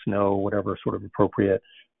 4, yes, no, whatever sort of appropriate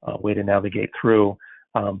way to navigate through.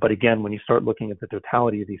 But again, when you start looking at the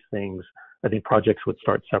totality of these things, I think projects would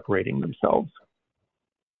start separating themselves.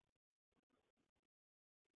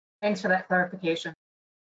 Thanks for that clarification.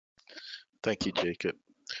 Thank you, Jacob.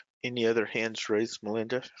 Any other hands raised,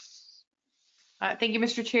 Melinda? Thank you,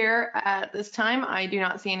 Mr. Chair. At this time, I do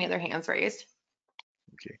not see any other hands raised.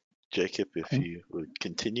 Okay, Jacob, if you would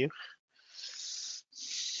continue.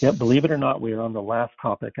 Yeah, believe it or not, we are on the last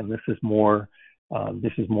topic, and this is more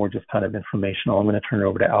just kind of informational. I'm going to turn it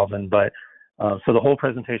over to Alvin. But so the whole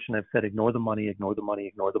presentation, I've said, ignore the money, ignore the money,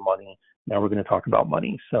 ignore the money. Now we're going to talk about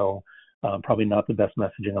money. So probably not the best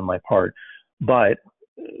messaging on my part, but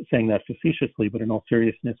saying that facetiously, but in all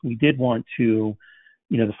seriousness, we did want to,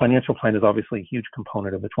 the financial plan is obviously a huge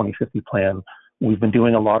component of the 2050 plan. We've been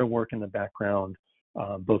doing a lot of work in the background,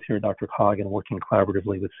 both here at DRCOG and working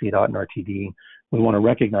collaboratively with CDOT and RTD. We want to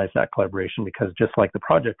recognize that collaboration because just like the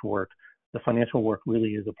project work, the financial work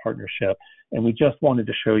really is a partnership. And we just wanted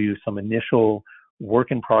to show you some initial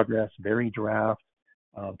work in progress, very draft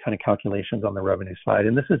kind of calculations on the revenue side.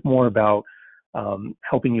 And this is more about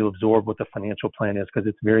helping you absorb what the financial plan is because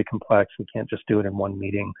it's very complex. We can't just do it in one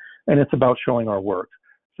meeting. And it's about showing our work.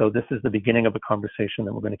 So this is the beginning of a conversation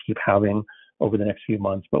that we're going to keep having over the next few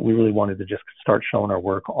months, but we really wanted to just start showing our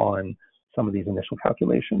work on some of these initial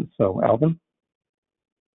calculations. So Alvin?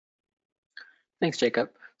 Thanks, Jacob.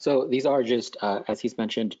 So these are just, as he's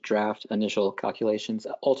mentioned, draft initial calculations.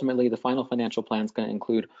 Ultimately, the final financial plan is going to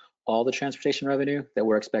include all the transportation revenue that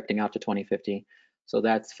we're expecting out to 2050. So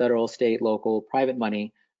that's federal, state, local, private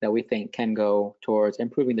money that we think can go towards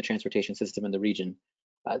improving the transportation system in the region.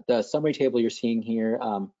 The summary table you're seeing here,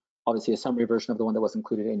 obviously a summary version of the one that was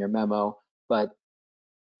included in your memo, but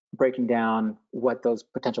breaking down what those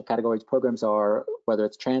potential categories programs are, whether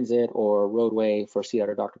it's transit or roadway for CDOT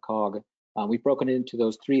or DRCOG. We've broken it into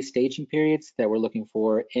those 3 staging periods that we're looking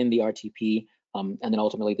for in the RTP, and then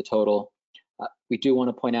ultimately the total. We do want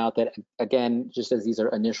to point out that, again, just as these are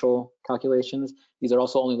initial calculations, these are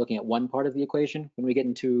also only looking at one part of the equation when we get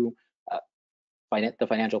into the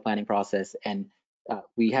financial planning process, and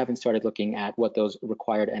we haven't started looking at what those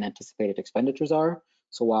required and anticipated expenditures are.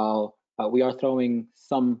 So while we are throwing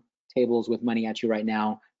some tables with money at you right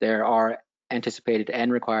now, there are anticipated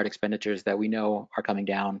and required expenditures that we know are coming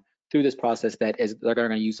down through this process they're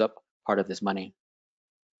going to use up part of this money.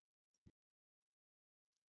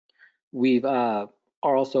 We've are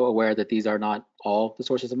also aware that these are not all the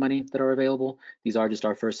sources of money that are available. These are just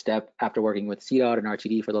our first step after working with CDOT and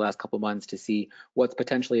RTD for the last couple months to see what's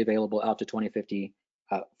potentially available out to 2050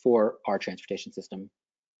 for our transportation system.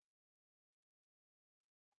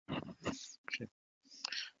 Okay.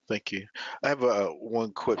 Thank you. I have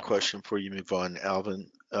one quick question before you move on, Alvin.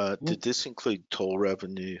 Did this include toll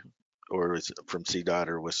revenue, or is it from CDOT,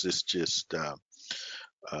 or was this just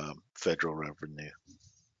federal revenue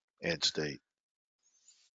and state?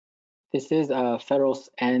 This is federal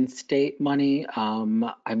and state money. I'm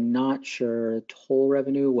not sure toll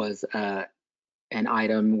revenue was an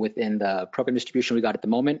item within the program distribution we got at the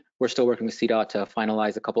moment. We're still working with CDOT to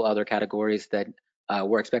finalize a couple other categories that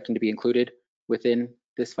we're expecting to be included within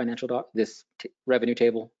this revenue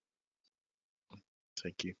table.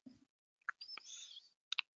 Thank you.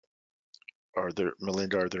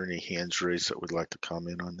 Melinda, are there any hands raised that would like to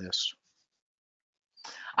comment on this?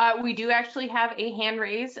 We do actually have a hand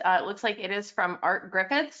raise. It looks like it is from Art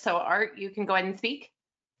Griffith. So Art, you can go ahead and speak.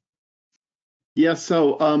 Yeah,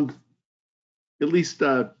 so at least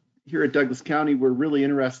here at Douglas County, we're really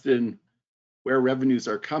interested in where revenues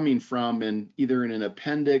are coming from, and either in an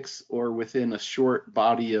appendix or within a short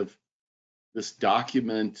body of this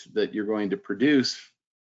document that you're going to produce.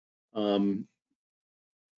 Where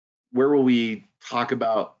will we talk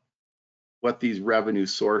about what these revenue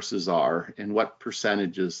sources are and what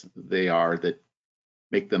percentages they are that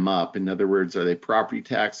make them up? In other words, are they property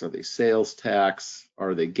tax? Are they sales tax?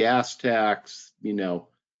 Are they gas tax? You know,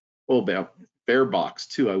 fare box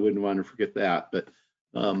too. I wouldn't want to forget that. But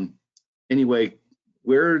anyway,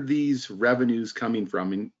 where are these revenues coming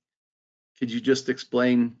from? And could you just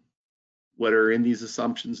explain what are in these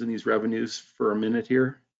assumptions and these revenues for a minute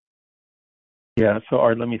here? Yeah, so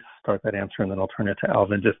Art, let me start that answer and then I'll turn it to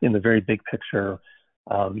Alvin. Just in the very big picture,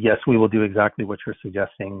 yes, we will do exactly what you're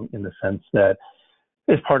suggesting, in the sense that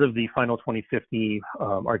as part of the final 2050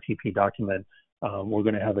 RTP document, we're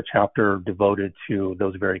going to have a chapter devoted to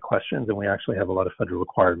those very questions, and we actually have a lot of federal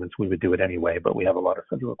requirements. We would do it anyway, but we have a lot of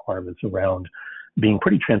federal requirements around being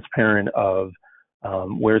pretty transparent of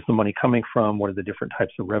where's the money coming from, what are the different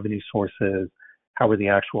types of revenue sources, how are the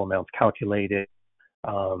actual amounts calculated,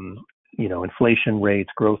 you know, inflation rates,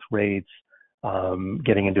 growth rates,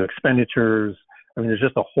 getting into expenditures. I mean, there's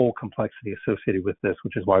just a whole complexity associated with this,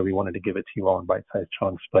 which is why we wanted to give it to you all in bite-sized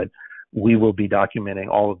chunks. But we will be documenting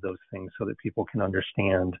all of those things so that people can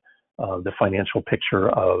understand the financial picture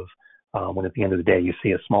of when at the end of the day you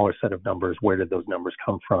see a smaller set of numbers, where did those numbers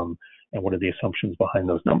come from and what are the assumptions behind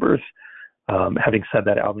those numbers? Having said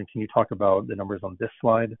that, Alvin, can you talk about the numbers on this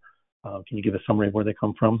slide? Can you give a summary of where they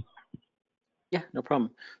come from? Yeah, no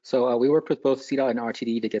problem. So we worked with both CDOT and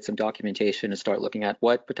RTD to get some documentation and start looking at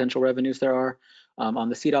what potential revenues there are. On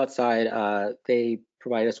the CDOT side, they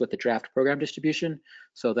provide us with the draft program distribution.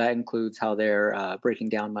 So that includes how they're breaking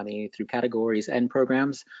down money through categories and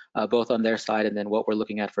programs, both on their side, and then what we're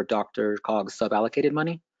looking at for DRCOG's sub-allocated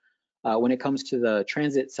money. When it comes to the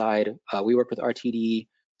transit side, we work with RTD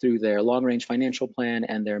through their long-range financial plan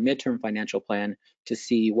and their midterm financial plan to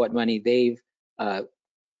see what money they've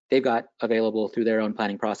got available through their own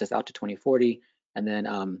planning process out to 2040. And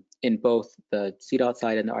then in both the CDOT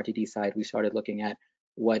side and the RTD side, we started looking at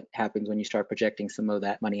what happens when you start projecting some of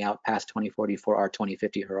that money out past 2040 for our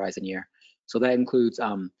 2050 horizon year. So that includes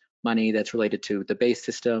money that's related to the base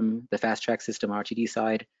system, the fast track system, RTD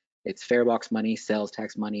side. It's fare box money, sales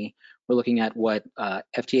tax money. We're looking at what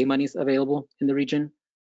FTA money is available in the region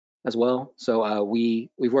as well. So we've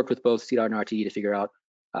worked with both CDOT and RTD to figure out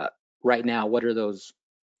right now what are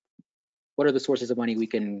the sources of money we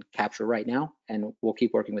can capture right now, and we'll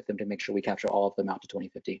keep working with them to make sure we capture all of them out to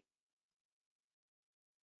 2050.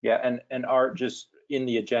 Yeah, and Art, just in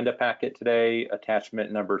the agenda packet today,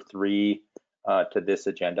 attachment number 3 to this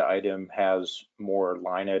agenda item has more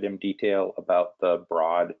line item detail about the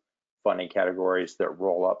broad funding categories that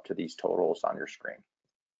roll up to these totals on your screen.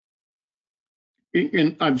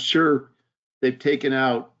 And I'm sure they've taken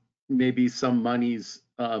out maybe some monies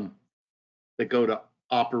that go to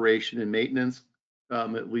operation and maintenance,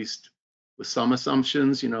 at least with some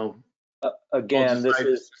assumptions, Again, this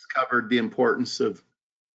is covered the importance of,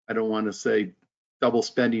 I don't want to say double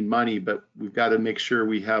spending money, but we've got to make sure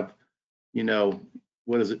we have,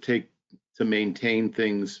 what does it take to maintain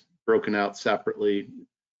things broken out separately?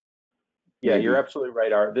 Yeah, Maybe. you're absolutely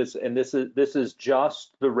right, Art. This is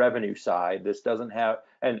just the revenue side. This doesn't have,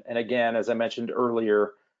 and again, as I mentioned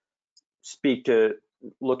earlier, speak to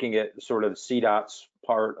looking at sort of CDOT's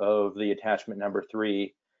part of the attachment number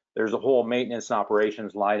 3. There's a whole maintenance and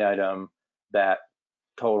operations line item that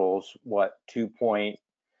totals what, $2.7,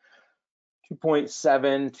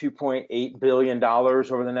 $2.8 billion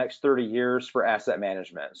over the next 30 years for asset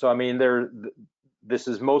management. So I mean, this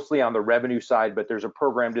is mostly on the revenue side, but there's a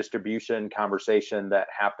program distribution conversation that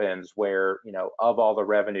happens where, of all the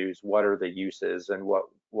revenues, what are the uses? And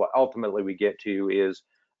what ultimately we get to is,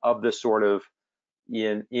 of the sort of,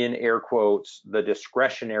 in air quotes, the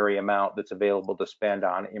discretionary amount that's available to spend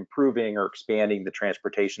on improving or expanding the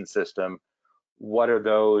transportation system, what are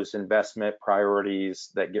those investment priorities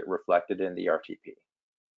that get reflected in the RTP?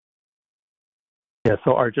 Yeah,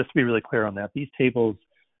 so Art, just to be really clear on that, these tables,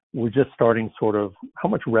 we're just starting sort of how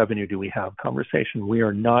much revenue do we have conversation. We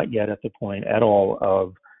are not yet at the point at all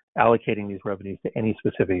of allocating these revenues to any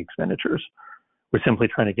specific expenditures. We're simply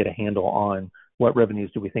trying to get a handle on what revenues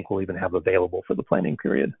do we think we'll even have available for the planning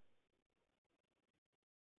period.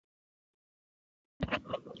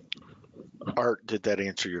 Art, did that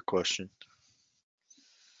answer your question?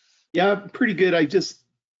 Yeah, pretty good. I just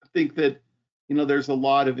think that, there's a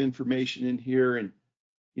lot of information in here. And,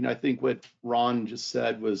 I think what Ron just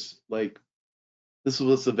said was like, this is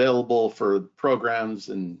what's available for programs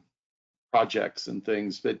and projects and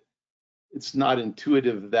things, but it's not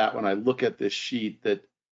intuitive that when I look at this sheet that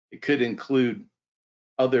it could include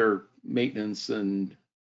other maintenance and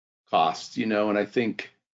costs, and I think,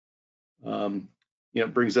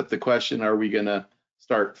 it brings up the question, are we going to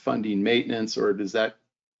start funding maintenance, or does that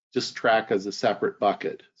just track as a separate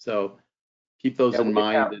bucket? So keep those in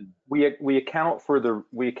mind. We account for the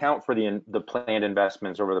planned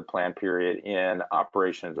investments over the plan period in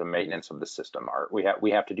operations and maintenance of the system. Art,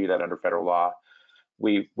 we have to do that under federal law.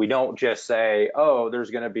 We don't just say, oh,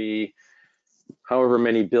 there's going to be however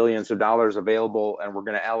many billions of dollars available and we're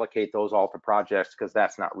going to allocate those all to projects, because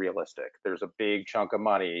that's not realistic. There's a big chunk of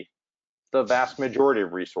money. The vast majority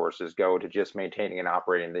of resources go to just maintaining and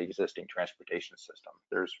operating the existing transportation system.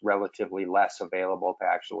 There's relatively less available to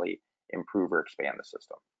actually improve or expand the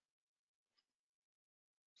system.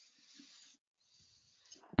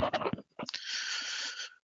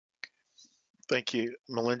 Thank you.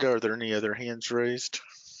 Melinda, are there any other hands raised?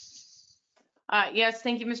 Yes,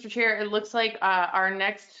 thank you, Mr. Chair. It looks like our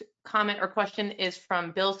next comment or question is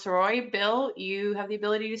from Bill Soroy. Bill, you have the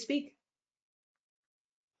ability to speak.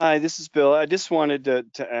 Hi, this is Bill. I just wanted to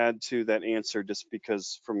add to that answer, just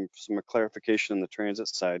because from some clarification on the transit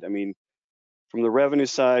side. I mean, from the revenue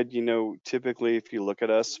side, typically if you look at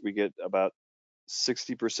us, we get about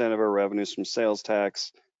 60% of our revenues from sales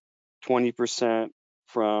tax, 20%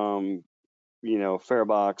 from, fare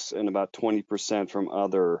box, and about 20% from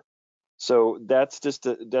other. So that's just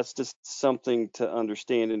something to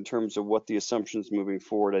understand in terms of what the assumptions moving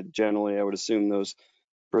forward. I would assume those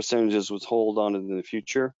percentages would hold on in the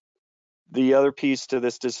future. The other piece to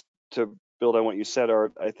this, just to build on what you said,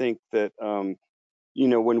 Art, I think that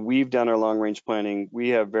when we've done our long range planning, we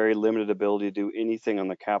have very limited ability to do anything on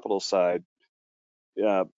the capital side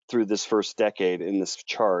through this first decade in this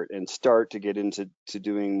chart, and start to get into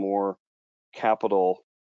doing more capital,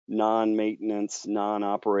 non-maintenance,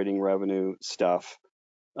 non-operating revenue stuff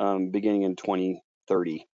beginning in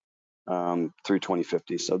 2030 through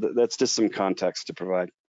 2050. So that's just some context to provide.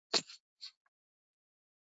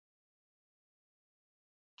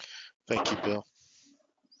 Thank you, Bill.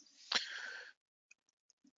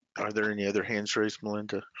 Are there any other hands raised,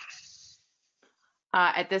 Melinda?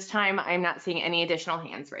 At this time, I'm not seeing any additional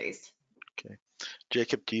hands raised. Okay.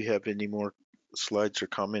 Jacob, do you have any more slides or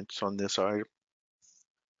comments on this item?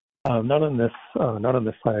 Not on this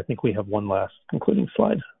slide. I think we have one last concluding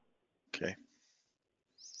slide. Okay.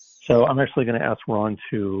 So I'm actually going to ask Ron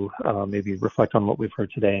to maybe reflect on what we've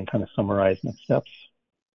heard today and kind of summarize next steps.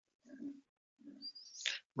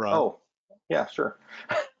 Ron? Oh, yeah, sure.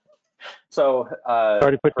 So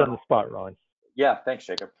sorry to put you on the spot, Ron. Yeah, thanks,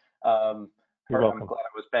 Jacob. You're welcome. I'm glad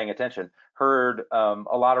I was paying attention. Heard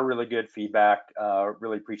a lot of really good feedback.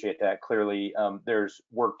 Really appreciate that. Clearly, there's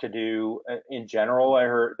work to do in general. I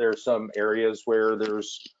heard there's some areas where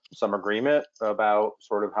there's some agreement about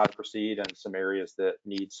sort of how to proceed, and some areas that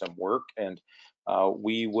need some work. And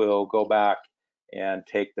we will go back and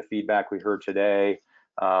take the feedback we heard today.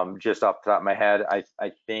 Just off the top of my head, I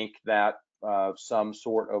think that some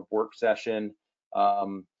sort of work session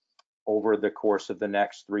over the course of the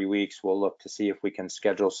next 3 weeks, we'll look to see if we can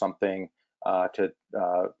schedule something to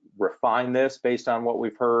refine this based on what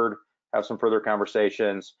we've heard, have some further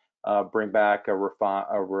conversations, bring back a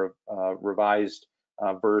revised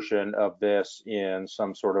version of this in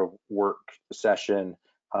some sort of work session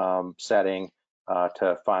setting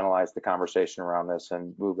to finalize the conversation around this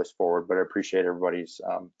and move us forward. But I appreciate everybody's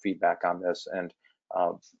feedback on this and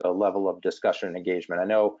the level of discussion and engagement. I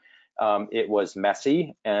know it was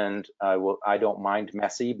messy, and I don't mind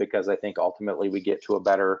messy, because I think ultimately we get to a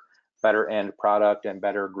better end product and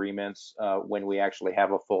better agreements when we actually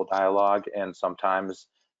have a full dialogue, and sometimes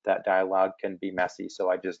that dialogue can be messy.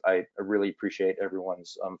 So I really appreciate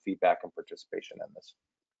everyone's feedback and participation in this.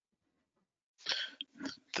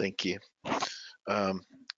 Thank you.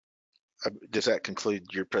 Does that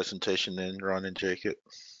conclude your presentation then, Ron and Jacob?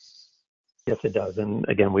 Yes, it does. And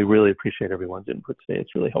again, we really appreciate everyone's input today.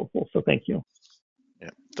 It's really helpful. So thank you. Yeah,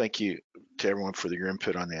 thank you to everyone for your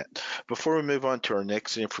input on that. Before we move on to our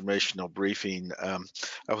next informational briefing, I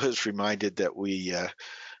was reminded that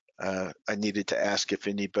I needed to ask if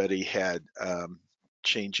anybody had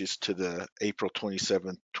changes to the April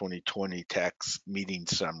 27th, 2020 tax meeting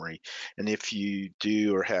summary. And if you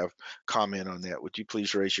do or have comment on that, would you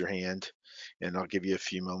please raise your hand? And I'll give you a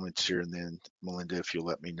few moments here, and then Melinda, if you'll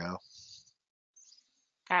let me know.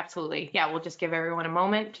 Absolutely. Yeah, we'll just give everyone a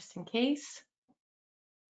moment just in case.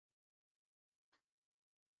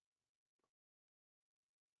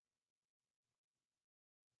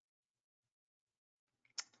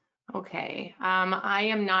 Okay, I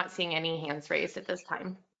am not seeing any hands raised at this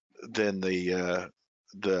time. Then the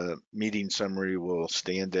meeting summary will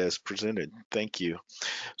stand as presented. Thank you.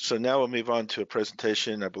 So now we'll move on to a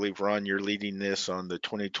presentation. I believe, Ron, you're leading this on the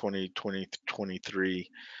 2020-2023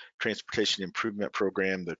 Transportation Improvement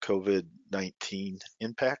Program, the COVID-19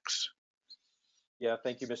 impacts. Yeah,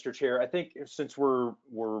 thank you, Mr. Chair. I think since we're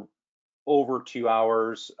over 2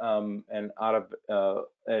 hours and out of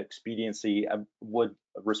expediency, I would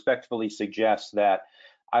respectfully suggest that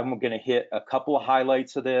I'm going to hit a couple of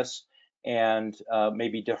highlights of this and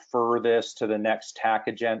maybe defer this to the next TAC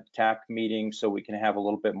meeting so we can have a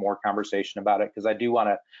little bit more conversation about it, because I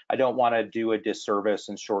don't want to do a disservice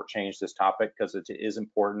and shortchange this topic, because it is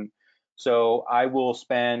important. So I will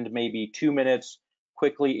spend maybe 2 minutes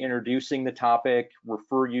quickly introducing the topic,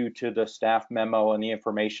 refer you to the staff memo and the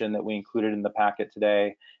information that we included in the packet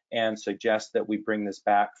today, and suggest that we bring this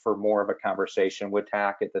back for more of a conversation with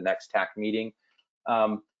TAC at the next TAC meeting.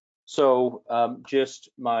 Just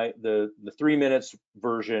the 3 minutes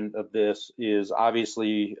version of this is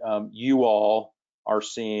obviously you all are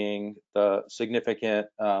seeing the significant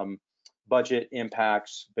budget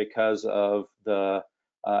impacts because of the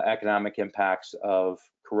economic impacts of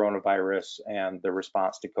coronavirus and the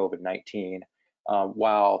response to COVID-19.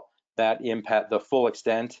 While that impact, the full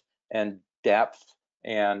extent and depth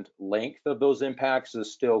and length of those impacts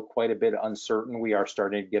is still quite a bit uncertain, we are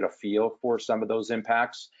starting to get a feel for some of those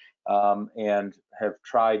impacts and have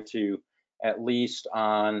tried to, at least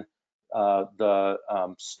on the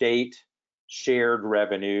state shared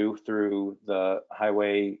revenue through the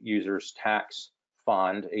Highway Users Tax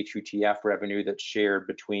Fund, HUTF revenue that's shared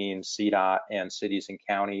between CDOT and cities and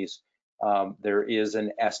counties. There is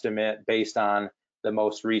an estimate based on the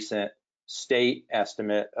most recent state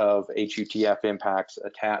estimate of HUTF impacts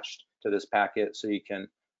attached to this packet, so you can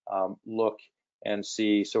look and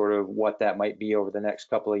see sort of what that might be over the next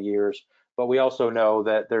couple of years. But we also know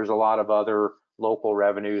that there's a lot of other local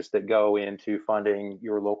revenues that go into funding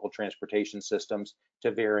your local transportation systems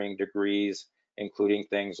to varying degrees, including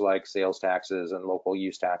things like sales taxes and local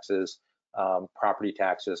use taxes, property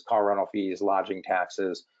taxes, car rental fees, lodging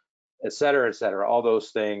taxes, et cetera, all those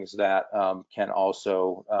things that can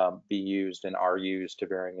also be used and are used to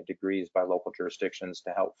varying degrees by local jurisdictions to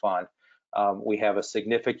help fund. We have a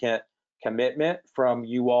significant commitment from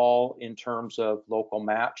you all in terms of local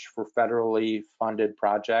match for federally funded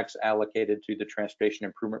projects allocated to the Transportation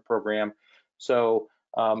Improvement Program. So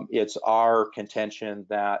it's our contention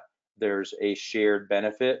that there's a shared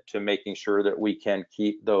benefit to making sure that we can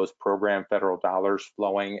keep those program federal dollars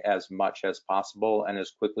flowing as much as possible and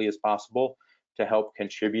as quickly as possible to help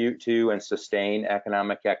contribute to and sustain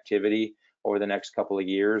economic activity over the next couple of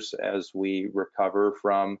years as we recover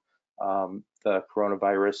from the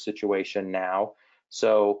coronavirus situation now.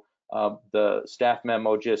 So the staff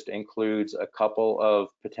memo just includes a couple of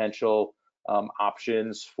potential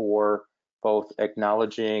options for both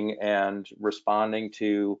acknowledging and responding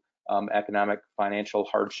to economic financial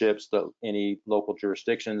hardships that any local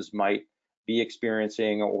jurisdictions might be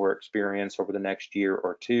experiencing or experience over the next year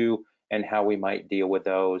or two, and how we might deal with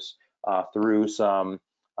those through some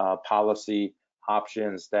policy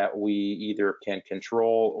options that we either can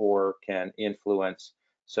control or can influence.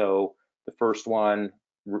 So the first one,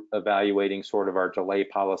 evaluating sort of our delay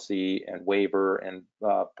policy and waiver, and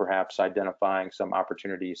perhaps identifying some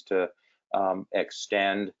opportunities to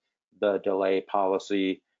extend the delay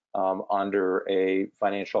policy under a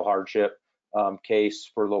financial hardship case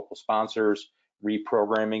for local sponsors,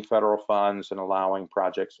 reprogramming federal funds and allowing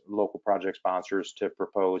local project sponsors to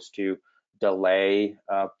propose to delay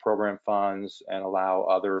program funds and allow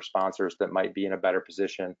other sponsors that might be in a better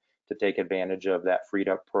position to take advantage of that freed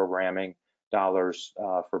up programming dollars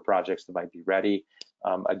for projects that might be ready.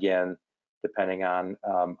 Again, depending on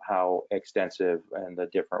how extensive and the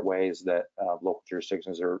different ways that local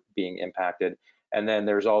jurisdictions are being impacted. And then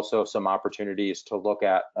there's also some opportunities to look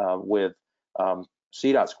at with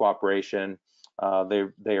CDOT's cooperation.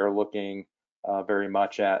 They are looking very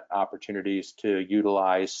much at opportunities to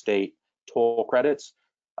utilize state toll credits.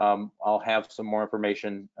 I'll have some more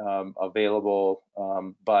information available,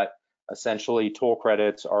 but essentially toll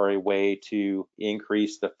credits are a way to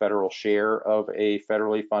increase the federal share of a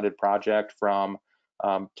federally funded project from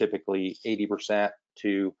typically 80%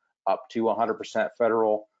 to up to 100%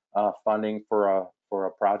 federal funding for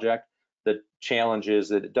a project. The challenge is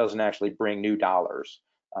that it doesn't actually bring new dollars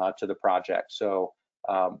to the project. So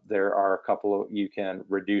there are a couple of, you can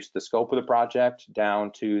reduce the scope of the project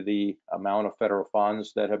down to the amount of federal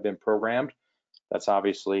funds that have been programmed. That's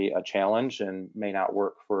obviously a challenge and may not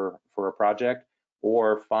work for a project,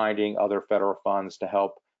 or finding other federal funds to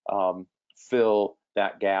help fill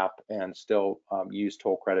that gap and still use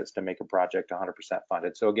toll credits to make a project 100%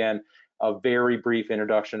 funded. So again, a very brief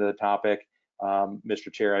introduction to the topic.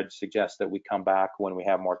 Mr. Chair, I'd suggest that we come back when we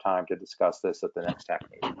have more time to discuss this at the next TAC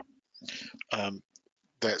meeting.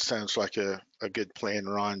 That sounds like a good plan,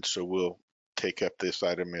 Ron. So we'll take up this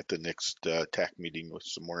item at the next TAC meeting with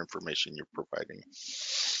some more information you're providing.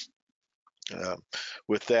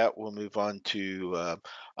 With that, we'll move on to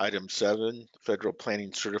item 7, Federal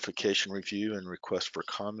Planning Certification Review and Request for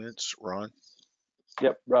Comments. Ron?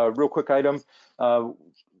 Yep, real quick item.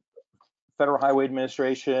 Federal Highway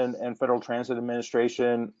Administration and Federal Transit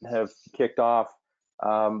Administration have kicked off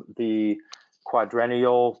the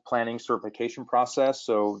quadrennial planning certification process.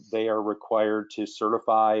 So they are required to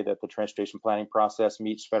certify that the transportation planning process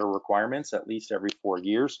meets federal requirements at least every 4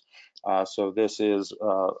 years. So this is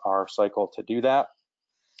our cycle to do that.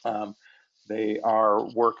 They are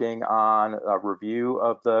working on a review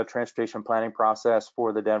of the transportation planning process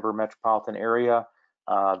for the Denver metropolitan area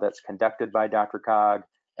that's conducted by DRCOG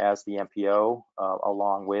as the MPO,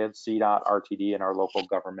 along with CDOT, RTD, and our local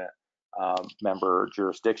government member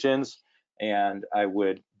jurisdictions. And I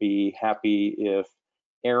would be happy if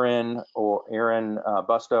Aaron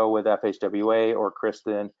Busto with FHWA or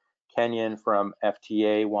Kristen Kenyon from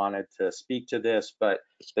FTA wanted to speak to this, but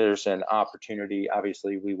there's an opportunity.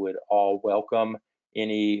 Obviously, we would all welcome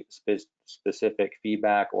any specific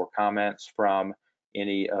feedback or comments from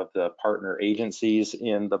any of the partner agencies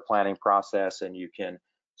in the planning process, and you can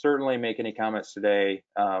certainly make any comments today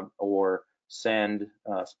or send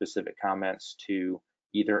specific comments to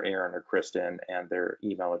either Aaron or Kristen, and their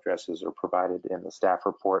email addresses are provided in the staff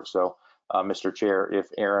report. So Mr. Chair, if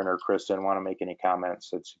Aaron or Kristen want to make any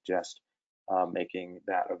comments, I'd suggest making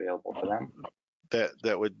that available to them.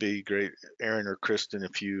 That would be great. Aaron or Kristen,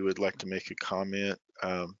 if you would like to make a comment,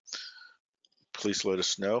 please let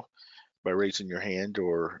us know by raising your hand,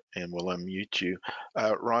 and we'll unmute you.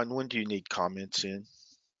 Ron, when do you need comments in?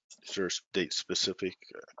 Is there a date specific?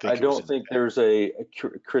 I don't think there's a,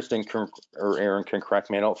 Kristen or Aaron can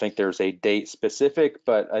correct me, I don't think there's a date specific,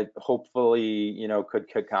 but I hopefully, could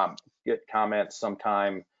get comments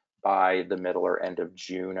sometime by the middle or end of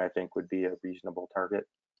June, I think would be a reasonable target.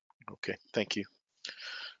 Okay, thank you.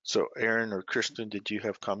 So Aaron or Kristen, did you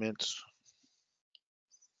have comments?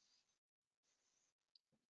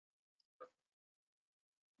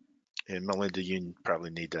 And Melinda, you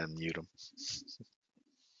probably need to unmute them.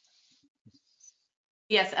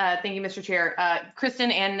 Yes, thank you, Mr. Chair.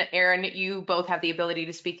 Kristen and Aaron, you both have the ability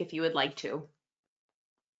to speak if you would like to.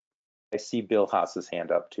 I see Bill Haas's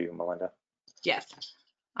hand up too, Melinda. Yes.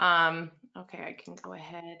 Okay, I can go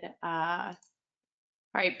ahead. All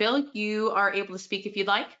right, Bill, you are able to speak if you'd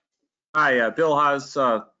like. Hi, Bill Haas,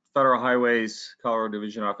 Federal Highways, Colorado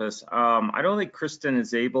Division Office. I don't think Kristen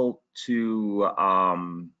is able to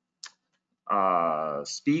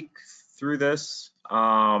speak through this.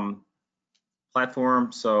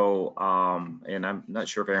 platform. So, and I'm not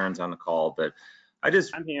sure if Aaron's on the call, but I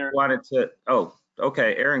just I'm here. wanted to, oh,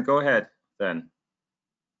 okay, Aaron, go ahead then.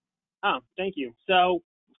 Oh, thank you. So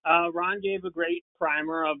Ron gave a great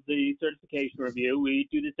primer of the certification review. We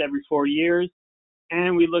do this every 4 years,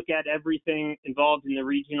 and we look at everything involved in the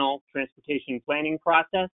regional transportation planning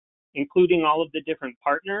process, including all of the different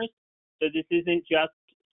partners. So this isn't just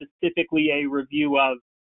specifically a review of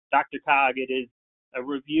DRCOG, it is a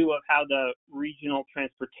review of how the regional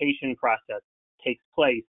transportation process takes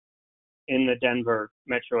place in the Denver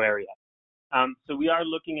metro area. So we are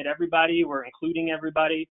looking at everybody, we're including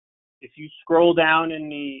everybody. If you scroll down in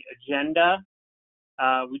the agenda,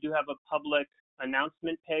 we do have a public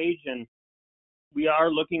announcement page, and we are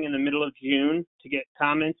looking in the middle of June to get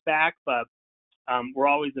comments back, but we're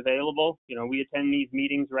always available. You know, we attend these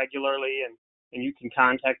meetings regularly, and you can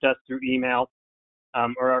contact us through email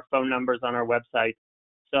or our phone numbers on our website.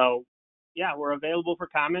 So yeah, we're available for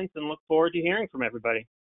comments and look forward to hearing from everybody.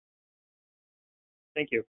 Thank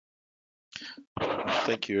you.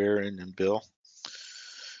 Thank you, Aaron and Bill.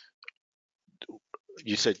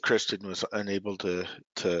 You said Kristen was unable to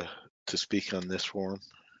speak on this forum.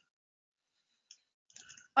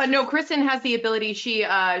 No, Kristen has the ability. She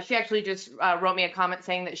actually just wrote me a comment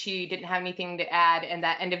saying that she didn't have anything to add, and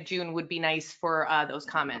that end of June would be nice for those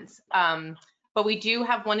comments. But we do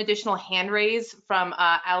have one additional hand raise from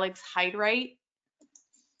Alex Heidwright.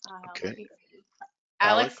 Okay.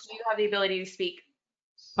 Alex, do you have the ability to speak?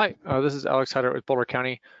 Hi, this is Alex Hyder with Boulder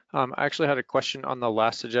County. I actually had a question on the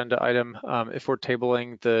last agenda item. If we're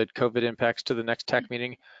tabling the COVID impacts to the next TAC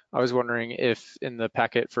meeting, I was wondering if in the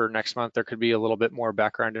packet for next month there could be a little bit more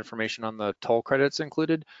background information on the toll credits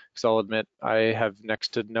included, because I'll admit I have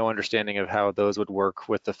next to no understanding of how those would work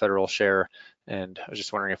with the federal share, and I was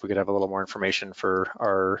just wondering if we could have a little more information for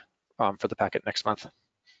our for the packet next month.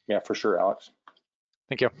 Yeah, for sure, Alex.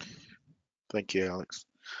 Thank you. Thank you, Alex.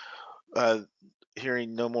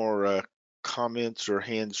 Hearing no more comments or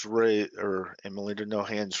hands raised, and Melinda, no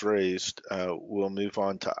hands raised, we'll move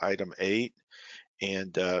on to item 8.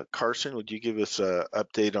 And Carson, would you give us an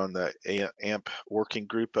update on the AMP working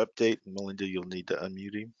group update? And Melinda, you'll need to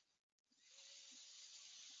unmute him.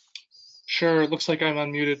 Sure, it looks like I'm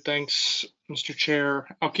unmuted. Thanks, Mr. Chair.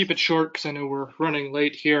 I'll keep it short because I know we're running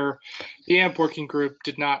late here. The AMP working group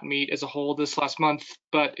did not meet as a whole this last month,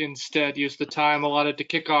 but instead used the time allotted to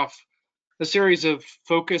kick off a series of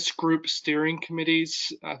focus group steering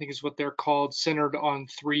committees, I think is what they're called, centered on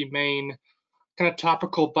 3 main kind of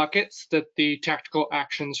topical buckets that the tactical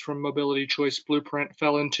actions from Mobility Choice Blueprint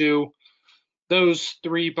fell into. Those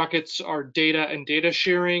 3 buckets are data and data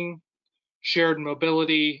sharing, shared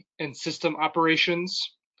mobility, and system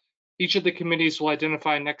operations. Each of the committees will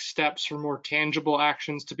identify next steps for more tangible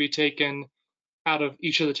actions to be taken out of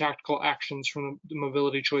each of the tactical actions from the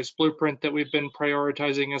Mobility Choice Blueprint that we've been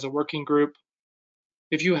prioritizing as a working group.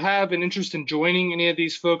 If you have an interest in joining any of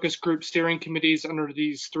these focus group steering committees under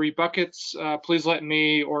these 3 buckets, please let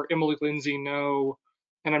me or Emily Lindsay know,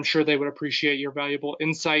 and I'm sure they would appreciate your valuable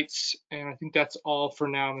insights. And I think that's all for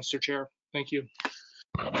now, Mr. Chair. Thank you.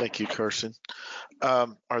 Thank you, Carson.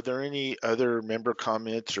 Are there any other member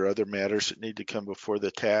comments or other matters that need to come before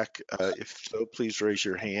the TAC? If so, please raise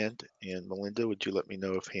your hand. And Melinda, would you let me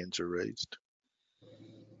know if hands are raised?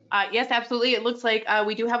 Yes, absolutely. It looks like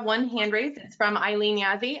we do have one hand raised. It's from Eileen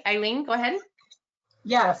Yazzie. Eileen, go ahead.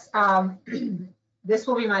 Yes, this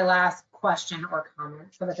will be my last question or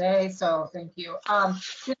comment for the day, so thank you.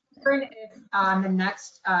 Just wondering if on the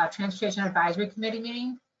next Transportation Advisory Committee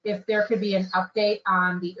meeting, if there could be an update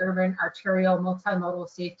on the Urban Arterial Multimodal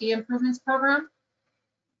Safety Improvements Program?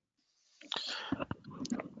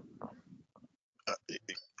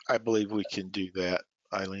 I believe we can do that,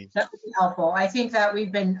 Eileen. That would be helpful. I think that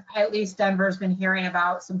we've been, at least Denver's been hearing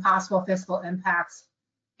about some possible fiscal impacts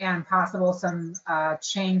and possible some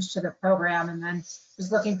change to the program, and then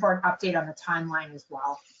just looking for an update on the timeline as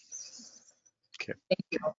well. Okay. Thank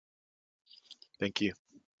you. Thank you.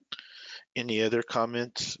 Any other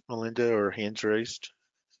comments, Melinda, or hands raised?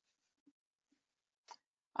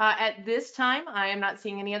 At this time, I am not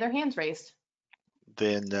seeing any other hands raised.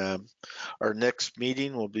 Then our next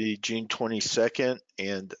meeting will be June 22nd,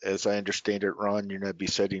 and as I understand it, Ron, you're going to be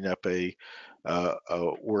setting up a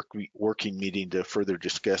working meeting to further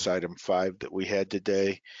discuss item 5 that we had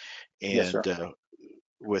today. And yes, sir.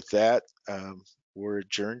 With that, we're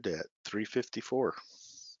adjourned at 3:54.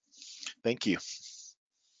 Thank you.